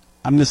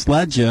 I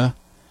misled you,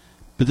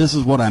 but this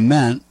is what I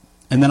meant.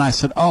 And then I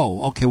said,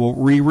 oh, okay, well,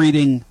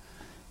 rereading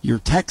your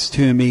text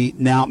to me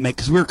now,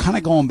 because we were kind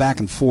of going back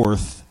and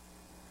forth.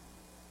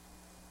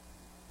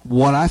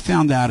 What I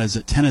found out is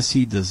that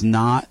Tennessee does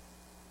not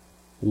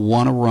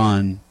want to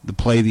run the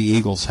play the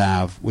Eagles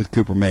have with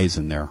Cooper Mays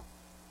in there.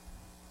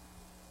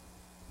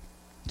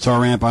 So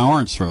I ran it by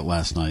Orange Throat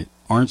last night.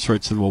 Orange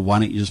Throat said, well, why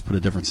don't you just put a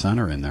different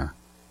center in there?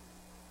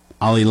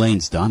 Ollie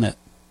Lane's done it.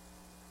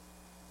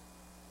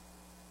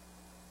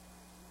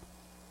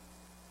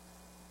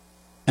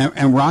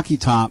 And Rocky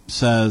Top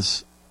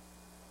says,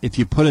 if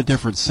you put a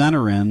different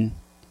center in,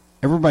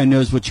 everybody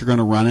knows what you're going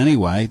to run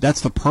anyway.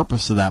 That's the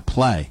purpose of that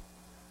play.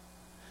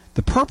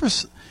 The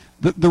purpose,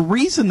 the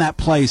reason that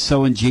play is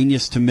so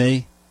ingenious to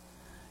me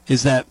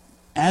is that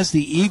as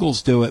the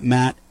Eagles do it,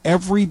 Matt,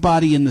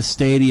 everybody in the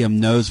stadium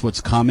knows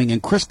what's coming.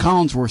 And Chris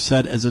Collinsworth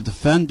said, as a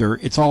defender,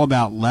 it's all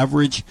about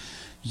leverage.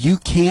 You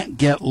can't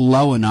get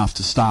low enough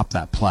to stop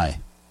that play.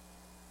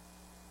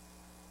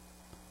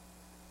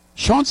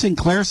 Sean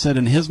Sinclair said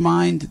in his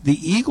mind, the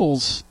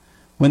Eagles,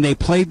 when they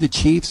played the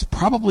Chiefs,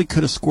 probably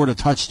could have scored a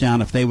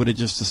touchdown if they would have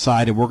just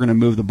decided we're going to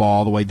move the ball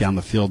all the way down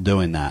the field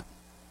doing that.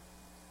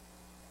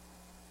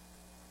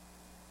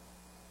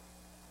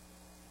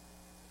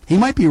 He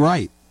might be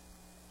right.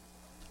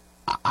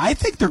 I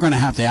think they're going to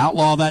have to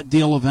outlaw that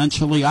deal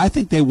eventually. I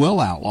think they will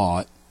outlaw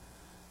it.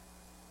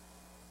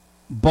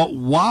 But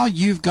while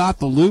you've got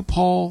the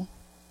loophole,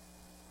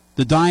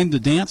 the dime, the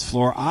dance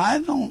floor,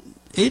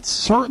 it's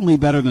certainly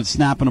better than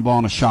snapping a ball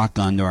in a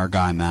shotgun to our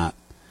guy, Matt.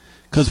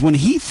 Because when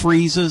he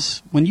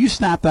freezes, when you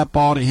snap that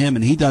ball to him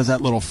and he does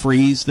that little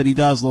freeze that he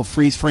does, little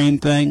freeze frame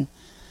thing,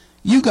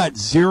 you got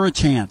zero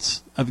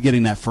chance of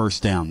getting that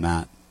first down,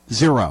 Matt.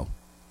 Zero.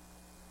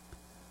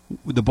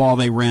 With the ball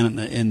they ran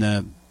in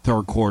the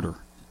third quarter.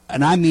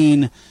 And I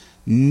mean,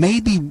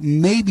 maybe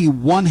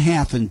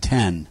 1/2 in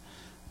 10,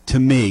 to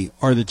me,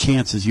 are the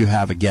chances you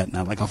have of getting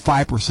that. Like a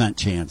 5%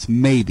 chance,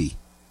 maybe.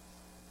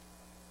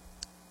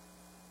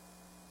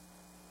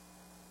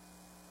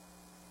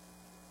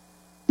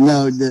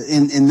 No,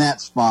 in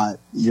that spot,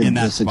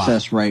 the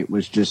success rate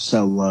was just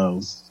so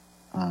low.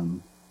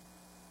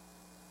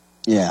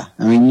 Yeah,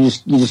 I mean, you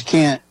just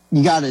can't.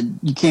 You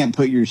can't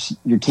put your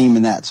team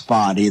in that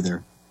spot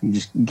either. You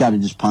got to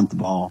just punt the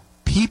ball.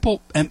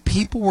 People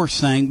were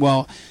saying,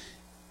 well,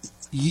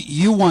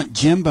 you want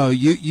Jimbo,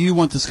 you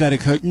want this guy to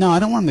coach. No, I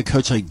don't want him to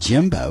coach like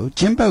Jimbo.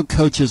 Jimbo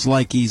coaches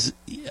like he's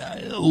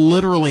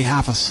literally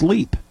half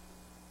asleep.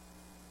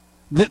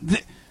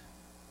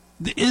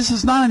 This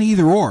is not an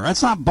either or.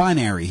 That's not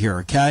binary here,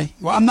 okay?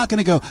 Well, I'm not going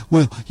to go,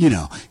 well,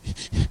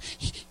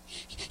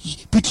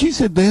 but you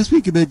said last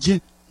week about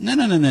Jim. No.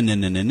 You're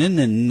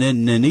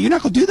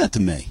not going to do that to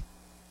me.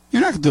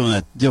 You're not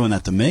doing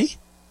that to me.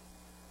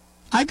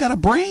 I got a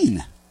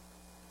brain.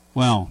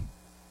 Well,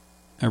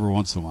 every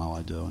once in a while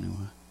I do,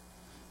 anyway.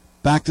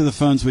 Back to the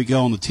phones we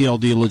go on the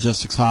TLD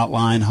Logistics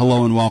Hotline.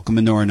 Hello and welcome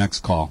into our next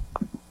call.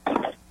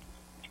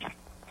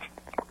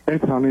 Hey,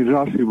 Tony,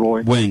 Joshy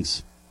boy.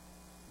 Wings.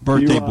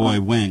 Birthday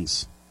boy,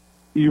 Wings.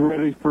 You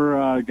ready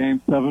for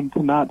Game 7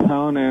 tonight,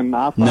 Tony? And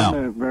I find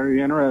it very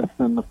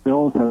interesting. The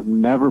Phils have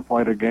never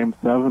played a Game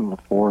 7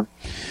 before.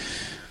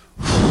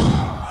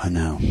 I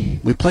know.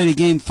 We played a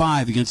Game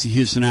 5 against the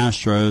Houston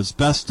Astros.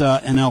 Best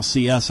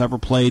NLCS ever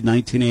played,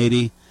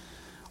 1980.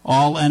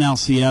 All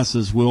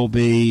NLCSs will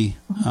be,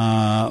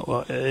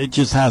 it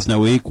just has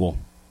no equal.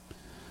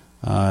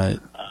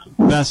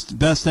 Best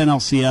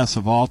NLCS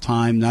of all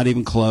time, not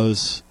even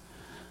close.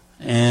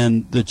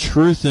 And the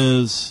truth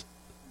is,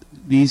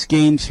 these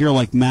games here,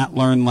 like Matt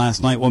learned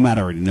last night, well, Matt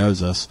already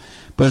knows this,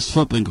 but it's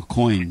flipping a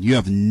coin. You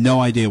have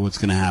no idea what's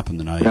going to happen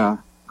tonight. Yeah.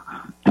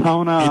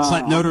 It's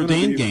that Notre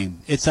Dame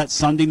game. It's that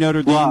Sunday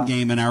Notre Dame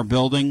game in our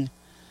building.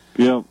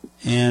 Yep.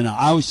 And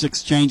I was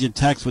exchanging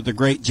texts with the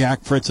great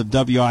Jack Fritz of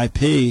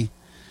WIP,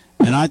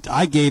 and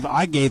I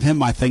gave him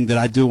my thing that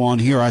I do on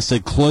here. I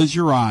said, close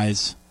your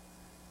eyes,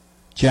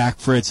 Jack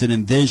Fritz, and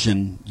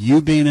envision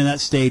you being in that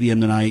stadium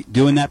tonight,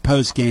 doing that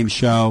post-game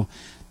show,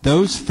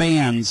 those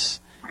fans,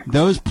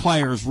 those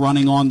players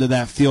running onto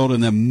that field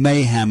in the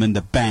mayhem in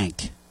the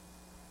bank.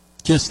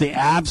 Just the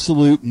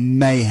absolute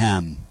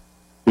mayhem.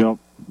 Yep.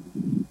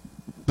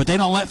 But they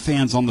don't let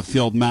fans on the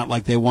field, Matt,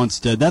 like they once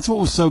did. That's what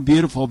was so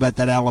beautiful about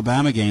that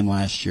Alabama game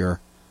last year.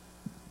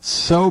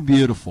 So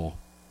beautiful.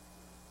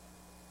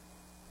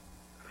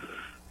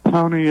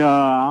 Tony,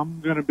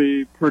 I'm going to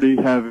be pretty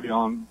heavy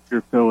on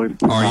your Phillies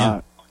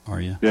tonight.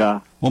 Are you? Yeah.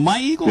 Well, my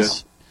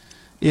Eagles,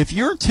 if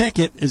your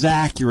ticket is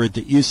accurate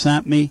that you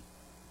sent me,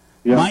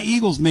 my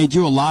Eagles made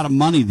you a lot of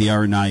money the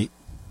other night.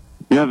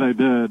 Yeah, they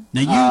did.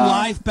 Now, you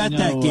live bet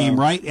that game,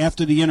 right,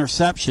 after the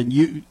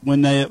interception.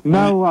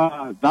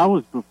 That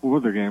was before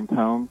the game,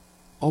 Tom.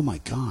 Oh, my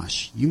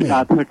gosh.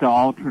 I took an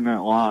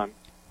alternate line.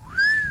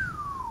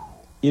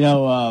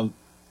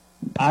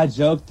 I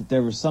joked that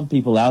there were some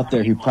people out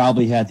there who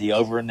probably had the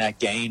over in that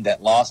game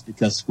that lost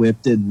because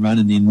Swift didn't run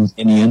in the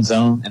end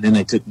zone, and then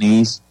they took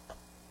knees.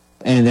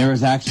 And there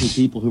was actually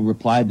people who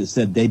replied that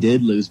said they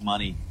did lose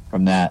money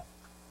from that.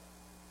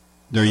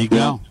 There you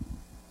go.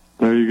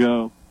 There you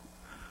go.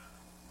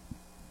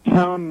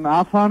 Tone,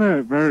 I find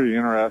it very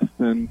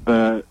interesting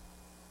that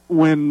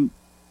when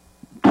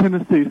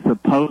Tennessee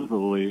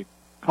supposedly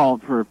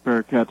called for a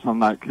fair catch on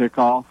that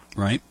kickoff,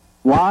 right?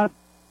 Why,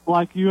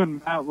 like you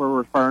and Matt were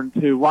referring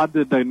to, why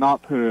did they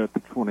not put it at the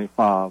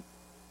 25?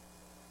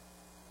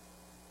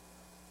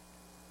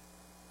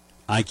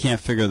 I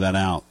can't figure that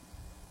out.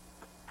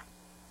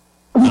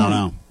 I don't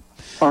know.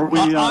 Are we,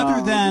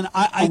 other than,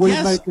 I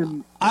guess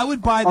I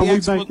would buy the Are we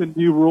making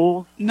new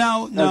rules?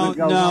 No.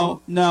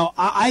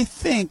 I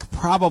think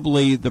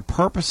probably the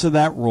purpose of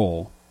that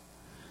rule,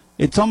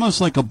 it's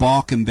almost like a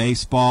balk in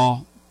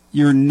baseball.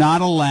 You're not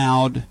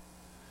allowed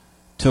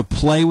to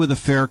play with a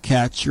fair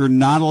catch. You're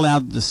not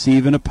allowed to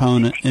deceive an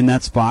opponent in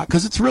that spot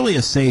because it's really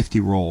a safety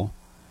rule.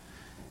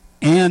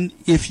 And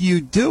if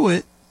you do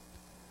it,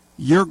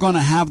 you're going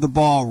to have the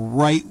ball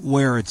right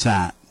where it's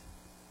at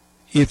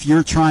if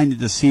you're trying to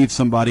deceive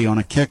somebody on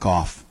a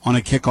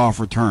kickoff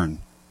return.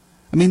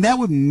 I mean, that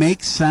would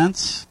make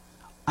sense.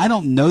 I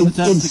don't know that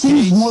that's the case.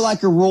 It seems more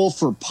like a rule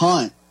for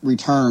punt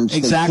returns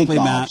exactly,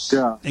 than Matt. kickoffs.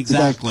 Yeah.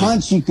 Exactly. Because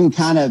punts, you can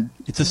kind of...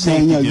 It's a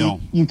safety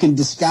deal. You can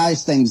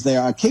disguise things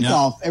there. A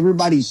kickoff,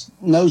 everybody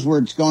knows where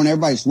it's going.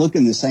 Everybody's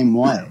looking the same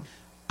way.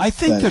 I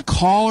think the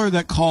caller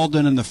that called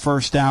in the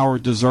first hour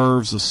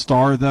deserves a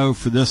star, though,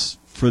 for this,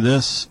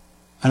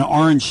 an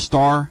orange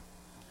star,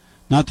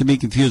 not to be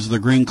confused with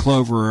a green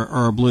clover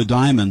or a blue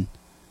diamond.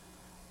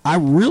 I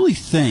really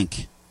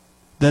think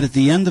that at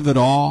the end of it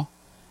all,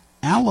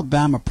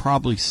 Alabama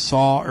probably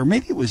saw, or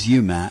maybe it was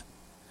you, Matt,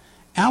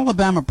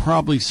 Alabama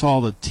probably saw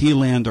the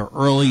T-lander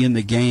early in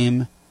the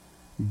game,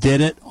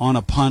 did it on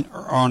a punt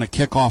or on a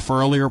kickoff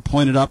earlier,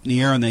 pointed up in the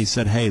air, and they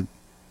said, hey,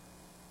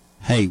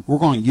 we're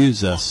going to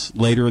use this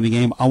later in the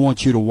game. I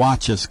want you to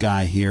watch this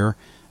guy here.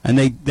 And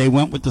they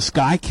went with the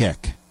sky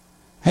kick.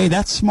 Hey,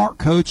 that's smart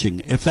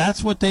coaching. If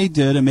that's what they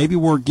did, and maybe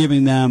we're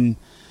giving them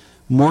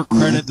more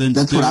credit than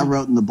that's what I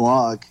wrote in the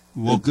blog.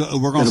 We're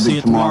going to see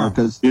it tomorrow.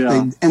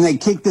 They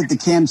kicked it to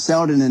Cam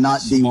Selden and not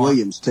D.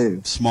 Williams,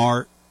 too.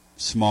 Smart.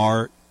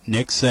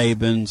 Nick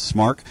Saban,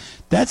 smart.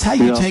 That's how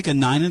you take a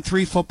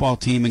 9-3 football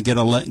team and get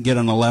an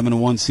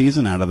 11-1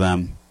 season out of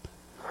them.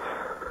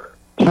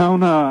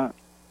 Tona,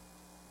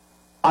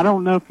 I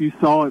don't know if you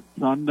saw it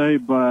Sunday,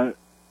 but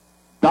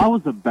that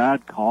was a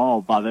bad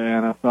call by the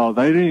NFL.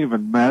 They didn't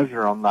even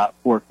measure on that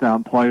fourth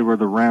down play where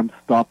the Rams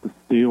stopped the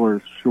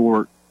Steelers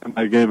short and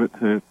they gave it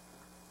to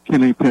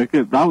Kenny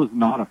Pickett. That was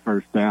not a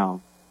first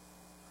down.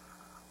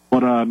 What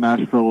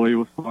Nashville Lee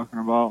was talking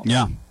about.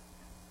 Yeah.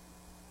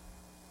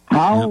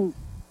 How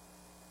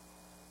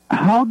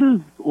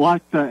does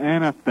the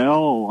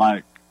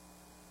NFL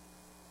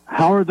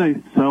how are they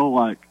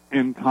so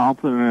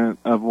incompetent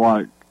of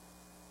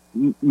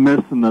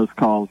missing those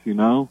calls, you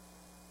know?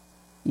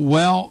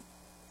 Well,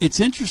 it's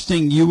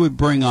interesting you would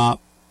bring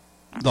up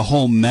the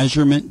whole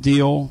measurement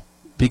deal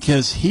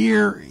because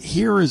here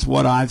is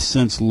what I've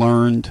since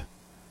learned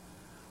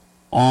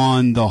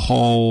on the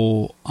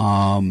whole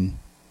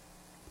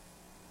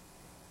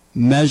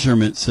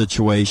measurement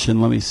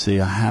situation. Let me see.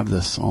 I have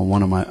this on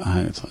one of my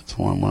it's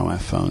on one of my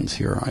phones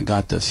here. I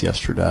got this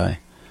yesterday.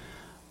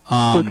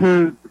 Because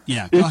go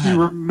if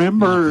you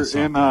remember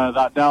in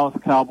that Dallas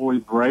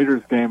Cowboys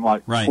Raiders game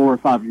 4 or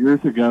 5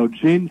 years ago,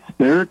 Gene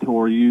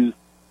Steratore used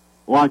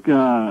like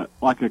a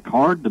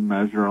card to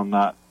measure on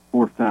that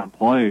fourth down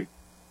play.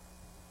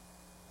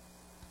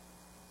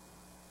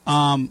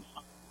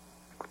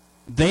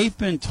 They've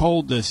been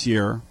told this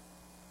year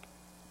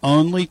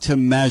only to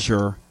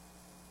measure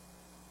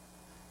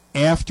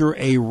after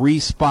a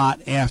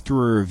respot after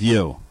a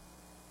review.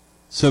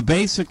 So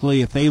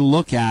basically, if they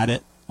look at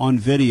it on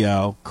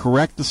video,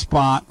 correct the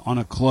spot on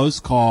a close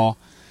call,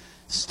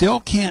 still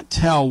can't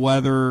tell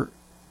whether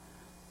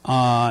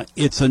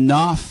it's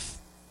enough,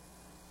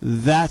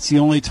 that's the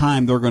only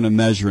time they're going to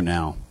measure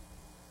now.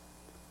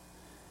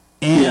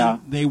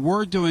 And they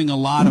were doing a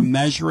lot of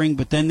measuring,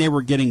 but then they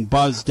were getting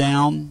buzzed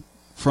down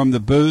from the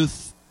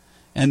booth,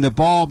 and the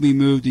ball be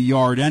moved a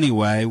yard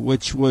anyway,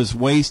 which was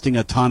wasting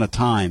a ton of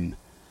time.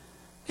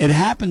 It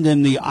happened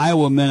in the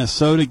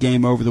Iowa-Minnesota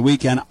game over the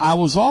weekend. I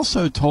was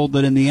also told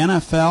that in the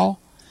NFL,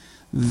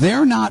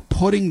 they're not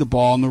putting the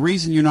ball, and the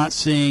reason you're not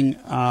seeing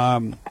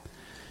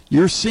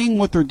you're seeing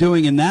what they're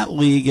doing in that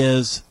league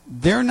is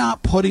they're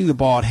not putting the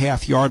ball at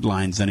half-yard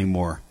lines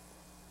anymore.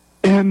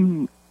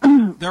 And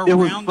they're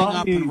rounding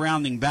up and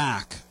rounding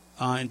back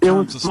in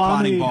terms of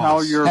spotting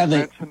balls.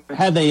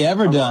 Have they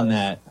ever done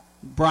that?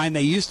 Brian,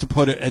 they used to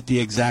put it at the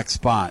exact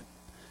spot.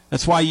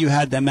 That's why you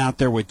had them out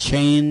there with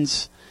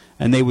chains,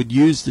 and they would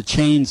use the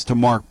chains to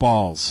mark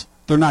balls.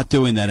 They're not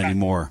doing that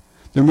anymore.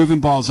 They're moving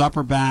balls up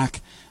or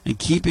back and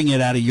keeping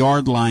it at a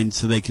yard line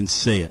so they can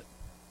see it.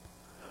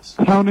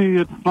 Tony,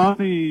 it's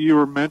funny you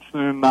were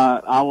mentioning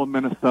that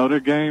Iowa-Minnesota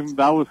game.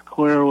 That was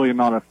clearly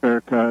not a fair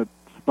cut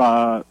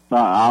by the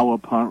Iowa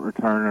punt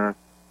returner.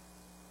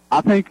 I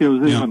think it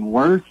was even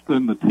worse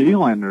than the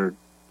T-lander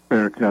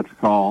fair catch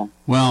call.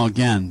 Well,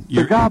 again,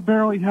 the guy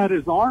barely had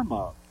his arm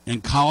up.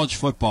 In college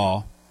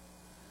football,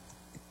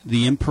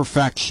 the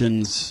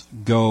imperfections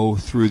go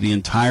through the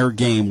entire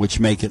game,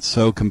 which make it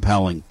so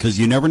compelling because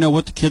you never know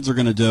what the kids are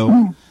going to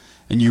do,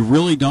 and you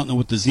really don't know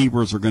what the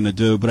Zebras are going to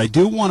do. But I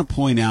do want to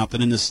point out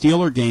that in the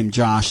Steeler game,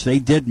 Josh, they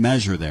did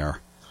measure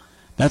there.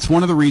 That's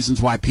one of the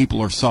reasons why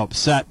people are so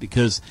upset,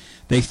 because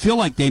they feel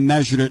like they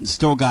measured it and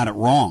still got it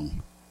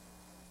wrong.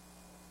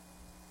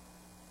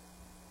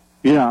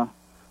 Yeah.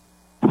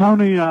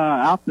 Tony,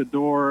 out the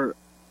door,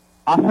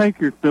 I think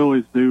your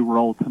Phillies do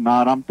roll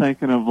tonight. I'm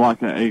thinking of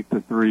an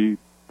 8-3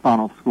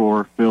 final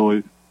score,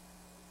 Phillies.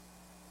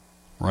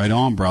 Right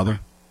on,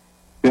 brother.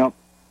 Yep.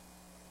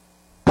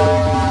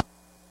 If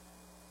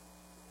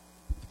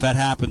that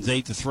happens,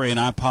 8-3, and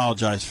I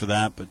apologize for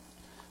that, but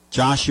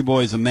Joshy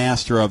Boy is a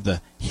master of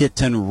the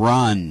hit and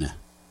run.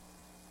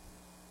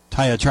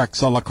 Tire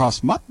tracks all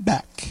across my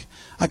back.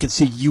 I can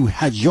see you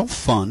had your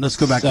fun. Let's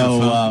go back to the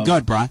phone. Go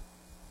ahead, Brian.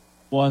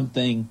 One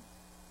thing.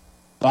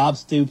 Bob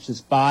Stoops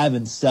is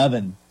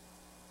 5-7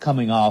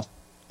 coming off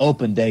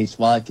open dates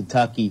while at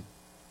Kentucky.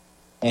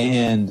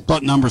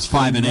 But number's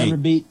 5 and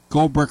 8.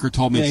 Goldbricker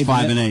told me it's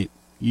 5 and 8.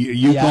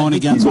 You going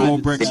against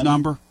Goldbrick's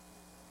number?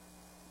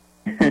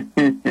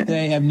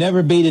 They have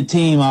never beat a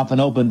team off an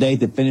open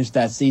date that finished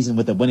that season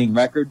with a winning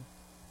record.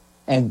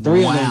 And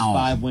 3 of those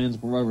 5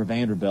 wins were over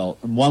Vanderbilt.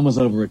 And 1 was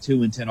over a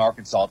 2-10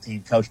 Arkansas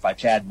team coached by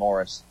Chad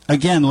Morris.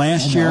 Again,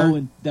 last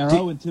year. They're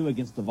 0-2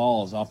 against the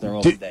Vols off their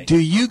open date. Do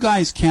you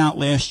guys count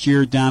last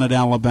year down at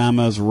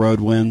Alabama as a road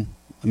win?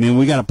 I mean,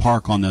 we got to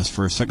park on this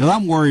for a second. Because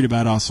I'm worried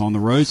about us on the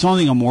road. It's the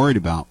only thing I'm worried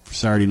about for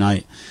Saturday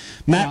night.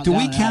 Matt, do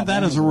we count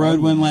that as a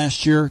road win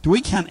last year? Do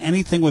we count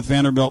anything with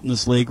Vanderbilt in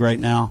this league right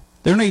now?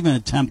 They're not even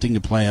attempting to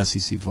play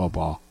SEC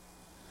football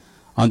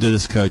under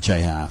this coach I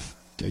have.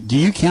 Do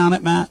you count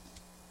it, Matt?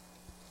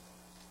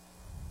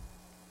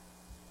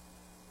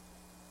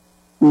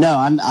 No,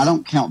 I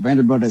don't count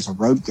Vanderbilt as a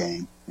road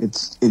game.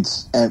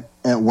 It's at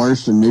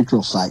worst a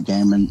neutral site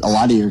game, and a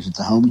lot of years it's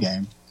a home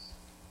game.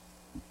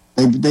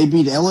 They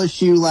beat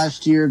LSU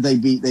last year.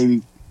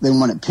 They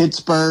won at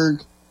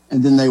Pittsburgh,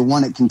 and then they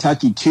won at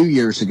Kentucky 2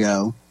 years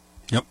ago.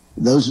 Yep.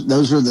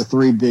 Those are the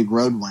 3 big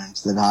road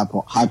wins that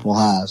Heupel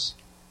has.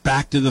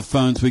 Back to the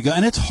phones we go,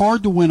 and it's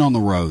hard to win on the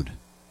road.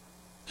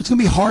 It's going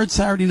to be hard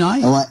Saturday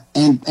night. Oh,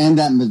 and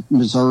that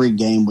Missouri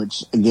game,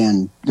 which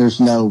again, there was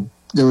no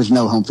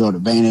home field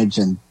advantage,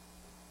 and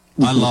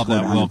I love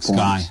that Wilkes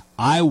guy.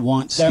 I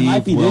want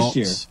Steve Wilkes. This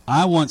year.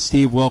 I want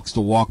Steve Wilkes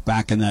to walk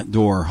back in that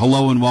door.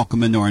 Hello and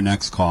welcome into our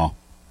next call.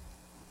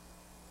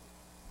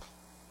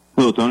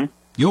 Hello, Tony.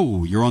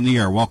 Yo, you're on the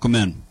air. Welcome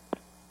in.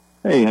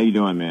 Hey, how you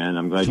doing, man?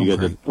 I'm glad you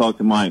got to talk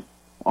to my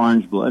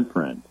orange blood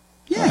friend.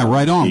 Yeah,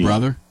 right on,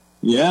 brother.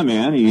 Yeah,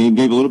 man. He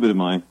gave a little bit of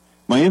my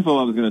info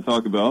I was going to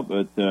talk about,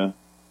 but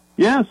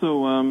yeah.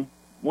 So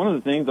one of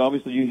the things,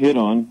 obviously, you hit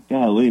on,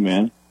 golly,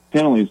 man,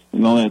 penalties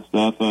and all that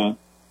stuff.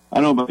 I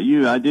don't know about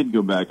you. I did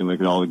go back and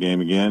look at all the game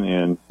again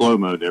and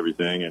slow-mode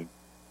everything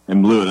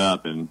and blew it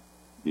up. And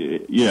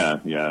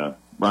yeah,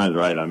 Brian's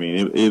right. I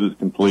mean, it was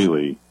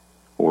completely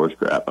horse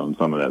crap on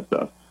some of that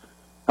stuff.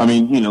 I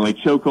mean, like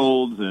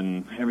chokeholds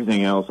and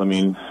everything else. I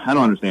mean, I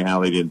don't understand how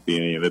they didn't see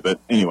any of it. But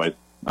anyways,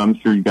 I'm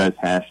sure you guys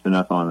hashed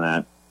enough on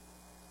that.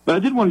 But I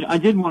did want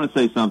to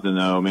say something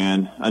though,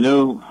 man. I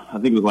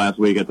think it was last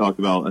week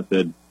I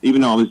said,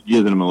 even though I was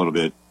jizzing him a little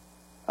bit,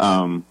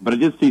 but I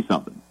did see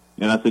something.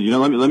 And I said,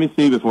 let me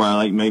see before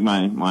I make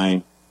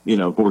my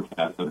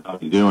forecast of how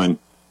he's doing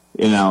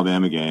in the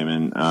Alabama game.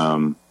 And,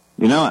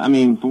 I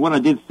mean, for what I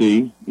did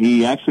see,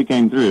 he actually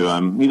came through.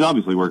 He's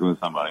obviously working with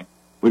somebody,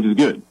 which is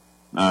good.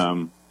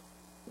 And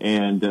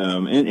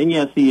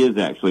yes, he is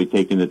actually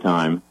taking the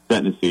time,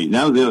 setting his feet. And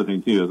that was the other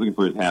thing too. I was looking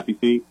for his happy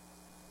feet.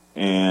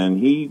 And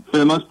he, for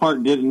the most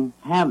part, didn't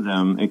have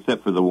them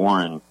except for the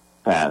Warren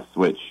pass,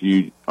 which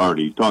you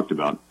already talked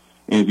about.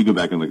 And if you go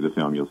back and look at the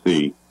film, you'll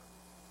see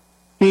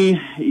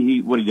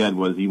what he did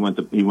was he went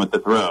to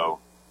throw.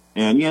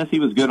 And yes,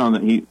 he was good on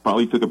that. He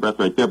probably took a breath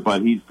right there,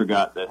 but he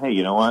forgot that, hey,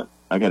 you know what?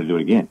 I got to do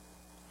it again.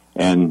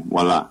 And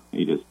voila,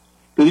 because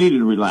he needed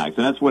to relax.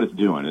 And that's what it's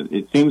doing.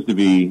 It seems to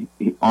be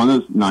on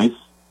those nice,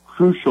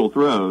 crucial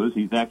throws,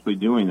 he's actually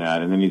doing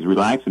that, and then he's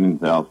relaxing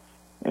himself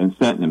and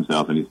setting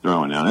himself, and he's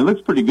throwing now. And it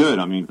looks pretty good,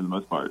 I mean, for the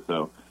most part.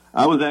 So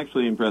I was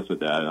actually impressed with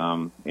that.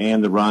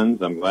 And the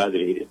runs, I'm glad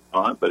that he didn't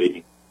taunt, but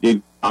he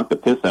did knock the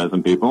piss out of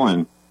some people.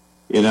 And,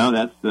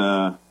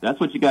 that's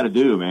what you got to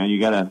do, man. You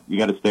got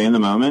to stay in the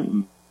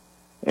moment.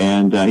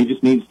 And he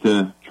just needs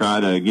to try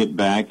to get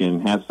back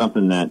and have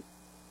something that,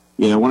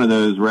 one of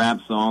those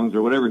rap songs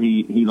or whatever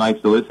he likes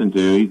to listen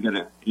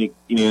to. He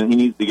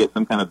needs to get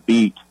some kind of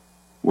beat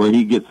where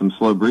he gets some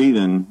slow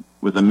breathing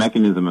with a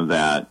mechanism of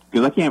that.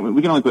 Because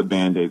we can only put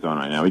Band-Aids on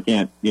right now. We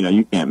can't,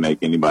 you can't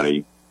make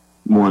anybody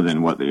more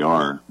than what they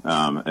are,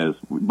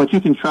 but you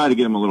can try to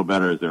get them a little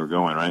better as they're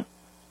going, right?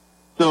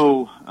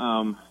 So,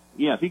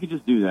 if he could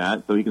just do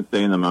that so he can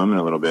stay in the moment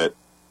a little bit,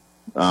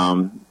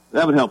 that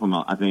would help him,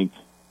 I think,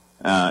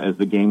 as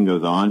the game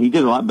goes on. He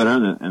did a lot better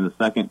in the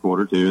second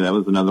quarter, too. That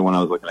was another one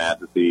I was looking at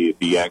to see if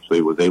he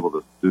actually was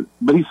able to,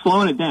 but he's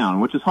slowing it down,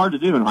 which is hard to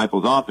do in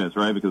Heupel's offense,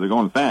 right? Because they're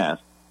going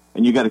fast.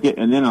 And you got to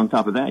and then on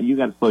top of that, you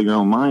got to slow your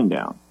own mind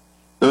down.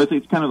 So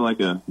it's kind of like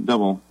a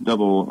double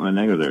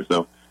negative there.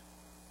 So,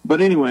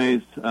 but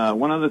anyways,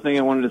 one other thing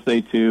I wanted to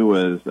say too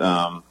was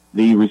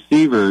the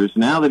receivers.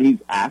 Now that he's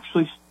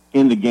actually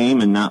in the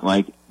game and not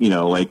like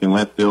in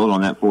left field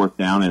on that fourth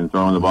down and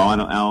throwing the ball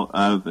out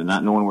of and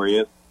not knowing where he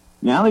is.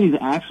 Now that he's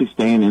actually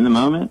staying in the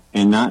moment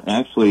and not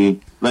actually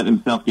letting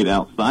himself get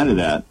outside of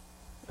that,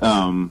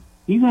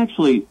 he's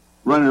actually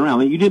running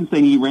around. You didn't say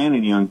he ran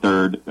any on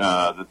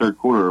the third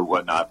quarter or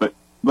whatnot,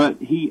 but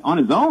he, on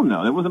his own,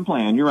 though, that wasn't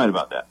planned. You're right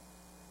about that.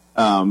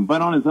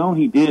 But on his own,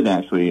 he did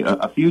actually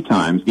a few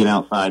times get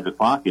outside the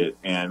pocket,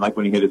 and like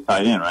when he hit his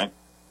tight end, right?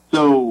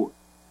 So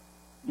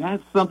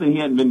that's something he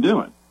hadn't been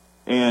doing.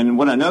 And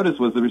what I noticed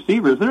was the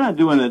receivers, they're not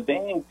doing a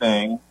dang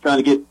thing trying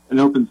to get an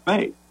open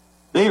space.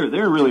 They're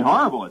really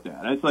horrible at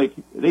that. It's like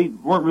they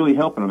weren't really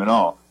helping them at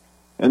all.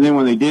 And then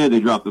when they did, they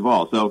dropped the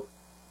ball. So,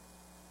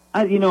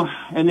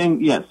 and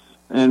then, yes,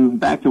 and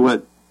back to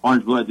what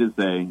Orange Blood did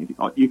say,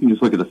 you can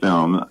just look at the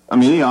film. I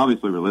mean, they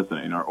obviously were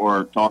listening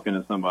or talking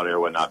to somebody or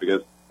whatnot,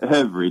 because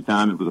every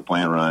time it was a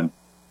plan run,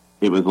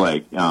 it was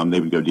like they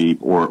would go deep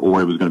or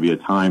it was going to be a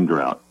timed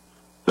route.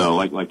 So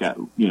like that,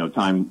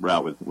 timed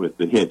route with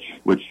the hitch,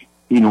 which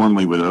he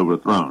normally would have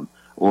overthrown,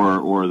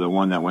 or the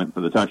one that went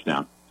for the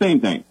touchdown. Same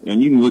thing.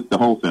 And you can look at the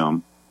whole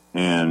film,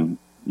 and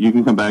you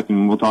can come back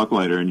and we'll talk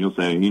later, and you'll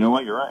say, you know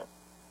what, you're right.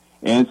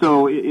 And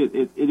so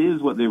it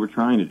is what they were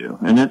trying to do.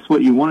 And that's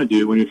what you want to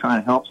do when you're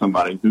trying to help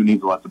somebody who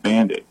needs lots of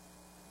Band-Aid.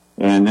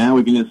 And now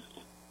we can just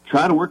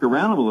try to work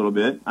around him a little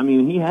bit. I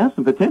mean, he has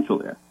some potential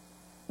there.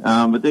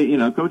 But they,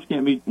 Coach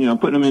can't be,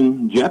 putting him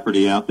in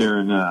jeopardy out there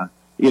and,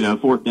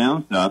 fourth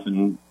down stuff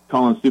and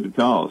calling stupid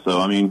calls. So,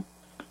 I mean,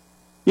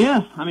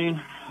 yeah,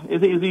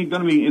 is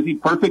he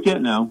perfect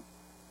yet? No.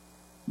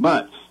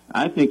 But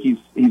I think he's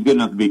good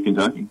enough to beat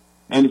Kentucky.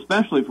 And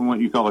especially from what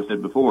you caller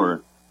said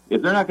before,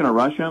 if they're not going to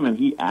rush him and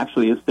he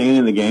actually is staying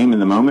in the game in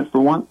the moment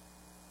for once,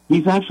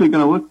 he's actually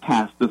going to look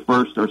past the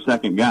first or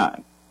second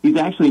guy. He's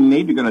actually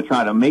maybe going to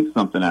try to make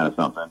something out of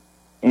something.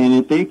 And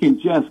if they can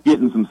just get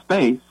in some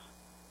space,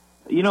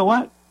 you know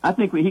what? I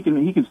think he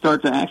can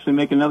start to actually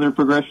make another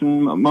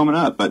progression moment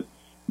up.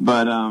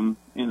 But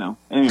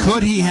anyway.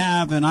 Could he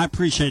have, and I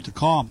appreciate the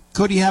call,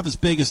 could he have his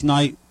biggest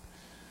night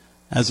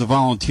as a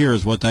volunteer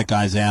is what that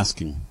guy's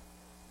asking.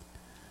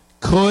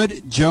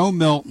 Could Joe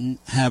Milton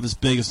have his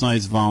biggest night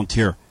as a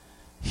volunteer?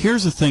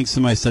 Here's the thing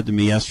somebody said to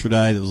me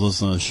yesterday that was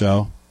listening to the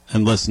show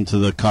and listened to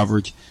the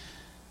coverage.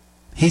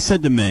 He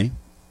said to me,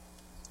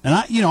 and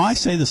I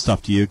say this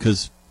stuff to you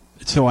because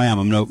it's who I am.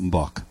 I'm an open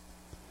book.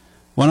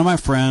 One of my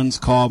friends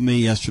called me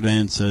yesterday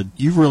and said,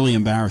 "You've really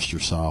embarrassed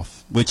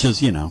yourself," which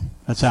is,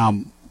 that's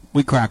how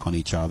we crack on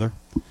each other.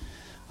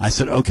 I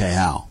said, "Okay,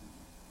 how?"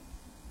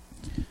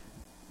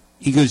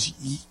 He goes,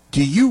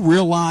 "Do you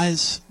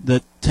realize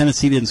that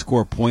Tennessee didn't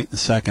score a point in the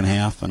second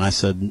half?" And I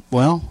said,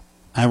 "Well,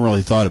 I haven't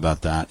really thought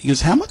about that." He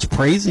goes, "How much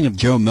praising of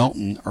Joe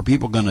Milton are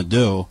people going to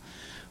do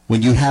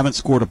when you haven't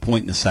scored a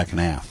point in the second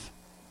half?"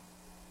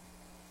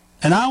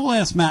 And I will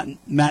ask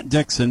Matt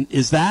Dixon,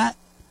 is that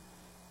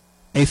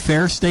a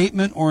fair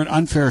statement or an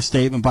unfair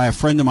statement by a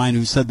friend of mine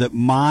who said that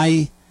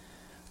my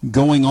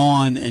going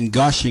on and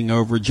gushing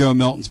over Joe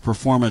Milton's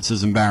performance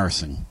is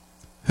embarrassing?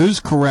 Who's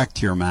correct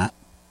here, Matt?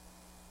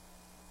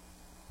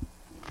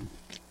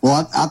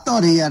 Well, I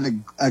thought he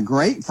had a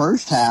great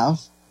first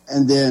half,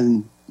 and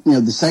then,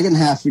 the second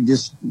half, it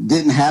just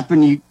didn't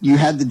happen. You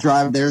had the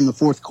drive there in the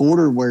fourth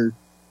quarter where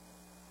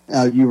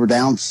you were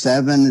down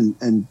 7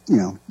 and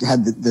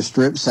had the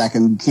strip sack,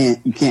 and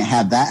you can't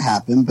have that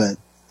happen. But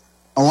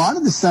a lot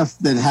of the stuff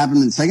that happened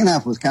in the second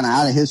half was kind of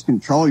out of his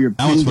control. You're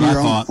pinned to your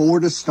own 4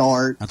 to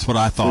start. That's what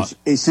I thought. Which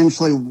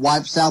essentially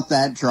wipes out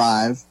that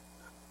drive.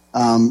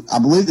 I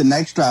believe the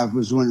next drive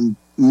was when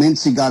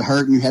Mincy got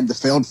hurt and you had the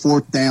failed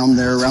fourth down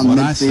there around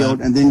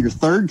midfield. And then your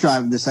third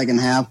drive of the second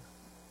half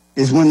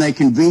is when they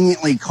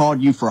conveniently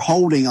called you for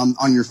holding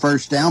on your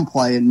first down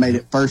play and made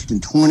it 1st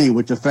and 20,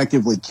 which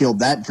effectively killed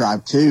that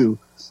drive too.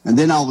 And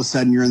then all of a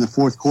sudden you're in the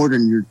fourth quarter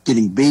and you're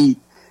getting beat,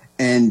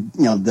 and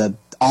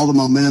all the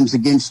momentum's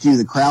against you.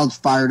 The crowd's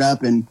fired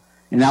up, and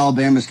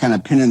Alabama's kind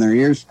of pinning their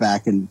ears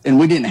back, and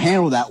we didn't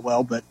handle that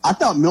well. But I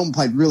thought Milton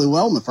played really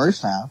well in the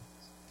first half.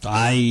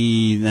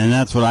 And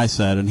that's what I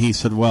said, and he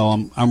said,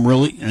 "Well, I'm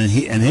really," and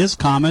his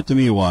comment to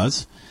me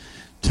was,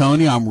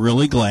 "Tony, I'm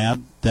really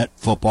glad that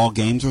football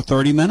games are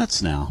 30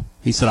 minutes now."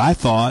 He said, "I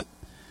thought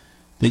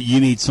that you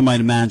need somebody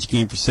to manage a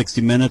game for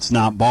 60 minutes,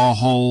 not ball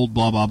hold,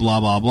 blah, blah, blah,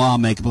 blah, blah,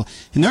 make a play."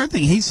 And the other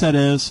thing he said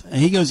is,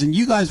 and he goes, "And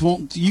you guys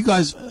won't,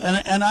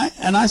 and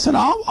I said,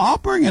 I'll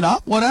bring it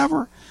up,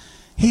 whatever."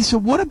 He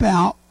said, "What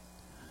about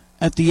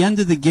at the end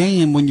of the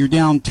game when you're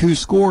down 2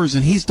 scores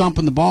and he's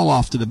dumping the ball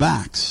off to the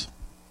backs?"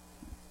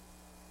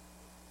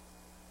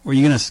 Were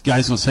you guys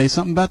going to say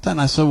something about that? And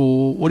I said,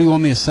 "Well, what do you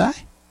want me to say?"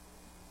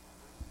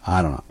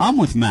 I don't know. I'm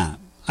with Matt.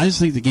 I just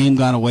think the game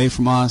got away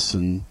from us,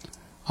 and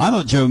I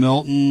thought Joe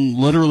Milton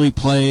literally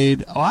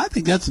played. I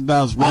think that's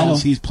about as well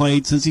as he's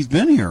played since he's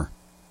been here.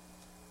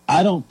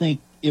 I don't think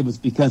it was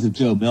because of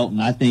Joe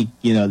Milton. I think,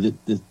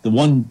 the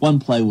one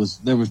play was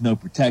there was no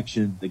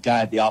protection. The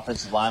guy at the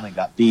offensive lineman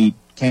got beat.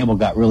 Campbell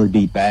got really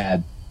beat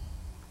bad,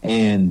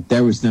 and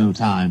there was no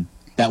time.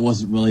 That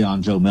wasn't really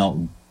on Joe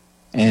Milton.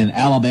 And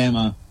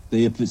Alabama,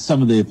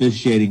 some of the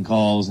officiating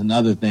calls and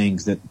other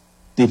things that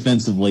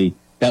defensively,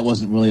 that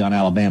wasn't really on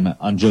Alabama,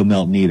 on Joe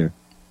Milton either.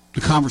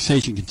 The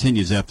conversation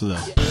continues after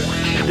that.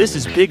 This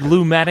is Big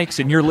Lou Maddox,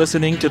 and you're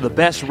listening to the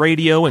best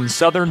radio in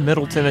southern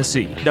Middle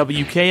Tennessee,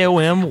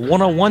 WKOM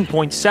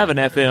 101.7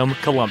 FM,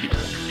 Columbia.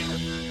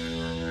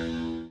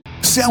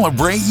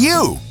 celebrate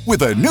you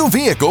with a new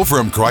vehicle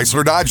from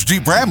Chrysler Dodge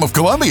Jeep Ram of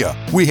Columbia.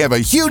 We have a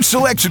huge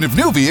selection of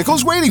new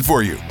vehicles waiting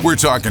for you. We're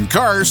talking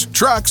cars,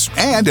 trucks,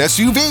 and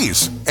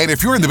SUVs. And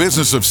if you're in the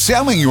business of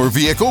selling your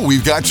vehicle,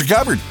 we've got you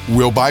covered.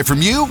 We'll buy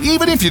from you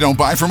even if you don't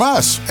buy from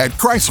us. At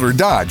Chrysler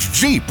Dodge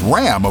Jeep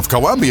Ram of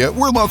Columbia,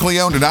 we're locally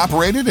owned and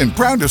operated and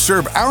proud to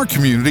serve our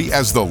community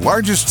as the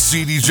largest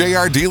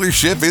CDJR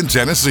dealership in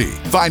Tennessee.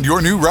 Find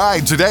your new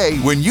ride today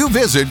when you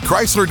visit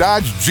Chrysler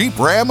Dodge Jeep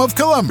Ram of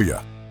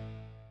Columbia.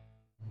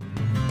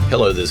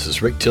 Hello, this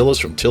is Rick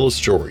Tillis from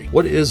Tillis Jewelry.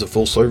 What is a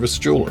full-service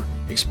jeweler?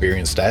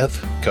 Experienced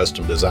staff,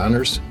 custom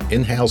designers,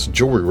 in-house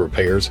jewelry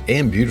repairs,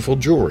 and beautiful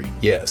jewelry.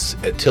 Yes,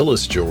 at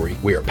Tillis Jewelry,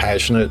 we are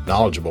passionate,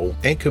 knowledgeable,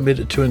 and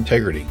committed to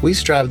integrity. We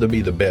strive to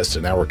be the best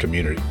in our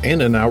community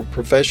and in our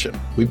profession.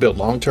 We build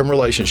long-term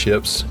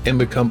relationships and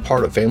become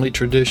part of family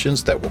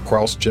traditions that will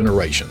cross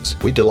generations.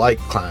 We delight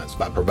clients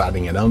by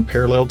providing an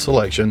unparalleled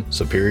selection,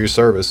 superior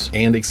service,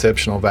 and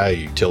exceptional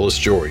value. Tillis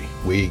Jewelry,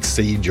 we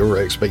exceed your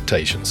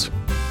expectations.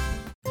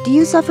 Do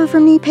you suffer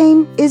from knee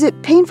pain? Is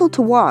it painful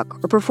to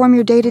walk or perform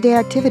your day-to-day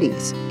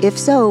activities? If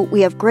so,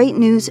 we have great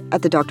news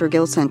at the Dr.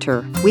 Gill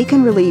Center. We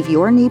can relieve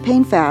your knee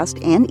pain fast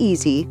and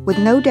easy with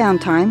no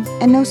downtime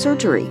and no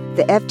surgery.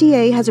 The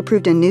FDA has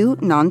approved a new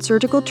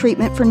non-surgical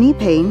treatment for knee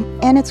pain,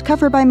 and it's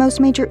covered by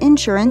most major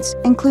insurance,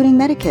 including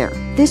Medicare.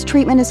 This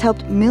treatment has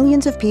helped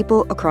millions of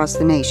people across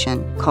the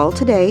nation. Call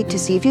today to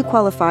see if you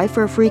qualify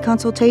for a free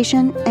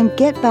consultation and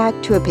get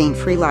back to a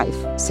pain-free life.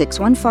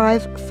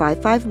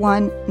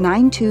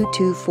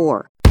 615-551-9224.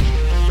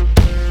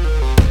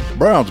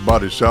 Brown's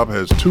Body Shop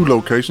has 2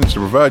 locations to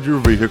provide your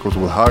vehicles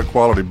with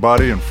high-quality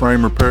body and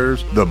frame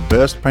repairs, the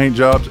best paint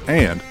jobs,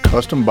 and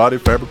custom body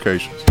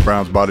fabrications.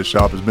 Brown's Body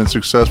Shop has been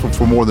successful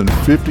for more than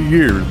 50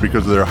 years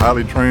because of their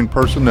highly trained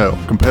personnel,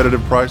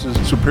 competitive prices,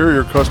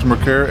 superior customer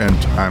care, and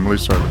timely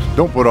service.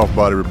 Don't put off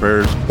body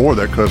repairs or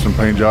that custom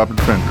paint job at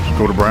Fenders.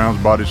 Go to Brown's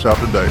Body Shop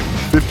today.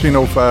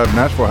 1505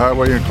 Nashville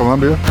Highway in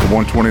Columbia,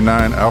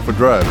 129 Alpha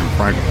Drive in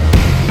Franklin.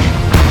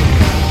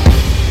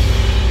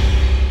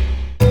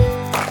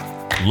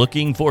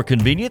 Looking for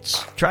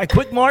convenience? Try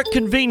Quick Mart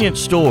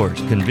Convenience Stores,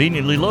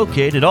 conveniently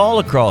located all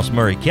across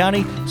Murray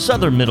County,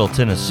 southern Middle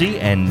Tennessee,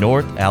 and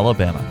North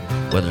Alabama.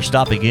 Whether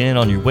stopping in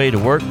on your way to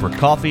work for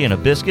coffee and a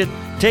biscuit,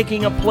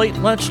 taking a plate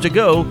lunch to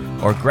go,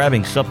 or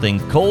grabbing something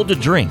cold to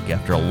drink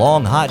after a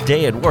long hot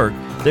day at work,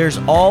 there's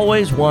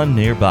always one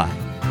nearby.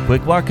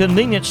 Quick Mart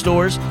Convenience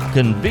Stores,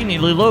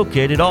 conveniently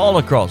located all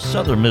across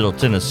southern Middle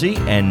Tennessee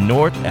and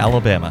North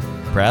Alabama.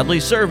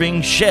 Proudly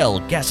serving Shell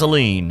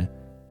gasoline.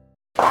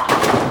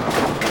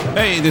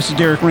 Hey, this is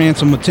Derek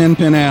Ransom with 10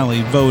 Pin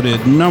Alley, voted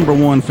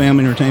 #1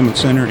 family entertainment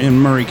center in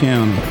Murray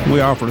County.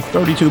 We offer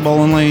 32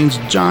 bowling lanes,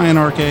 giant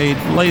arcade,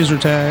 laser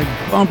tag,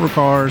 bumper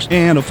cars,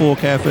 and a full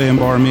cafe and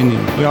bar menu.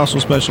 We also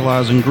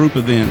specialize in group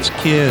events,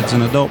 kids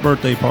and adult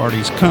birthday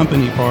parties,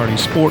 company parties,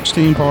 sports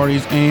team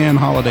parties, and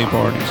holiday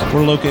parties.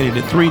 We're located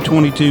at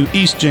 322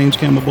 East James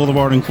Campbell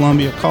Boulevard in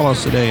Columbia. Call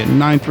us today at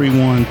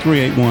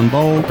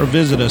 931-381-BOWL or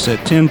visit us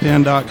at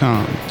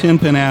 10pin.com. 10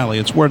 Pin Alley,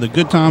 it's where the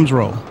good times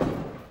roll.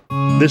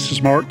 This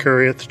is Mark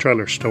Curry at the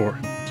Trailer Store.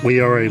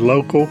 We are a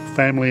local,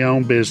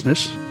 family-owned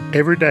business.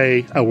 Every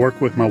day, I work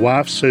with my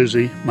wife,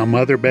 Susie, my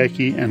mother,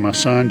 Becky, and my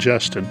son,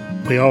 Justin.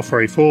 We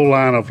offer a full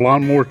line of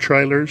lawnmower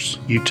trailers,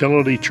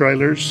 utility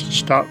trailers,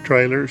 stock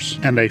trailers,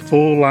 and a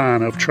full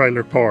line of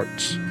trailer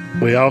parts.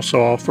 We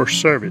also offer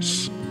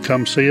service.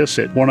 Come see us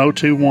at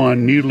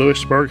 1021 New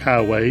Lewisburg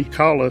Highway.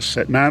 Call us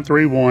at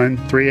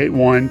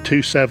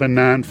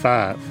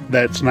 931-381-2795.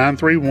 That's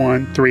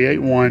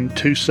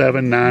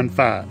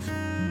 931-381-2795.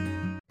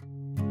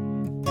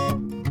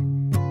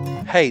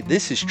 Hey,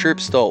 this is Tripp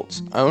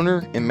Stoltz,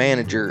 owner and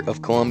manager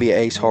of Columbia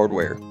Ace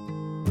Hardware.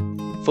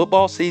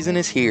 Football season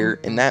is here,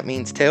 and that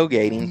means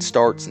tailgating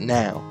starts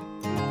now.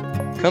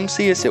 Come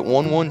see us at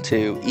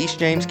 112 East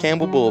James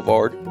Campbell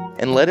Boulevard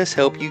and let us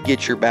help you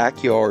get your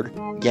backyard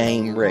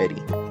game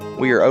ready.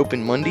 We are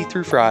open Monday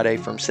through Friday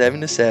from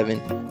 7 to 7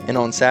 and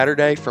on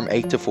Saturday from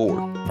 8 to 4.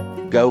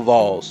 Go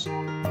Vols!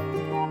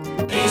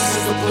 Ace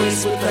is the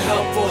place with the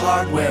helpful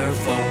hardware,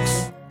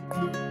 folks.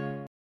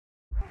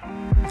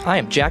 I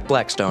am Jack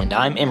Blackstone. And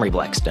I'm Emery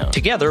Blackstone.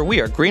 Together,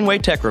 we are Greenway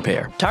Tech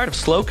Repair. Tired of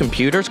slow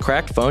computers,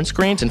 cracked phone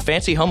screens, and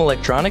fancy home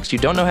electronics you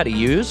don't know how to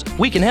use?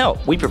 We can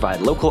help. We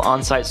provide local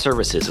on-site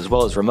services as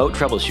well as remote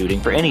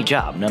troubleshooting for any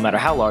job, no matter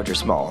how large or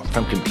small,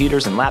 from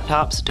computers and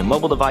laptops to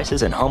mobile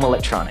devices and home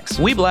electronics.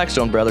 We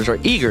Blackstone brothers are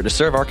eager to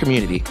serve our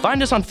community.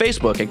 Find us on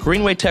Facebook at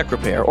Greenway Tech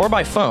Repair or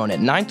by phone at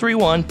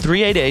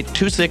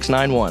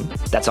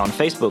 931-388-2691. That's on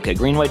Facebook at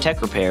Greenway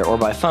Tech Repair or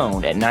by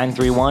phone at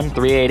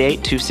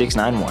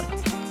 931-388-2691.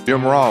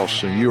 Jim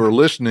Ross, and you are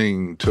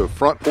listening to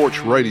Front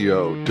Porch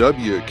Radio,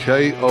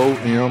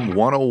 WKOM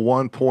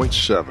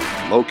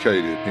 101.7,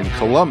 located in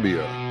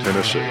Columbia,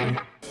 Tennessee.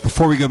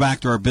 Before we go back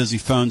to our busy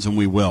phones, and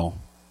we will,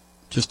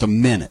 just a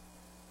minute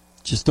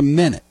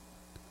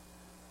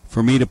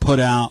for me to put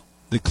out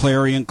the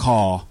clarion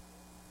call,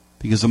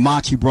 because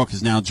Amachi Brook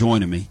is now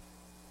joining me.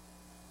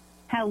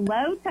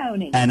 Hello,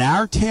 Tony. And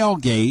our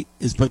tailgate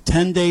is but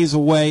 10 days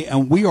away,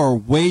 and we are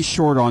way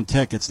short on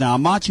tickets. Now,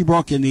 Amachi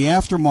Brook, in the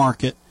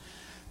aftermarket,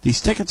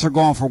 these tickets are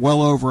going for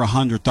well over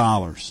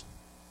 $100.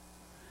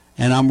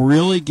 And I'm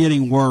really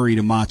getting worried,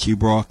 Amachi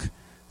Brook.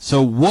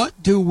 So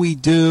what do we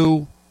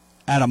do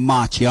at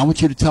Amachi? I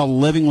want you to tell the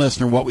living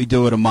listener what we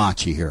do at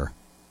Amachi here.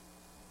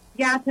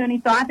 Yeah, Tony.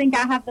 So I think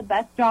I have the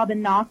best job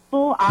in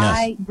Knoxville. Yes.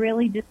 I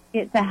really just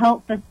get to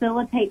help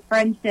facilitate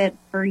friendships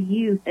for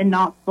youth in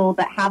Knoxville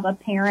that have a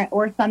parent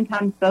or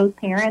sometimes both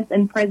parents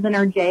in prison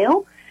or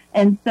jail.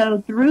 And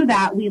so through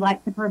that, we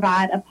like to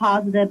provide a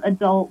positive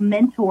adult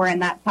mentor in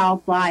that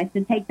child's life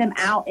to take them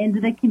out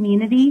into the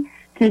community,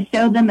 to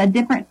show them a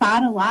different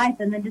side of life,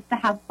 and then just to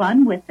have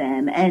fun with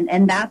them.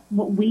 And that's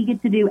what we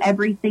get to do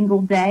every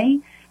single day.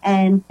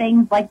 And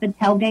things like the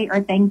tailgate are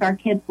things our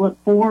kids look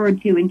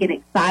forward to and get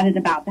excited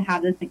about to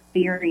have this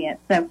experience.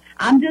 So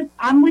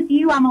I'm with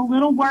you. I'm a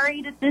little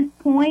worried at this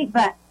point,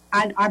 but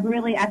I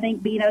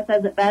think Bino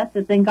says it best.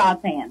 It's in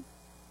God's hands.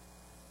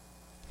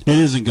 It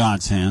is in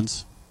God's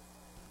hands.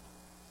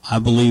 I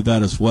believe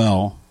that as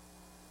well.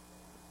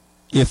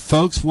 If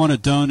folks want to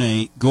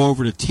donate, go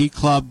over to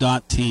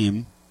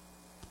tclub.team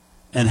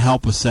and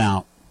help us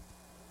out.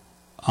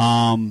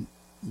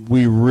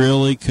 We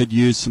really could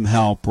use some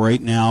help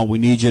right now. We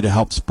need you to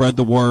help spread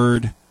the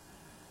word.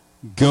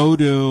 Go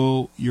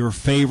to your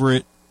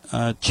favorite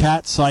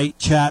chat site,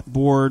 chat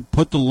board,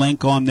 put the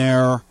link on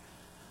there,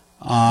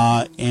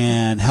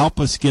 and help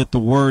us get the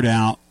word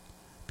out,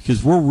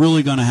 because we're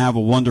really going to have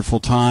a wonderful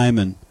time.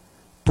 And,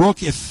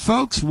 Brooke, if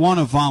folks want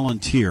to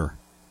volunteer,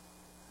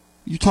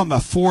 you're talking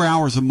about 4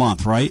 hours a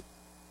month, right?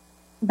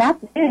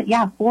 That's it.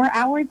 Yeah, 4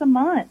 hours a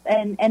month.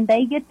 And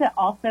they get to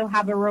also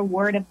have a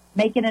reward of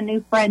making a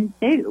new friend,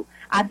 too.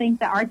 I think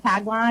that our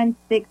tagline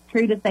sticks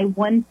true to say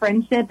one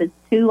friendship is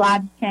 2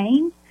 lives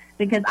changed,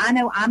 because I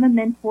know I'm a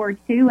mentor,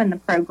 too, in the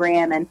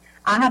program. And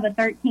I have a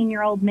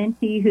 13-year-old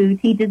mentee who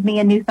teaches me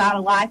a new side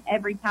of life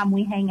every time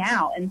we hang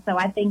out. And so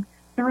I think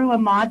through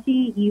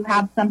Amachi, you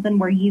have something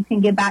where you can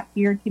give back to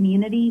your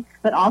community,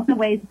 but also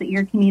ways that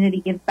your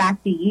community gives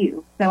back to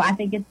you. So I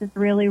think it's just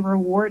really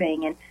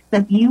rewarding. And so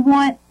if you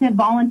want to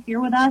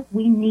volunteer with us,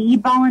 we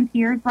need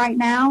volunteers right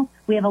now.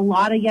 We have a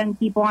lot of young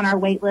people on our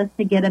wait list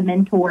to get a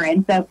mentor.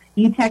 And so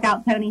you check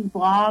out Tony's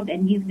blog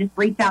and you just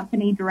reach out to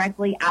me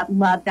directly. I'd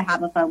love to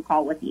have a phone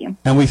call with you.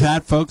 And we've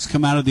had folks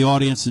come out of the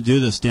audience to do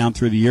this down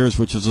through the years,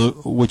 which is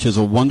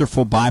a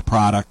wonderful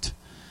byproduct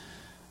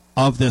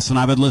of this. And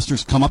I've had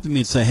listeners come up to me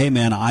and say, hey,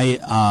 man,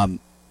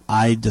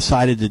 I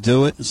decided to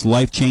do it. It's a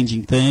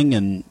life-changing thing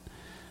and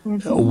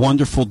a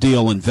wonderful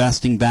deal,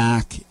 investing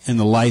back in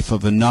the life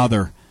of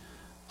another.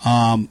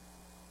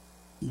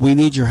 We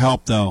need your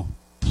help, though.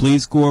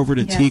 Please go over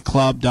to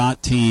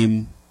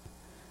tclub.team.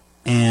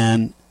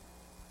 And,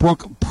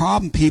 Brooke,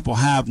 problem people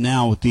have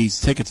now with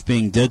these tickets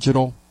being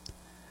digital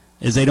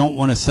is they don't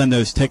want to send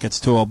those tickets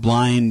to a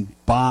blind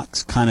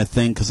box kind of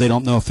thing because they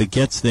don't know if it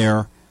gets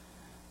there.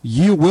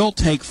 You will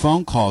take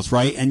phone calls,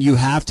 right? And you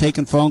have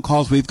taken phone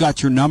calls. We've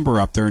got your number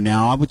up there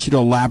now. I want you to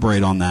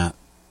elaborate on that.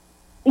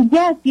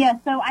 Yes.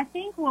 So I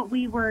think what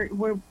we were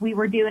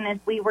doing is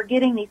we were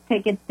getting these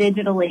tickets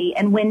digitally,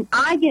 and when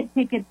I get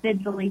tickets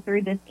digitally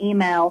through this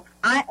email,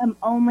 I am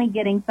only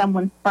getting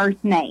someone's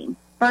first name,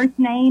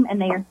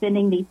 and they are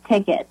sending these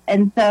tickets.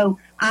 And so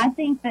I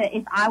think that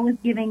if I was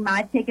giving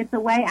my tickets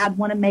away, I'd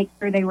want to make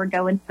sure they were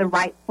going to the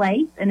right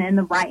place and in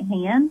the right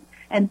hands.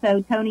 And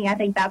so, Tony, I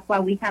think that's why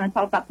we kind of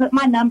talked about put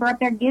my number up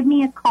there, give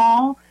me a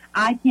call.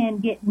 I can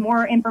get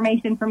more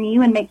information from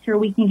you and make sure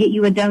we can get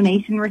you a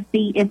donation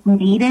receipt if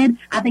needed.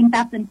 I think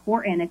that's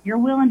important. If you're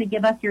willing to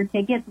give us your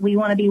tickets, we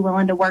want to be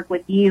willing to work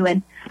with you.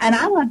 And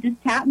I love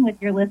just chatting with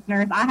your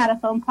listeners. I had a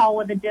phone call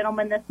with a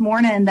gentleman this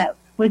morning that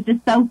was just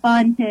so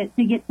fun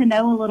to get to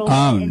know a little bit.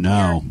 Oh,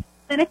 no.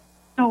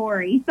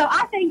 Story. So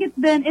I think it's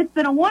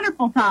been a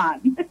wonderful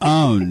time.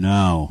 Oh,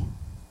 no.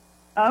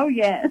 Oh,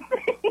 yes.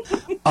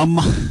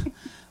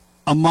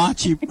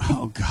 Amachi,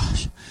 oh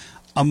gosh,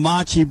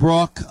 Amachi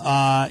Brook,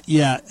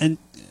 and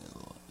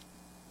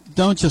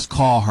don't just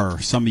call her,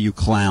 some of you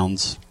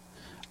clowns.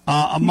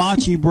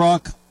 Amachi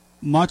Brook,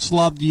 much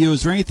love to you.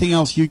 Is there anything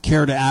else you'd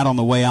care to add on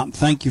the way out? And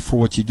thank you for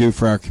what you do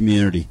for our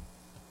community.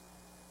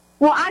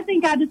 Well, I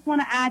think I just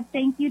want to add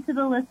thank you to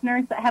the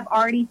listeners that have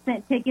already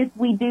sent tickets.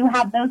 We do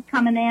have those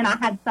coming in. I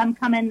had some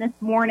come in this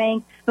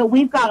morning, but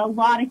we've got a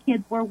lot of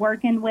kids we're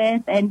working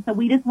with, and so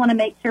we just want to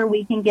make sure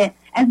we can get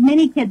as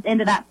many kids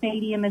into that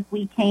stadium as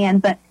we can.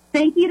 But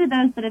thank you to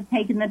those that have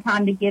taken the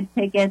time to give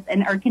tickets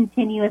and are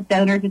continuous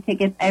donors of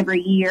tickets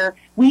every year.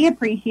 We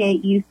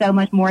appreciate you so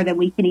much more than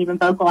we can even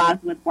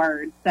vocalize with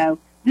words. So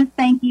just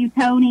thank you,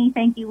 Tony.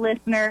 Thank you,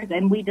 listeners,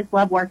 and we just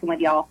love working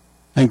with y'all.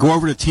 And go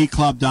over to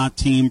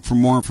tclub.team for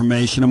more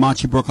information.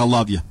 Amachi Brook, I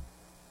love you.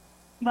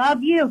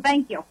 Love you.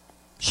 Thank you.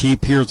 She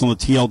appears on the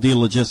TLD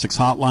Logistics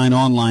hotline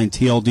online,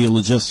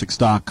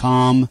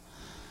 tldlogistics.com.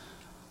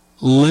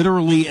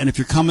 Literally, and if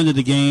you're coming to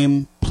the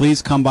game,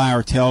 please come by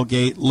our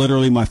tailgate.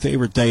 Literally my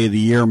favorite day of the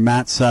year.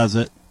 Matt says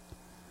it.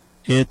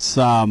 It's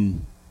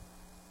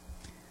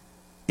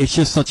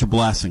just such a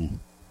blessing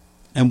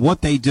and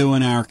what they do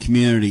in our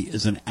community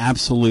is an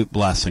absolute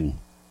blessing.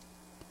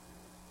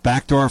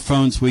 Back to our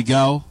phones we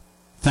go.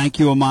 Thank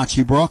you,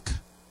 Amachi Brook.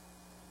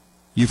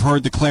 You've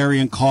heard the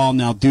clarion call.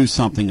 Now do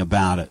something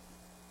about it.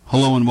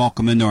 Hello and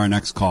welcome into our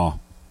next call.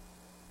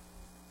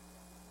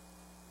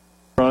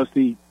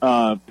 Rusty,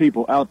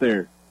 people out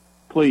there,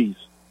 please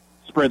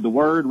spread the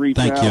word. Reach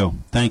out.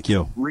 Thank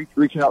you.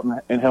 Reach out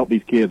and help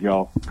these kids,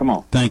 y'all. Come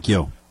on. Thank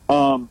you.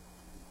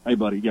 Hey,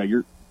 buddy.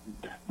 Yeah,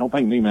 don't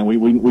thank me, man.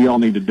 We all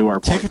need to do our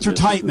part. Tickets are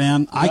tight,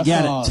 man. I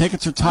get it.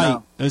 Tickets are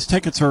tight. Those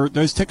tickets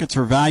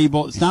are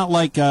valuable. It's not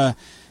like in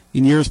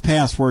years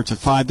past where it's a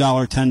 $5,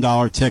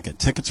 $10 ticket.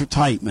 Tickets are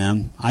tight,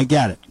 man. I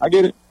get it. I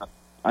get it.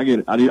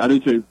 I do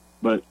too.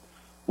 But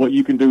what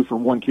you can do for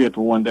one kid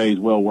for one day is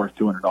well worth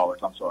 $200.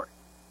 I'm sorry.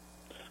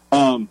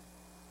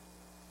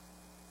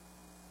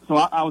 So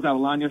I was out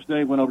of line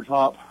yesterday. Went over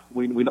top.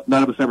 We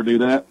none of us ever do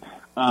that.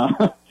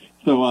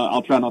 So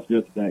I'll try not to do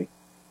it today.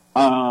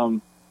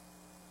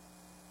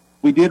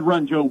 We did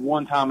run Joe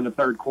one time in the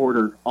third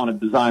quarter on a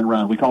design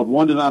run. We called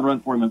one design run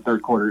for him in the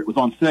third quarter. It was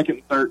on 2nd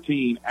and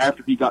 13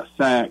 after he got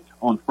sacked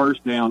on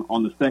first down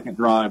on the second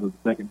drive of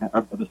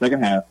the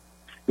second half.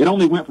 It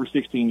only went for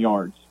 16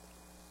 yards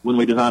when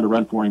we designed a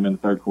run for him in the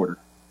third quarter.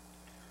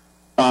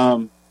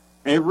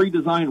 Every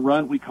design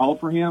run we called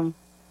for him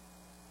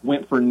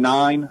went for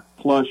 9+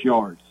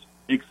 yards,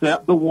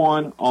 except the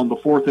one on the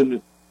 4th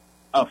and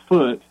a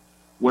foot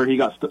where he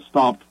got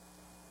stopped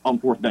on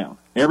 4th down.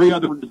 Every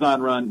other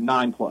design run,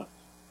 9+.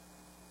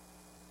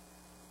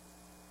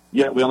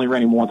 Yet we only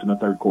ran him once in the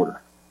third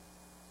quarter.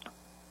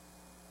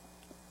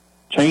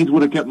 Chains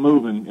would have kept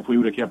moving if we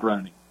would have kept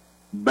running him.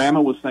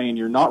 Bama was saying,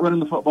 you're not running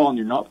the football and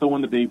you're not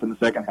throwing the deep in the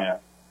second half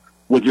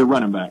with your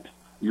running backs.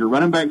 Your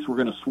running backs were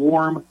going to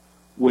swarm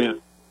with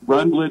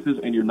run blitzes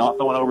and you're not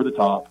throwing over the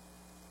top.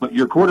 But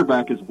your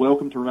quarterback is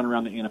welcome to run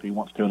around the end if he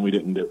wants to, and we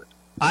didn't do it.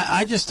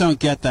 I just don't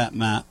get that,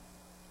 Matt.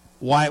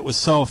 Why it was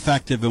so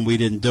effective and we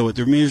didn't do it.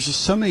 There's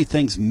just so many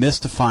things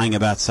mystifying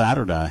about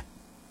Saturday.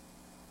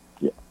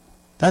 Yeah.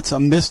 That's a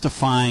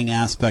mystifying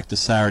aspect of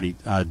Saturday,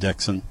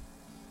 Dixon.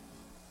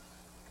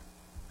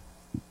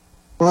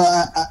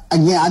 Well,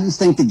 again, I just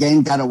think the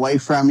game got away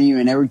from you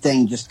and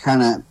everything just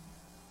kind of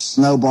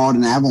snowballed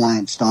and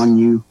avalanched on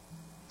you.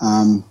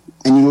 And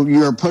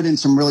you were put in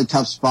some really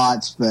tough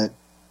spots, but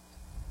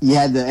you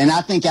had to, and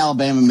I think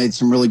Alabama made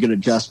some really good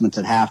adjustments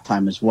at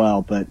halftime as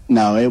well. But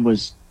no, it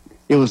was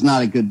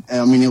not a good.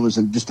 I mean, it was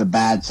just a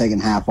bad second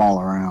half all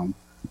around.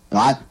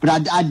 But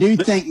I do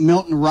think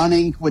Milton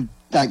running with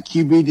that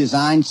QB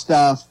design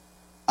stuff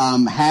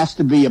has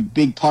to be a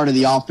big part of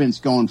the offense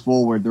going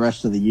forward the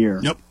rest of the year.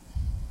 Yep.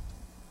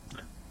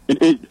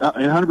 It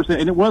 100%,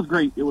 and it was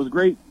great. It was a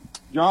great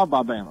job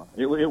by Bama.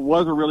 It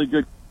was a really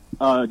good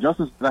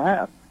adjustment to the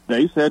half.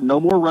 They said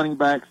no more running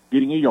backs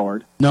getting a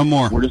yard. No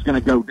more. We're just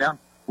going to go down.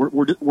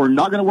 We're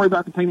not going to worry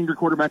about containing your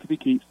quarterback if he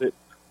keeps it.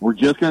 We're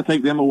just going to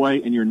take them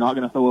away, and you're not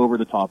going to throw over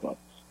the top of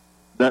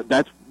us.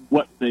 That's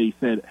what they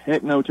said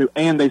heck no to,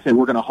 and they said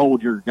we're going to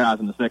hold your guys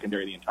in the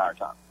secondary the entire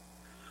time.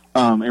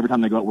 Every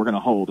time they go out, we're going to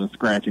hold and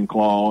scratch and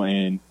claw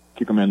and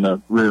kick them in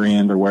the rear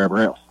end or wherever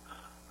else.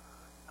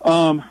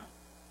 And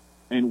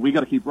we got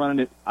to keep running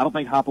it. I don't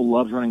think Heupel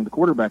loves running the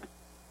quarterback.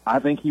 I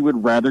think he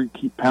would rather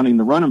keep pounding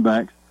the running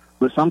backs,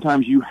 but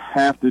sometimes you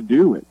have to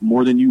do it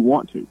more than you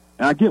want to.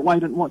 And I get why he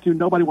didn't want to.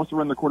 Nobody wants to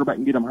run the quarterback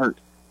and get him hurt.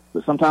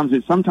 But sometimes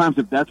if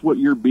that's what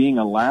you're being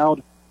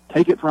allowed,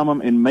 take it from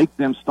them and make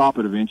them stop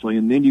it eventually,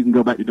 and then you can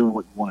go back to doing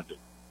what you want to do.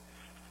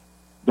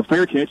 The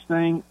fair catch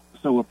thing,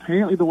 so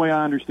apparently the way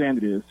I understand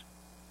it is,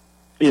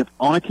 if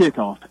on a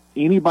kickoff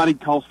anybody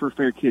calls for a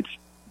fair catch,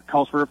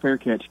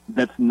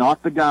 that's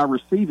not the guy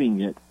receiving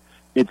it,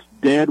 it's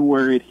dead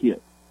where it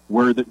hit,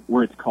 where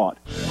it's caught.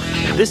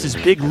 This is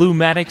Big Lou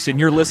Maddox, and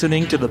you're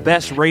listening to the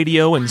best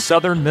radio in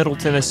southern Middle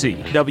Tennessee,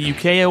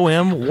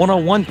 WKOM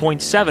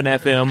 101.7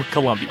 FM,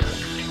 Columbia.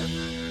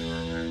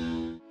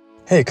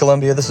 Hey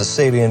Columbia, this is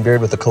Sabian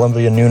Beard with the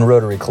Columbia Noon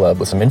Rotary Club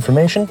with some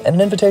information and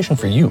an invitation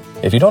for you.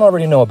 If you don't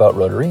already know about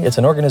Rotary, it's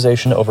an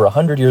organization over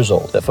 100 years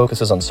old that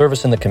focuses on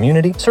service in the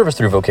community, service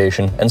through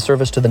vocation, and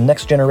service to the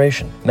next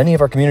generation. Many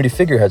of our community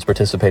figureheads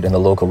participate in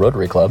the local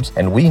Rotary clubs,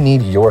 and we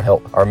need your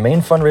help. Our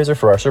main fundraiser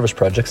for our service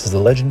projects is the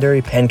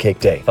legendary Pancake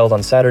Day, held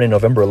on Saturday,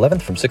 November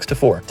 11th from 6 to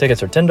 4.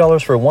 Tickets are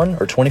 $10 for one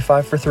or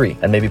 $25 for three,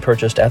 and may be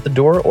purchased at the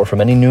door or from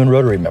any Noon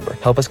Rotary member.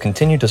 Help us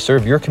continue to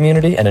serve your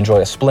community and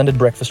enjoy a splendid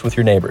breakfast with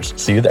your neighbors.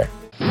 See you there.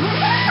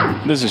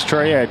 This is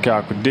Trey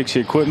Adcock with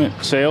Dixie Equipment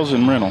Sales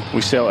and Rental.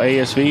 We sell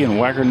ASV and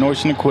Wacker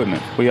Neuson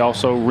equipment. We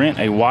also rent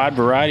a wide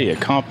variety of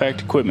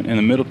compact equipment in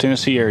the Middle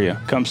Tennessee area.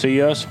 Come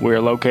see us. We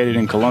are located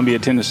in Columbia,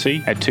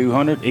 Tennessee at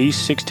 200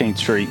 East 16th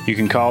Street. You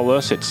can call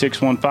us at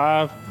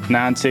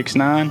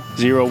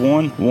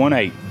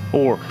 615-969-0118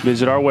 or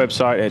visit our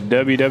website at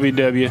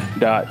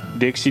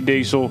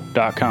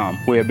www.dixiediesel.com.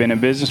 We have been in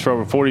business for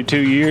over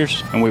 42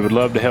 years, and we would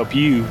love to help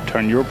you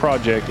turn your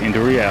project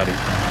into reality.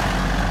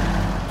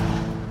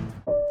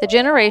 The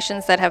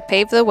generations that have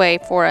paved the way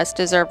for us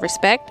deserve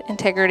respect,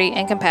 integrity,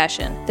 and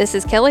compassion. This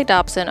is Kelly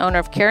Dobson, owner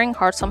of Caring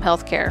Hearts Home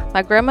Healthcare.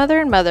 My grandmother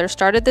and mother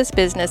started this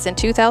business in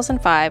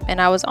 2005, and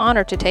I was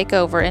honored to take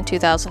over in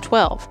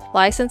 2012.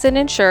 Licensed and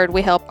insured,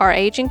 we help our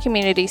aging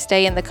community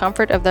stay in the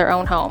comfort of their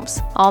own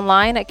homes.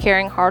 Online at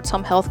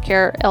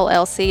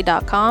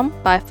caringheartshomehealthcarellc.com,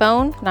 by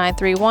phone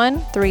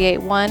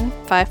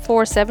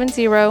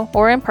 931-381-5470,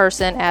 or in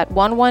person at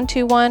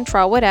 1121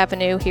 Trotwood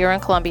Avenue here in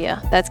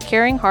Columbia. That's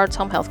Caring Hearts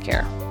Home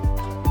Healthcare.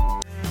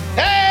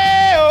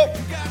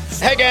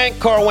 Hey gang,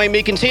 Carl Wayne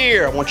Meekins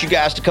here. I want you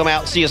guys to come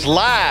out and see us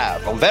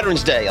live on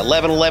Veterans Day,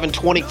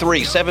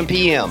 11/11/23, 7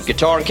 p.m.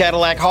 Guitar and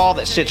Cadillac Hall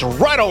that sits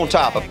right on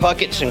top of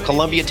Puckett's in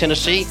Columbia,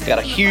 Tennessee. Got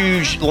a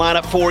huge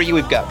lineup for you.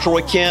 We've got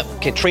Troy Kemp,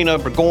 Katrina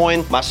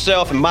Burgoyne,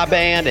 myself and my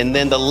band, and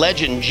then the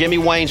legend Jimmy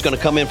Wayne's going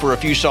to come in for a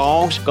few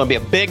songs. Going to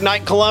be a big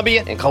night in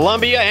Columbia, and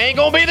Columbia ain't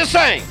going to be the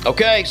same.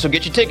 Okay, so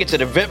get your tickets at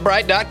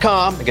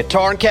eventbrite.com.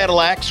 Guitar and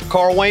Cadillacs,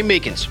 Carl Wayne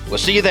Meekins. We'll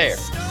see you there.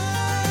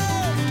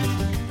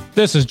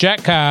 This is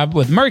Jack Cobb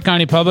with Murray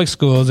County Public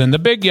Schools and the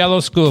Big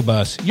Yellow School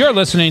Bus. You're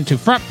listening to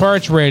Front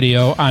Porch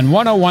Radio on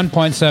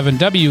 101.7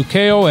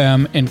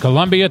 WKOM in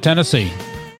Columbia, Tennessee.